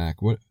you think,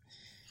 Mac? What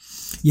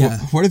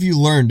have you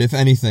learned, if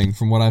anything,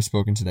 from what I've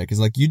spoken today? Because,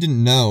 like, you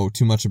didn't know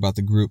too much about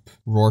the group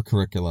Roar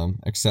curriculum,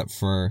 except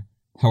for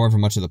however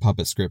much of the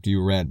puppet script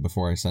you read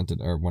before I sent it,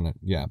 or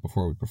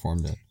before we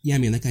performed it. Yeah, I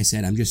mean, like I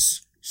said, I'm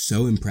just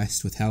so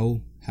impressed with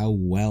how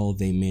well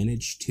they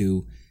managed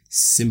to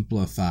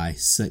simplify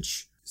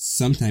such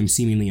sometimes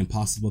seemingly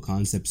impossible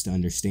concepts to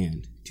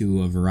understand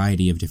to a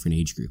variety of different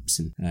age groups.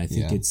 And I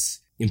think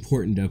it's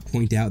important to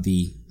point out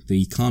the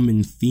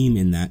common theme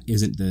in that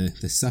isn't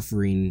the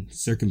suffering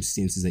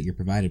circumstances that you're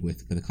provided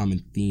with, but the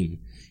common theme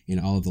in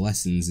all of the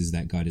lessons is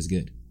that God is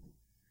good.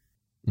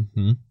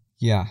 Mm-hmm.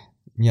 Yeah,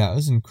 it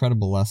was an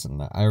incredible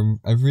lesson.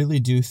 I really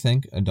do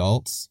think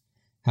adults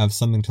have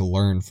something to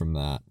learn from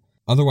that.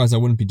 Otherwise, I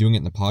wouldn't be doing it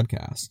in the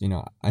podcast. You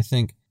know, I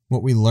think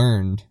what we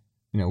learned,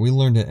 we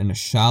learned it in a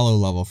shallow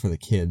level for the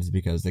kids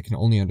because they can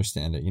only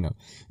understand it.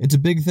 It's a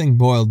big thing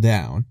boiled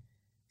down.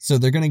 So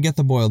they're going to get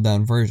the boiled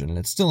down version. And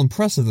it's still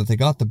impressive that they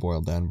got the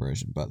boiled down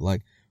version. But,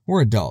 like,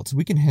 we're adults.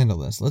 We can handle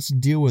this. Let's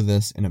deal with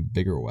this in a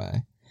bigger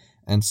way.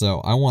 And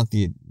so I want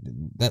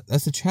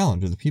that's the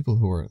challenge of the people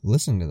who are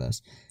listening to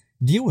this.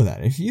 Deal with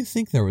that. If you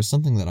think there was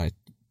something that I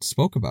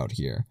spoke about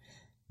here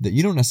that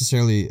you don't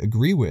necessarily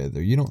agree with,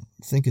 or you don't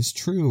think is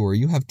true, or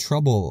you have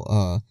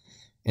trouble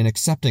in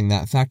accepting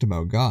that fact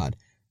about God,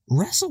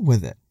 wrestle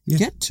with it. Yeah.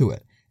 Get to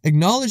it.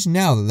 Acknowledge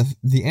now that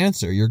the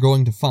answer you're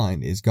going to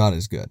find is God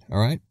is good. All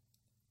right?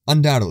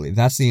 Undoubtedly,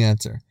 that's the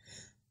answer.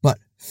 But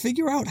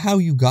figure out how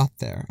you got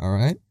there, all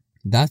right?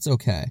 That's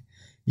okay.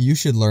 You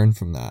should learn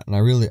from that. And I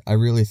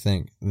really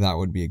think that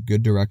would be a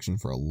good direction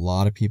for a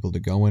lot of people to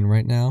go in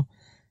right now,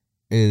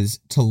 is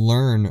to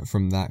learn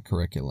from that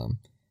curriculum.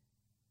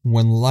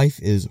 When life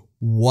is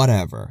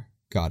whatever,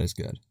 God is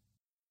good.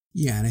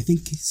 Yeah, and I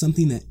think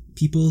something that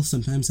people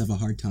sometimes have a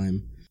hard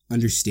time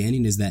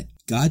understanding is that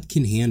God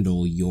can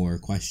handle your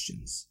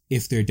questions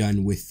if they're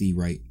done with the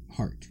right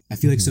heart. I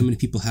feel like so many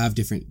people have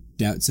different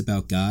doubts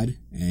about God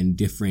and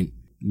different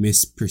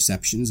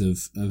misperceptions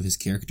of his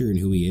character and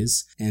who he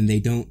is, and they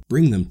don't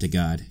bring them to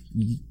God.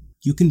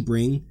 You can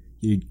bring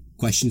your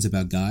questions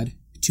about God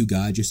to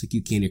God just like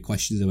you can your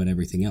questions about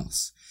everything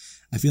else.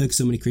 I feel like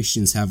so many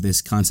Christians have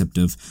this concept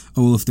of,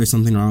 if there's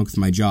something wrong with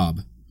my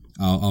job,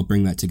 I'll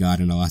bring that to God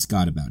and I'll ask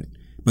God about it.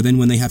 But then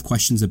when they have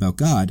questions about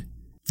God,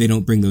 they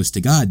don't bring those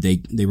to God.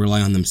 They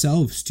rely on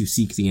themselves to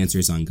seek the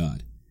answers on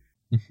God.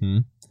 Mm-hmm.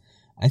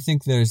 I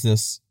think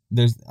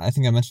I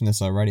think I mentioned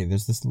this already.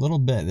 There's this little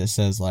bit that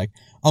says, like,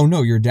 oh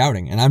no, you're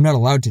doubting, and I'm not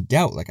allowed to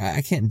doubt. Like,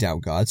 I can't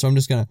doubt God, so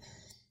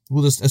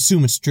we'll just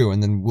assume it's true,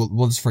 and then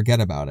we'll just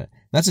forget about it.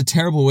 That's a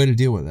terrible way to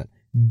deal with it.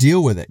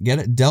 Deal with it. Get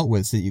it dealt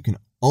with so that you can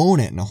own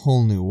it in a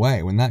whole new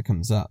way when that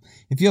comes up.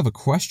 If you have a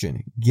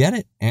question, get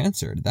it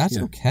answered. That's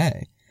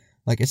okay.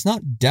 Like, it's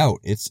not doubt.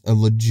 It's a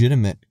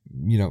legitimate,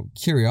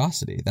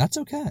 curiosity. That's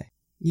okay.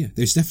 Yeah,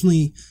 there's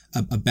definitely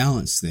a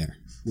balance there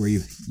where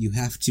you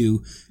have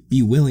to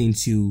be willing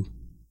to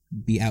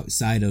be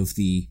outside of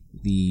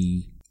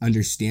the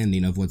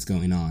understanding of what's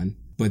going on,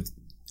 but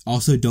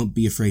also don't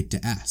be afraid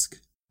to ask.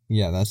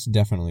 Yeah, that's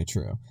definitely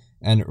true.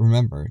 And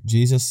remember,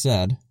 Jesus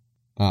said,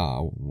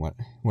 what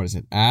is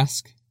it?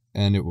 Ask,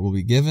 and it will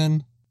be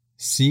given.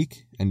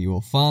 Seek, and you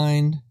will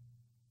find.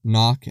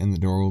 Knock, and the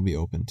door will be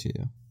open to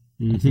you.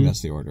 Mm-hmm. I think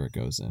that's the order it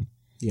goes in.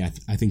 Yeah,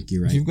 I think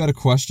you're right. If you've got a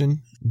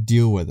question,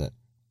 deal with it.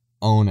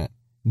 Own it.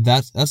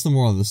 That's the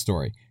moral of the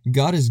story.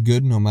 God is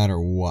good no matter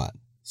what.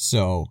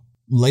 So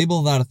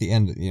label that at the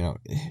end,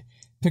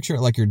 picture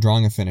it like you're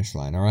drawing a finish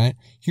line, all right?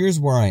 Here's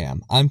where I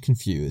am. I'm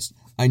confused.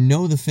 I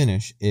know the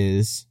finish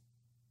is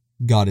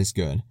God is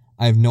good.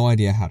 I have no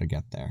idea how to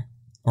get there.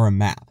 Or a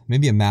map.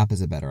 Maybe a map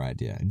is a better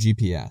idea. A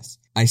GPS.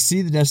 I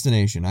see the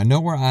destination. I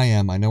know where I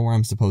am. I know where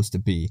I'm supposed to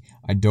be.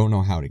 I don't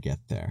know how to get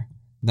there.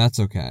 That's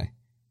okay.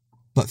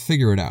 But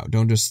figure it out.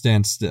 Don't just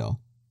stand still.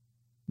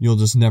 You'll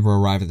just never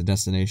arrive at the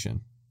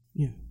destination.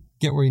 Yeah.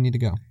 Get where you need to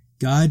go.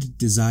 God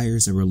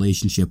desires a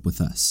relationship with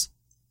us.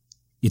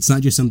 It's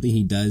not just something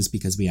he does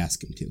because we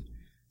ask him to.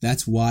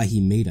 That's why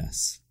he made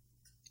us,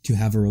 to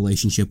have a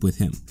relationship with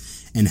him.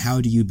 And how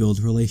do you build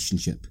a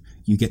relationship?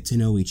 You get to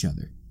know each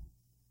other.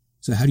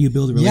 So how do you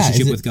build a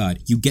relationship with God?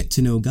 You get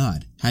to know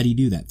God. How do you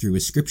do that? Through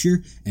his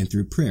scripture and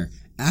through prayer.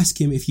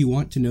 Ask him if you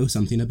want to know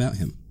something about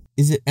him.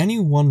 Is it any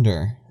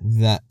wonder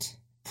that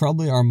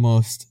probably our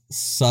most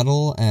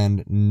subtle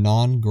and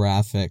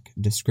non-graphic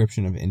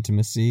description of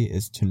intimacy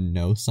is to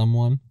know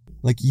someone.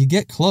 Like, you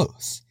get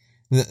close.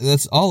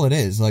 That's all it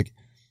is. Like,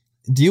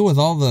 deal with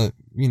all the,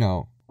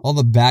 all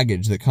the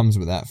baggage that comes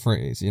with that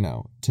phrase,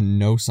 to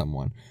know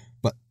someone.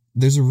 But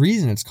there's a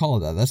reason it's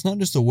called that. That's not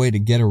just a way to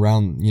get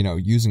around,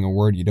 using a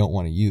word you don't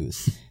want to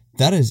use.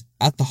 That is,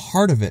 at the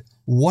heart of it,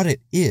 what it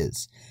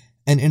is.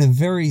 And in a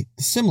very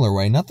similar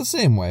way, not the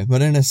same way,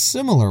 but in a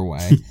similar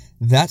way,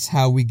 that's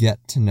how we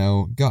get to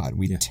know God.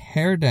 We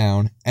tear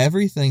down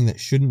everything that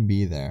shouldn't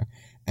be there,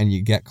 and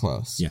you get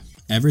close. Yeah.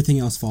 Everything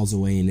else falls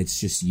away, and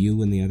it's just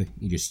you and the other.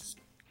 You just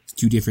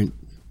two different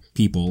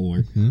people,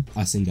 or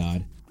us and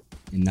God,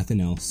 and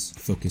nothing else,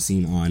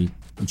 focusing on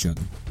each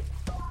other.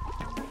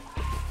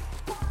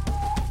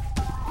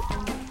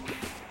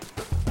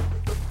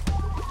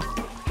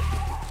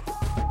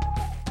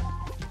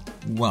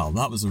 Well,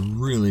 that was a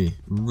really,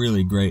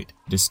 really great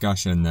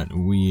discussion that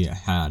we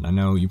had. I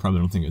know you probably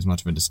don't think it was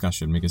much of a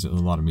discussion because it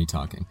was a lot of me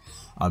talking.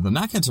 But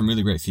Mac had some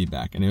really great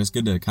feedback, and it was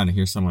good to kind of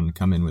hear someone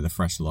come in with a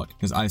fresh look,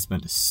 because I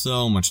spent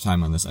so much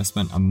time on this. I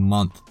spent a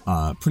month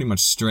pretty much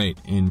straight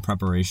in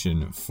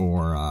preparation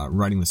for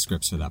writing the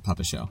scripts for that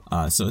puppet show.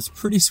 So it's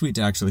pretty sweet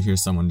to actually hear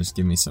someone just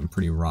give me some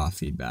pretty raw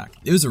feedback.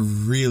 It was a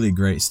really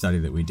great study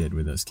that we did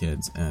with those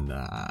kids, and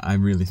I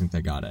really think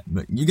they got it.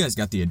 But you guys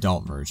got the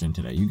adult version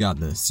today. You got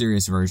the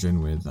serious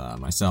version with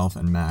myself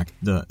and Mac,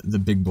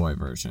 the big boy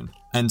version.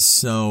 And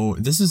so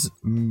this is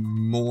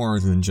more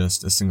than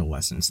just a single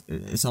lesson.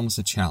 It's almost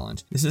a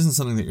challenge. This isn't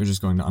something that you're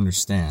just going to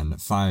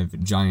understand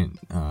 5 giant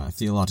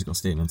theological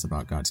statements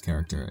about God's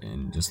character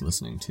in just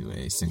listening to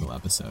a single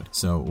episode.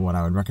 So what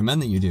I would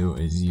recommend that you do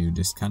is you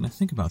just kind of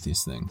think about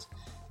these things.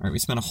 All right, we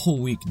spent a whole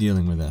week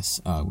dealing with this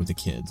with the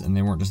kids, and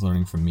they weren't just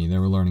learning from me. They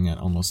were learning at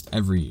almost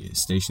every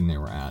station they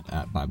were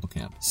at Bible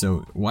camp.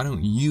 So why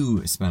don't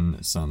you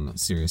spend some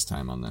serious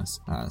time on this?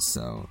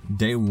 So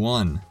day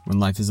 1, when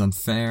life is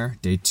unfair.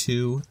 Day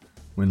 2,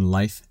 when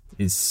life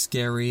is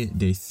scary.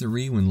 Day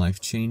 3, when life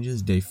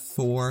changes. Day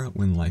 4,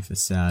 when life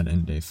is sad.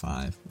 And day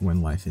 5,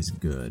 when life is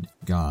good.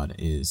 God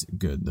is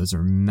good. Those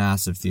are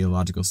massive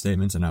theological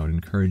statements, and I would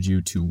encourage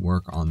you to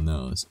work on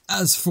those.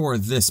 As for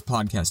this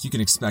podcast, you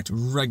can expect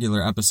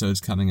regular episodes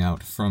coming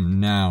out from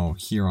now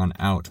here on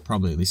out,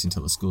 probably at least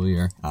until the school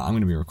year. I'm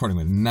going to be recording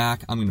with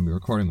Mac. I'm going to be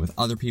recording with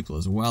other people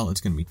as well.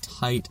 It's going to be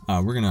tight.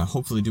 We're going to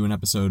hopefully do an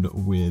episode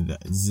with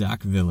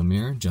Zach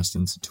Villamere,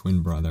 Justin's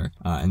twin brother,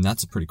 and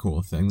that's a pretty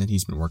cool thing that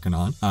he's been working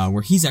on,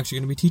 where he's actually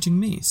going to be teaching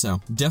me.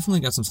 So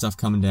definitely got some stuff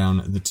coming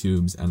down the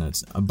tubes, and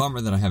it's a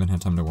bummer that I haven't had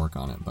time to work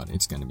on it, but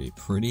it's going to be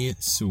pretty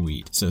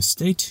sweet. So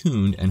stay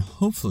tuned, and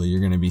hopefully you're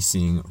going to be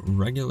seeing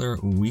regular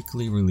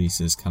weekly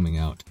releases coming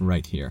out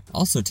right here.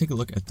 Also, take a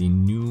look at the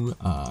new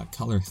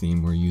color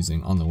theme we're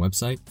using on the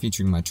website,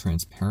 featuring my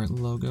transparent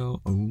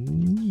logo. Oh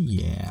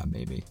yeah,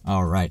 baby.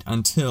 All right,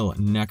 until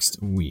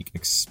next week,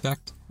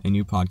 expect a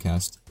new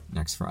podcast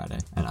next Friday,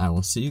 and I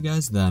will see you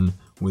guys then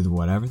with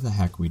whatever the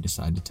heck we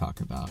decide to talk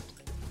about.